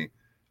 2020,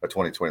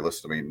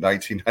 listen to me,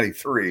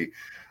 1993,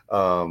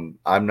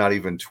 I'm not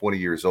even 20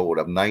 years old.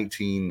 I'm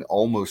 19,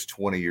 almost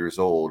 20 years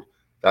old.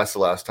 That's the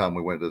last time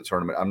we went to the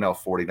tournament. I'm now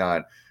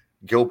 49.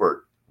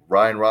 Gilbert,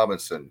 Ryan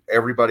Robinson,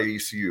 everybody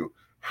at ECU,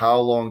 how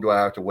long do I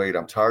have to wait?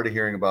 I'm tired of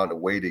hearing about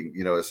waiting.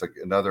 It's like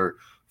another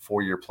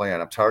 4-year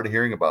plan. I'm tired of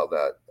hearing about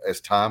that. It's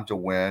time to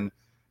win.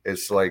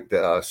 It's like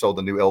I saw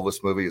the new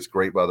Elvis movie. It's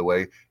great, by the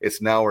way. It's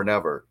now or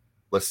never.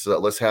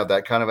 Let's have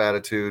that kind of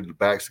attitude.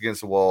 Backs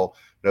against the wall.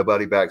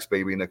 Nobody backs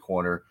baby in the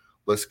corner.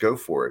 Let's go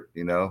for it.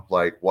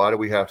 Like, why do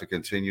we have to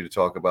continue to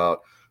talk about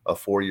a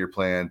 4-year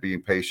plan,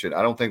 being patient?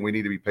 I don't think we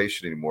need to be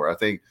patient anymore. I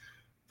think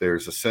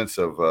there's a sense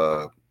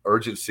of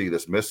urgency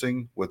that's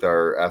missing with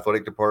our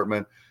athletic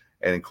department,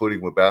 and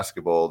including with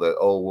basketball, that,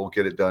 we'll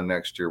get it done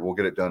next year. We'll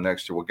get it done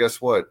next year. Well, guess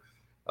what?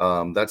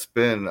 That's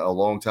been a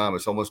long time.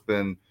 It's almost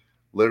been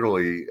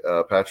literally,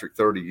 Patrick,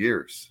 30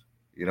 years.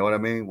 You know what I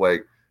mean?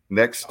 Like,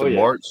 next to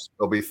March,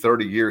 it'll be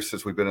 30 years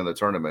since we've been in the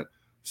tournament.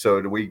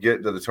 So do we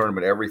get to the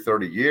tournament every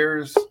 30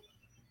 years?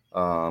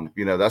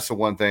 That's the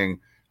one thing.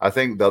 I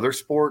think the other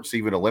sports,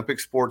 even Olympic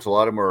sports, a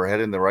lot of them are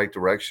heading in the right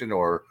direction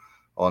or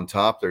on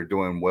top. They're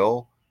doing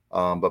well.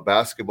 But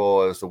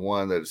basketball is the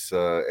one that's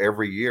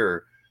every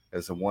year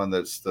is the one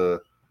that's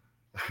the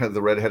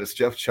redheaded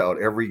stepchild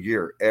every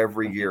year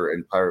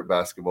in Pirate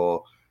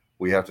basketball.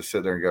 We have to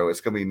sit there and go,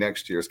 it's going to be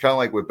next year. It's kind of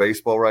like with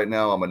baseball right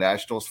now. I'm a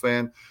Nationals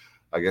fan.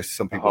 I guess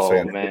some people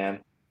say, man.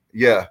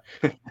 Yeah.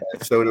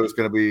 Soto's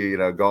going to be,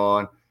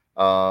 gone.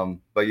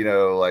 But,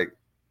 like,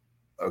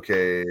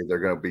 okay, they're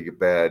going to be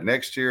bad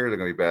next year. They're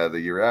going to be bad the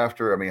year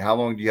after. I mean, how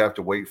long do you have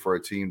to wait for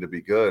a team to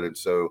be good? And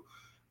so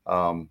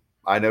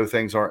I know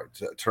things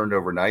aren't turned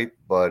overnight,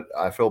 but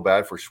I feel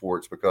bad for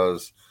Schwartz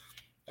because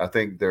I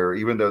think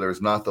even though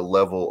there's not the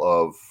level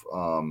of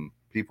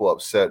people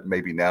upset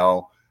maybe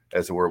now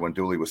as there were when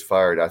Dooley was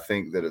fired, I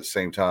think that at the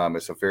same time,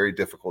 it's a very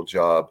difficult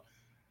job.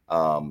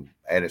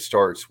 And it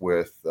starts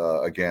with,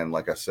 again,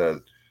 like I said,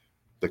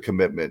 the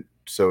commitment.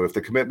 So if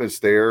the commitment's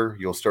there,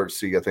 you'll start to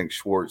see, I think,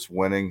 Schwartz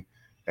winning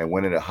and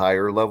winning at a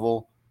higher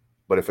level.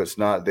 But if it's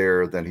not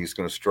there, then he's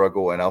going to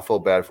struggle. And I'll feel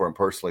bad for him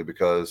personally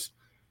because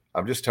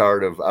I'm just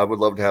tired I would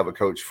love to have a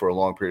coach for a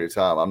long period of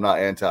time. I'm not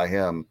anti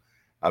him.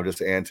 I'm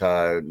just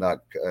anti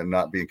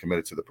not being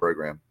committed to the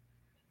program.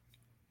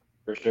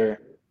 For sure.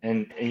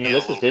 And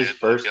this is his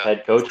first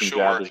head coaching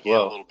job as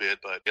well. A little bit,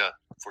 but yeah,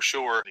 for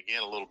sure.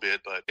 Again, a little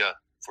bit, but yeah,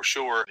 for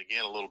sure.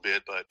 Again, a little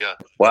bit, but yeah.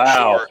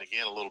 Wow. For sure.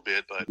 Again, a little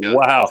bit, but yeah.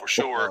 Wow. For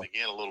sure.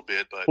 Again, a little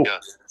bit, but yeah.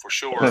 For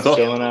sure. What's Again,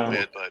 going a on?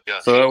 little bit, but yeah.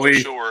 So For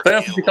sure.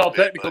 that's Again, what we call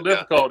technical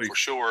difficulties. For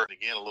sure.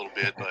 Again, a little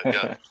bit, but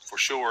yeah. For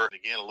sure.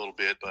 Again, a little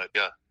bit, but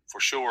yeah. For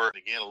sure.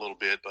 Again, a little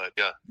bit, but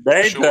yeah.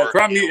 Dave,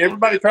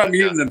 everybody try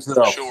muting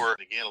themselves. For sure.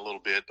 Again, a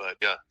little bit, but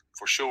yeah.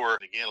 For sure.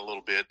 Again, a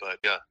little bit, but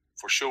yeah.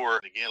 For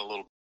sure. Again, a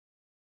little.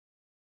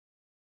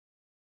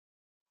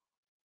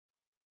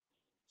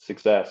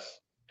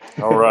 Success.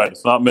 All right.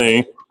 It's not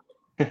me.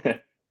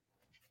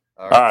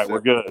 All right. So,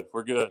 we're good.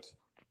 We're good.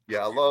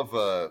 Yeah. I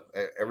love,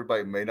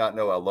 everybody may not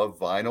know, I love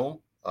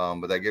vinyl,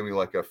 but that gave me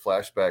like a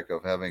flashback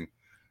of having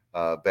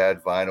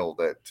bad vinyl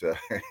that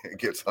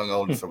gets hung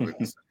on something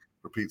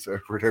repeats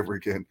over and over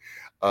again.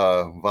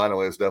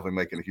 Vinyl is definitely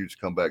making a huge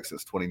comeback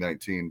since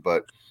 2019.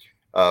 But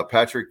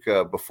Patrick,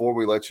 before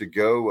we let you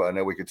go, I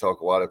know we could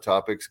talk a lot of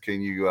topics.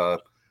 Can you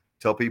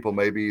tell people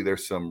maybe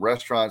there's some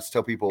restaurants,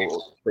 tell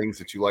people things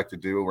that you like to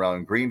do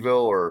around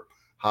Greenville or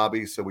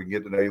hobbies so we can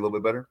get to know you a little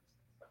bit better?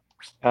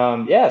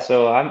 Yeah,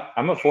 so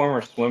I'm a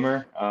former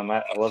swimmer.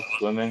 I love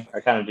swimming.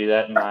 I kind of do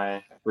that in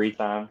my free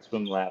time,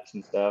 swim laps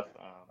and stuff.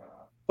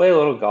 Play a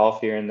little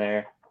golf here and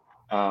there.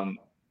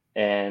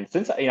 And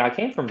since I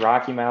came from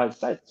Rocky Mount,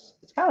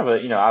 it's kind of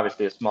a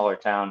obviously a smaller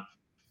town.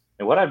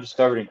 And what I've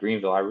discovered in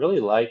Greenville, I really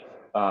like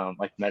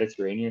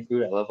Mediterranean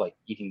food. I love like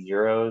eating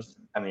gyros.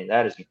 I mean,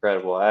 that is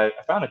incredible. I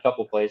found a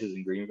couple places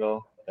in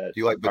Greenville that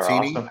do you like are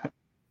Bettini? awesome.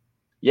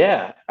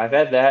 Yeah, I've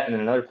had that, and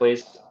then another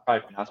place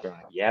probably pronounced it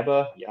like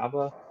Yaba.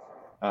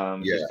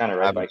 Just kind of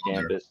right by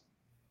campus.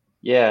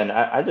 Yeah, and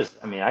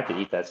I could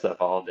eat that stuff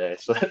all day.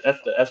 So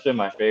that's been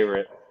my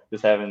favorite,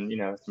 just having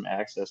some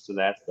access to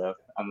that stuff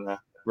on a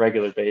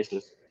regular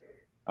basis.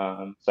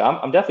 So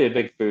I'm definitely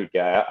a big food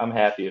guy. I'm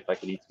happy if I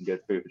could eat some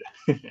good food.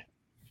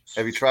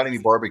 Have you tried any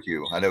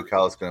barbecue? I know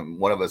Kyle's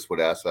one of us would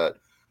ask that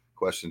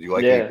question. Do you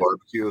like any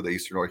barbecue, the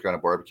Eastern North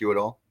Carolina barbecue at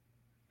all?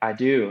 I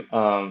do.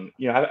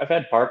 I've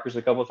had Parker's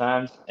a couple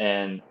times,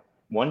 and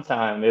one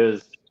time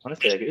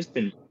it's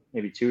been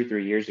maybe 2 or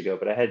 3 years ago,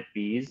 but I had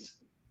Bees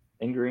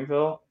in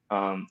Greenville,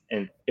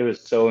 and it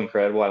was so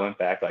incredible. I went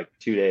back like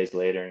 2 days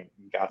later and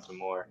got some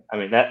more. I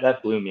mean,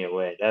 that blew me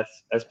away.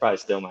 That's probably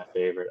still my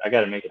favorite. I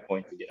got to make a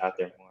point to get out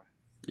there more.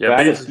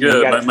 Yeah, Bees is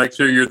good. Make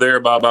sure you're there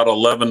by about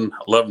 11,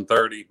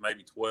 11:30,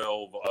 maybe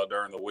 12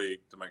 during the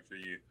week to make sure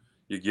you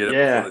get it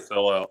before they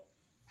sell out.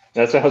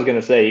 That's what I was going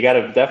to say. You got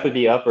to definitely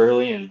be up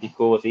early and be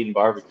cool with eating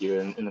barbecue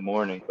in the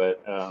morning.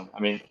 But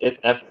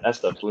that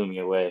stuff blew me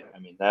away. I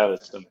mean, that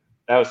was some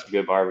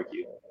good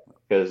barbecue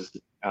because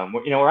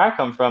where I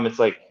come from, it's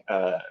like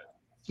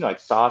like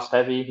sauce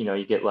heavy.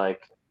 You get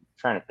like, I'm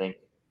trying to think.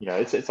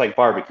 It's like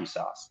barbecue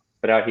sauce,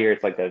 but out here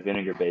it's like that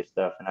vinegar based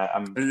stuff. And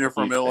I'm And you're a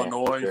from huge fan, for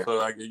Illinois, sure.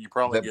 so you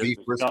probably That get beef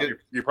brisket.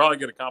 you probably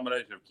get a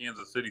combination of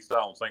Kansas City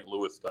style and St.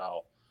 Louis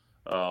style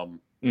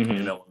in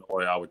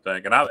Illinois, I would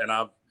think. And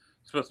I've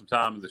spent some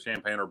time in the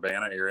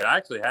Champaign-Urbana area. I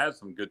actually had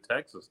some good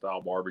Texas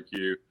style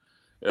barbecue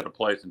at a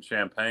place in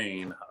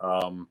Champaign.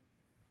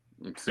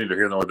 It's neither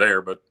here nor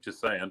there, but just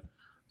saying.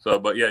 So,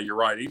 but yeah, you're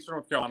right. Eastern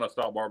North Carolina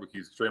style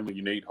barbecue is extremely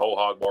unique. Whole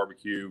hog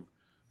barbecue,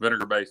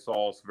 vinegar based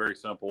sauce, very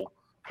simple.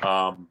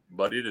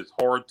 But it is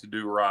hard to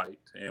do right,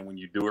 and when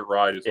you do it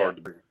right, it's hard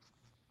to beat.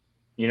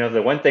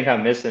 The one thing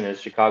I'm missing is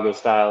Chicago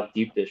style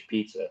deep dish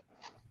pizza.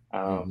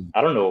 I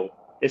don't know.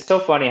 It's so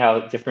funny how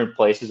different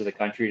places of the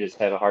country just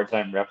have a hard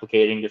time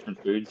replicating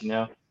different foods, and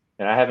I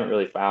haven't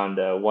really found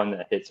one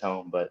that hits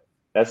home, but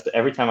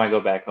every time I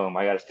go back home,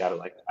 I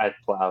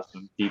plow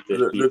some deep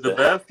dish pizza.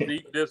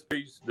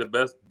 The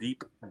best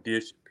deep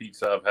dish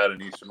pizza I've had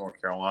in Eastern North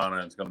Carolina,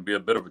 and it's going to be a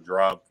bit of a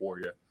drive for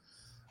you.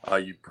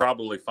 You'd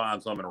probably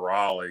find some in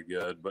Raleigh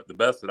good, but the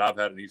best that I've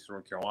had in Eastern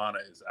North Carolina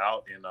is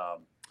out in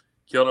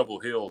Kill Devil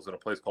Hills at a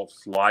place called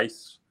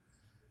Slice.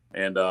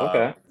 And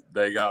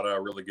they got a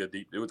really good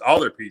deep dish. All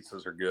their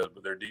pizzas are good,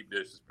 but their deep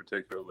dish is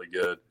particularly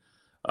good.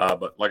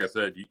 But like I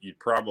said, you'd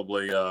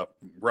probably,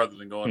 rather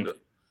than going to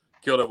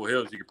Kill Devil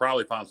Hills, you could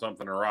probably find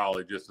something in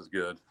Raleigh just as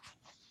good.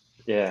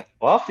 Yeah.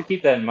 Well, I'll have to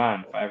keep that in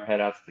mind if I ever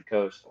head out to the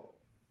coast.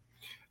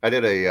 I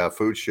did a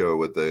food show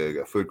with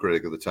the food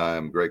critic at the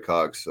time, Greg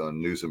Cox, on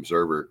News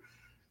Observer.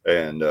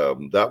 And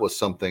that was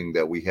something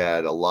that we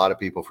had a lot of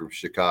people from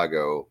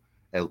Chicago.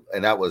 And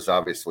that was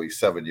obviously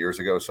 7 years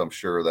ago. So I'm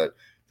sure that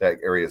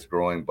area is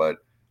growing. But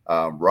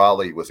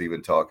Raleigh was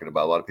even talking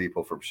about, a lot of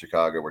people from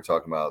Chicago were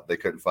talking about they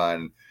couldn't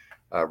find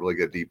a really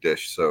good deep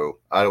dish. So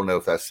I don't know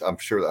if I'm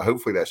sure that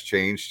hopefully that's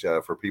changed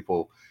for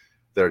people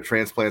that are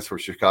transplants from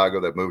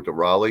Chicago that moved to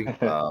Raleigh.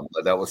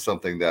 But that was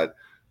something that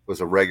was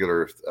a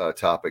regular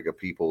topic of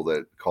people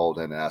that called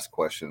in and asked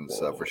questions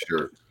for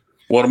sure.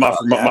 One of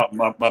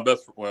my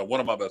best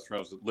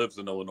friends that lives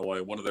in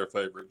Illinois, one of their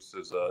favorites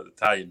is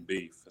Italian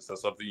beef. Is that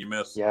something you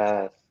miss?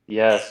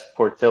 Yes.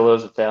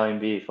 Portillo's Italian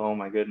beef. Oh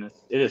my goodness,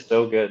 it is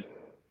so good.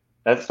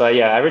 That's why.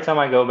 Yeah, every time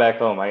I go back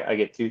home, I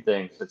get two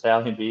things: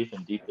 Italian beef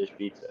and deep dish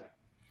pizza.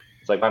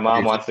 It's like my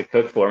mom wants to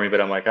cook for me,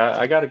 but I'm like,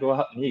 I got to go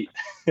out and eat.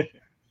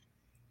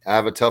 I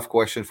have a tough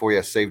question for you.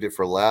 I saved it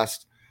for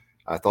last.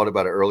 I thought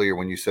about it earlier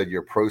when you said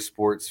you're a pro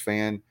sports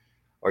fan.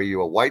 Are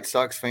you a White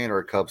Sox fan or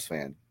a Cubs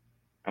fan?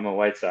 I'm a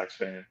White Sox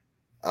fan.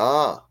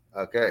 Ah,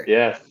 okay.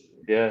 Yes.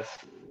 The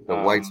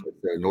White Sox,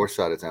 the north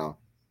side of town.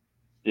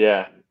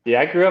 Yeah.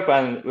 I grew up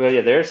on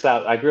they're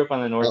south. I grew up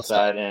on the north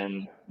side,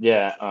 and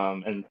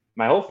and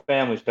my whole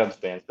family's Cubs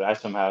fans, but I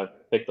somehow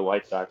picked the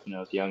White Sox when I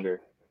was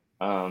younger.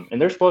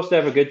 And they're supposed to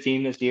have a good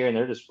team this year, and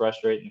they're just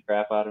frustrating the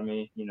crap out of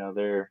me.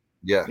 They're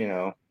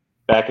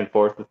back and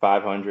forth with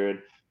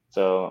 500.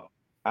 So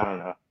I don't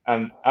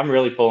know. I'm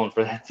really pulling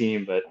for that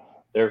team, but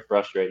they're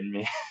frustrating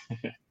me.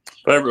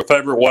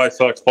 Favorite White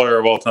Sox player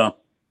of all time?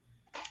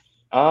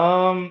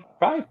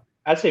 Probably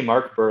I'd say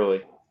Mark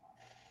Burley.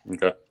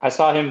 Okay. I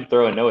saw him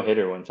throw a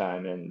no-hitter one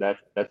time, and that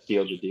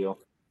sealed the deal.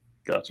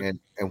 Gotcha.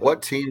 And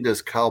what team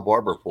does Kyle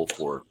Barber pull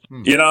for?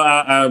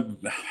 I am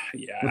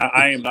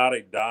not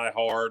a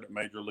diehard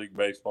Major League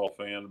Baseball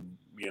fan,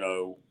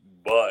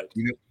 but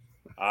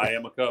I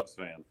am a Cubs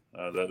fan.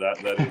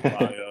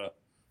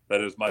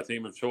 That is my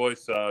team of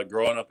choice.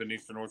 Growing up in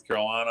Eastern North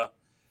Carolina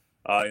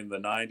in the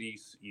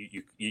 '90s,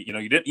 you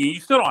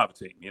still don't have a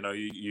team.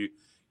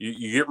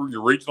 You get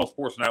your regional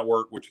sports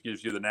network, which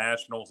gives you the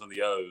Nationals and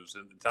the O's.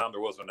 At the time,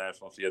 there was no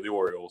Nationals. You had the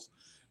Orioles.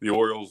 The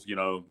Orioles, you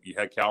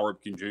had Cal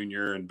Ripken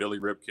Jr. and Billy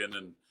Ripken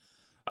and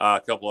a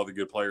couple other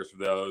good players for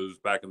the O's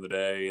back in the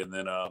day. And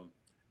then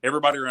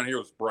everybody around here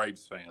was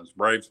Braves fans.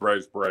 Braves,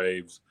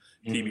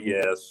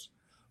 TBS.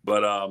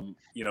 But,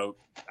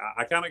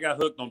 I kind of got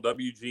hooked on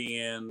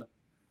WGN,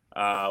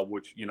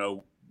 which,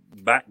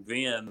 back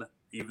then,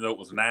 even though it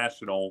was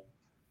national,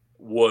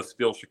 was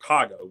still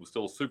Chicago. It was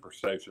still a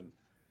superstation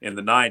in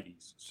the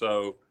 90s.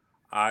 So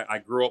I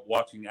grew up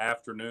watching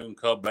afternoon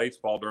Cub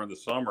baseball during the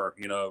summer,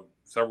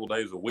 several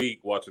days a week,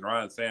 watching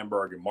Ryan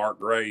Sandberg and Mark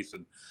Grace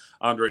and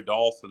Andre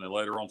Dawson and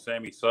later on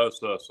Sammy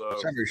Sosa.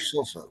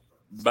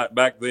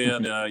 Back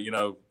then,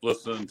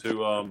 listening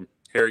to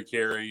Harry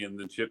Carey and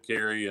then Chip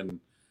Carey.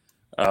 And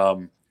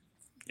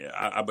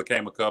I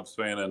became a Cubs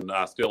fan, and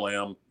I still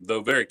am,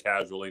 though very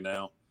casually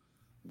now.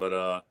 But,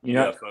 so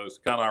it's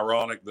kind of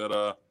ironic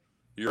that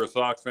you're a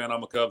Sox fan,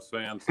 I'm a Cubs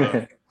fan.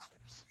 So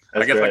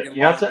I guess I can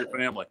watch your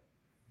family.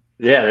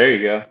 Yeah, there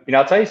you go.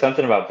 I'll tell you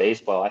something about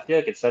baseball. I feel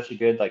like it's such a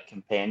good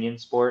companion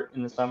sport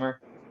in the summer.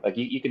 Like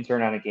you can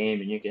turn on a game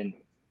and you can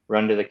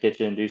run to the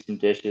kitchen, do some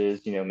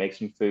dishes, make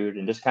some food,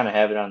 and just kind of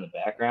have it on the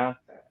background.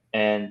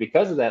 And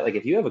because of that,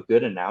 if you have a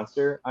good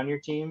announcer on your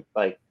team,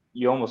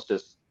 you almost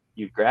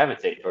you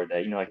gravitate toward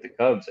that. Like the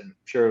Cubs. I'm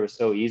sure it was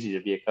so easy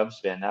to be a Cubs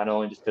fan, not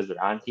only just because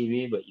they're on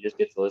TV, but you just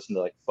get to listen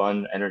to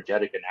fun,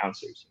 energetic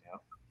announcers.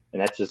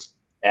 And that just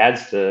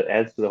adds to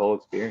the whole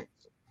experience.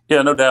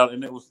 Yeah, no doubt.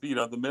 And it was,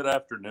 the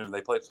mid-afternoon.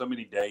 They played so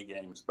many day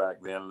games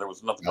back then. There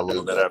was nothing I to do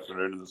love that.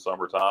 mid-afternoon in the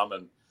summertime.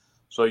 And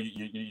so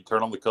you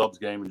turn on the Cubs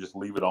game and just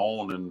leave it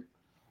on. And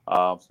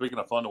speaking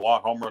of fun to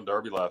watch, Home Run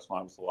Derby last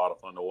night was a lot of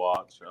fun to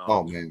watch.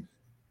 Oh, man.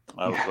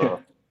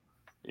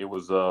 It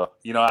was, a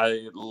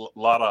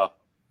lot of,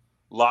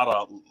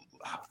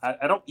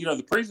 I don't,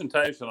 the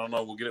presentation, I don't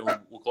know,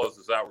 we'll close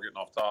this out. We're getting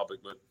off topic,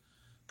 but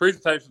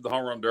presentation of the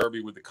Home Run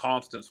Derby with the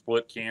constant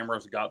split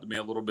cameras got to me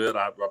a little bit.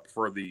 I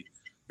prefer the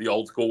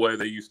old school way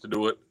they used to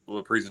do it,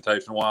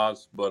 presentation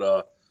wise,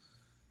 but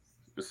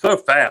it's so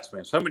fast,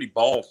 man. So many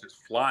balls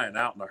just flying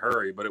out in a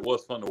hurry, but it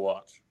was fun to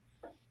watch.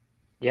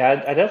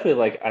 Yeah, I definitely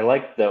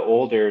like the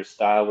older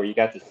style where you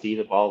got to see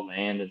the ball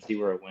land and see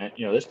where it went.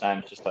 This time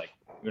it's just like,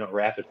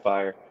 rapid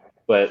fire.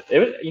 But it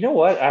was,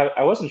 what?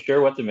 I wasn't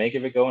sure what to make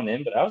of it going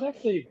in, but I was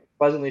actually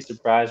pleasantly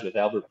surprised with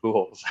Albert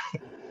Pujols.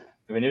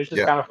 I mean, it was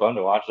just kind of fun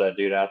to watch that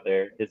dude out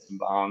there hit some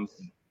bombs.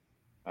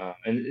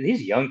 And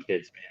these young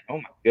kids, man, oh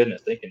my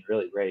goodness, they can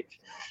really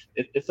rake.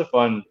 It's a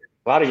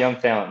lot of young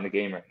talent in the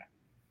game right now.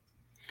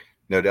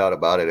 No doubt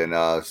about it.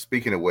 And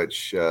speaking of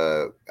which,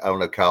 I don't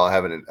know, Kyle, I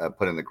haven't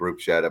put in the group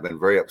chat. I've been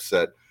very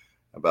upset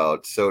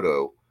about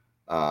Soto.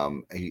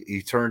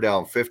 He turned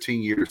down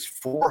 15 years,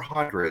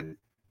 400.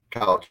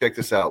 Kyle, check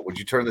this out. Would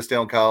you turn this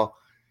down, Kyle?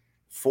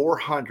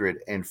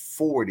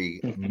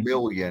 $440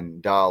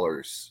 million.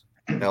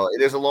 Now,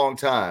 it is a long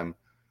time,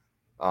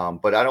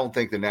 but I don't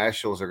think the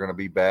Nationals are going to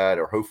be bad,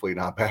 or hopefully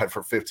not bad,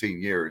 for 15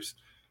 years.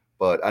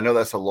 But I know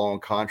that's a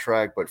long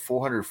contract, but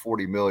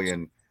 $440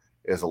 million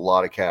is a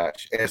lot of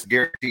cash. And it's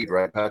guaranteed,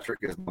 right, Patrick?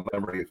 Is my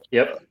memory.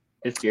 Yep,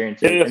 it's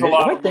guaranteed. It's a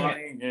lot of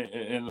money,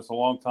 and it's a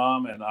long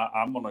time, and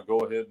I'm going to go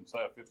ahead and say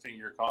a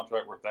 15-year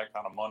contract worth that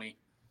kind of money.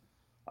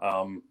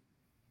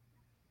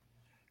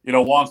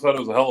 Juan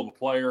Soto's a hell of a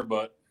player,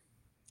 but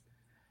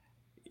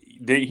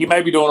he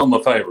may be doing them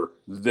a favor.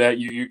 That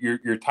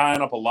you're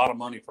tying up a lot of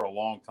money for a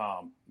long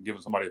time,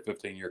 giving somebody a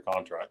 15-year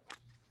contract.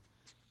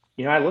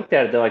 I looked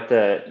at it, like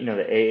the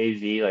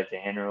AAV, like the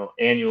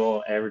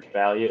annual average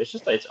value. It's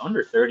just like it's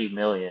under 30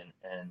 million,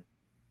 and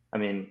I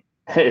mean,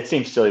 it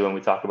seems silly when we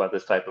talk about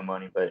this type of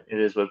money, but it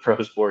is what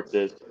pro sports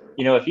is.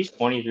 If he's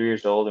 23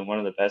 years old and one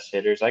of the best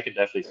hitters, I could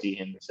definitely see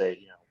him say,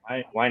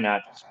 why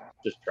not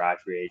just try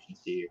free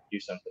agency or do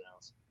something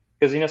else?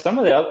 Because some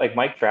of the other, like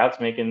Mike Trout's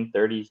making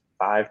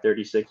 35,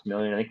 36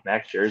 million. I think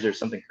Max Scherzer's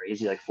something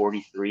crazy like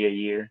 43 a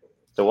year.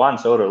 So Juan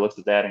Soto looks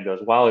at that and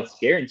goes, "Well, it's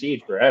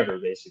guaranteed forever,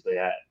 basically.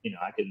 I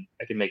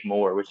can make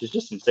more," which is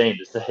just insane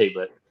to say,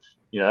 but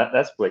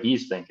that's what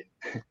he's thinking.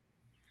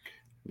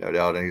 No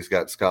doubt, and he's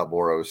got Scott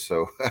Boras,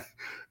 so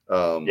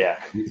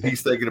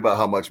he's thinking about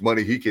how much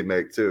money he can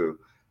make too.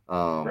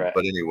 Right.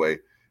 But anyway,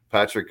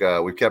 Patrick,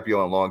 we've kept you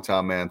on a long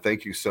time, man.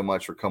 Thank you so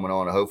much for coming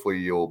on. Hopefully,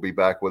 you'll be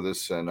back with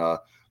us, and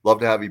love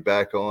to have you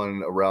back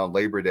on around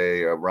Labor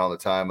Day, around the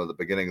time of the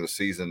beginning of the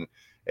season.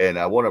 And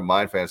I want to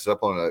remind fans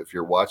up on if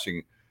you're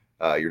watching.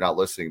 You're not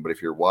listening, but if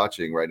you're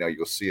watching right now,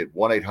 you'll see it.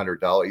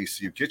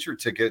 $1-800-ECU. Get your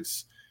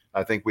tickets.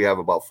 I think we have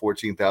about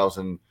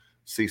 14,000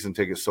 season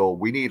tickets sold.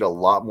 We need a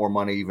lot more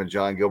money. Even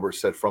John Gilbert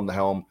said from the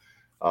helm,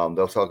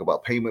 they'll talk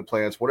about payment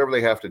plans, whatever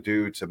they have to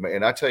do to.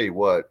 And I tell you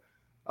what,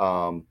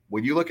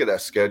 when you look at that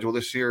schedule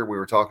this year, we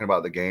were talking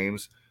about the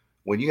games.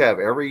 When you have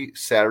every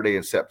Saturday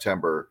in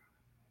September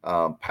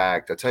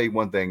packed, I tell you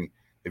one thing: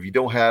 if you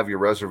don't have your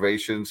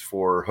reservations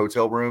for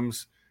hotel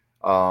rooms,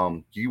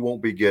 you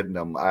won't be getting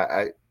them.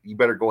 You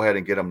better go ahead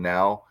and get them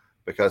now,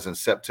 because in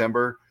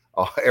September,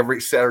 every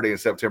Saturday in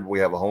September, we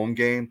have a home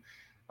game.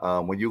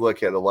 When you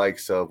look at the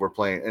likes of, we're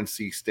playing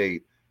NC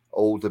State,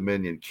 Old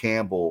Dominion,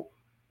 Campbell,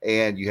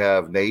 and you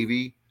have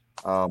Navy,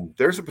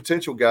 there's a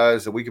potential,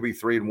 guys, that we could be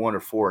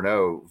 3-1 or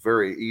 4-0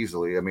 very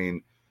easily. I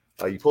mean,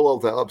 you pull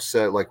off the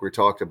upset like we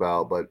talked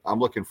about, but I'm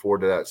looking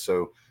forward to that.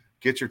 So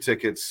get your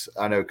tickets.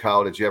 I know,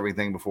 Kyle, did you have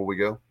anything before we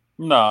go?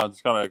 No, I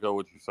just kind of echo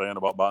what you're saying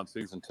about buying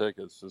season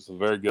tickets. It's a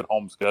very good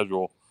home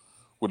schedule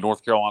with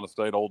North Carolina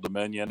State, Old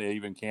Dominion.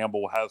 Even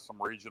Campbell has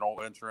some regional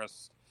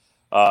interests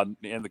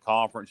in the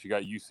conference. You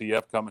got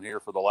UCF coming here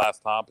for the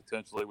last time,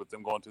 potentially, with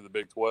them going to the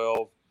Big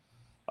 12.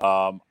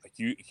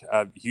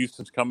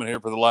 Houston's coming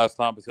here for the last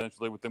time,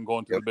 potentially, with them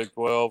going to the Big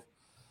 12.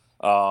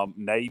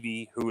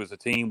 Navy, who is a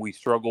team we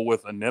struggle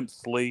with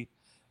immensely.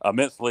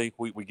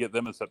 We get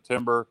them in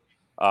September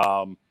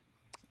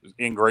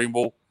in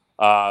Greenville.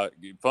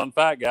 Fun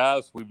fact,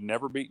 guys, we've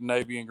never beaten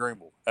Navy in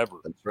Greenville ever.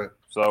 That's right.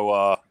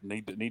 So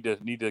need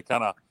to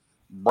kind of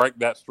break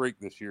that streak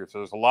this year. So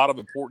there's a lot of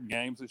important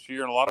games this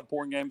year and a lot of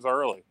important games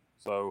early.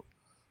 So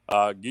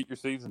get your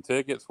season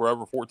tickets. We're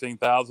over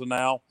 14,000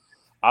 now.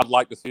 I'd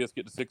like to see us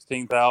get to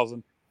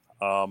 16,000.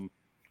 I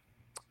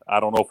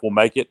don't know if we'll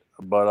make it,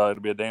 but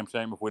it'll be a damn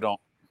shame if we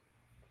don't.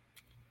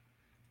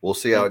 We'll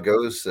see how it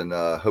goes, and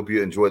hope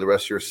you enjoy the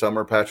rest of your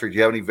summer. Patrick, do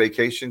you have any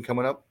vacation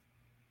coming up?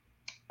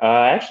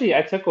 Actually,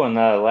 I took one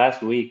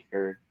last week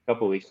or a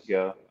couple weeks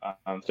ago.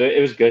 So it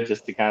was good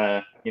just to kind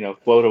of,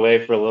 float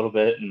away for a little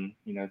bit and,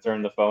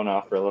 turn the phone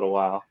off for a little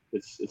while.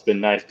 It's been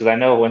nice because I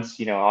know once,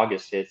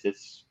 August hits,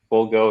 it's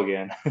full go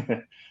again.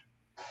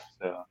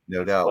 So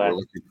no doubt.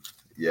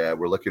 Yeah,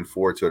 we're looking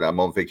forward to it. I'm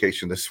on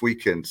vacation this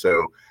weekend,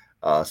 so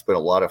it's been a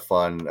lot of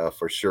fun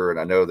for sure. And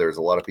I know there's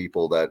a lot of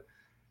people that,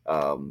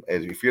 and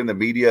if you're in the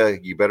media,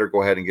 you better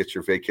go ahead and get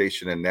your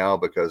vacation in now,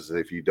 because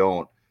if you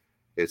don't,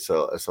 it's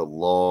a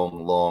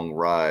long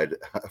ride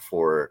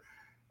for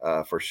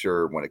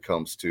sure when it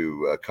comes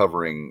to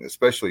covering,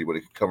 especially when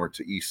it comes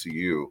to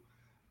ECU.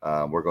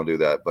 We're going to do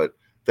that. But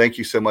thank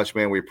you so much,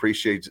 man. We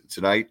appreciate it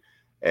tonight,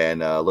 and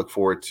look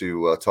forward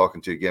to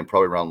talking to you again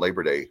probably around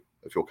Labor Day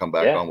if you'll come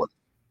back on with us.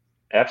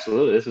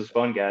 Absolutely. This was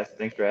fun, guys.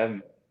 Thanks for having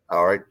me.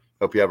 All right.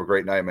 Hope you have a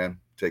great night, man.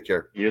 Take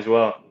care. You as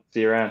well.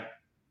 See you around.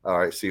 All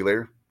right. See you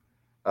later.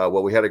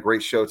 Well, we had a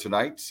great show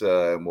tonight,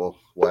 and we'll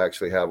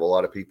actually have a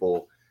lot of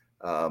people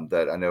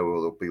that I know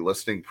will be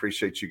listening.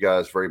 Appreciate you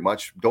guys very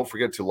much. Don't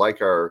forget to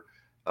like our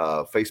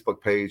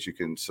Facebook page. You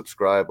can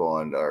subscribe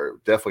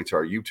definitely to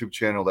our YouTube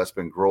channel. That's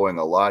been growing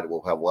a lot.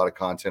 We'll have a lot of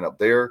content up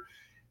there,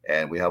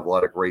 and we have a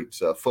lot of great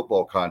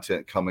football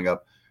content coming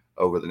up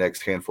over the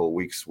next handful of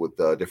weeks with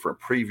different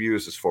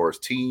previews as far as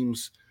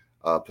teams,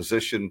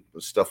 position,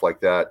 stuff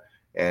like that,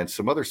 and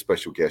some other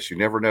special guests. You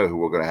never know who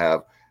we're going to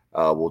have.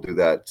 We'll do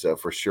that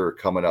for sure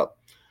coming up.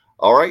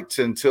 All right.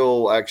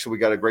 We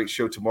got a great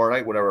show tomorrow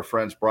night when our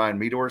friends Brian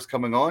Meador is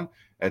coming on.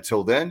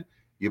 Until then,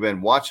 you've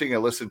been watching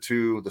and listening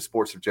to the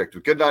Sports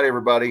Objective. Good night,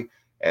 everybody.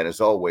 And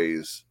as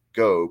always,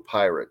 go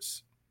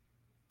Pirates.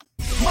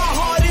 My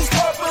heart is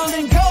purple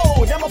and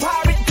gold. I'm a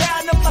pirate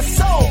down in my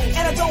soul.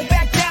 And I don't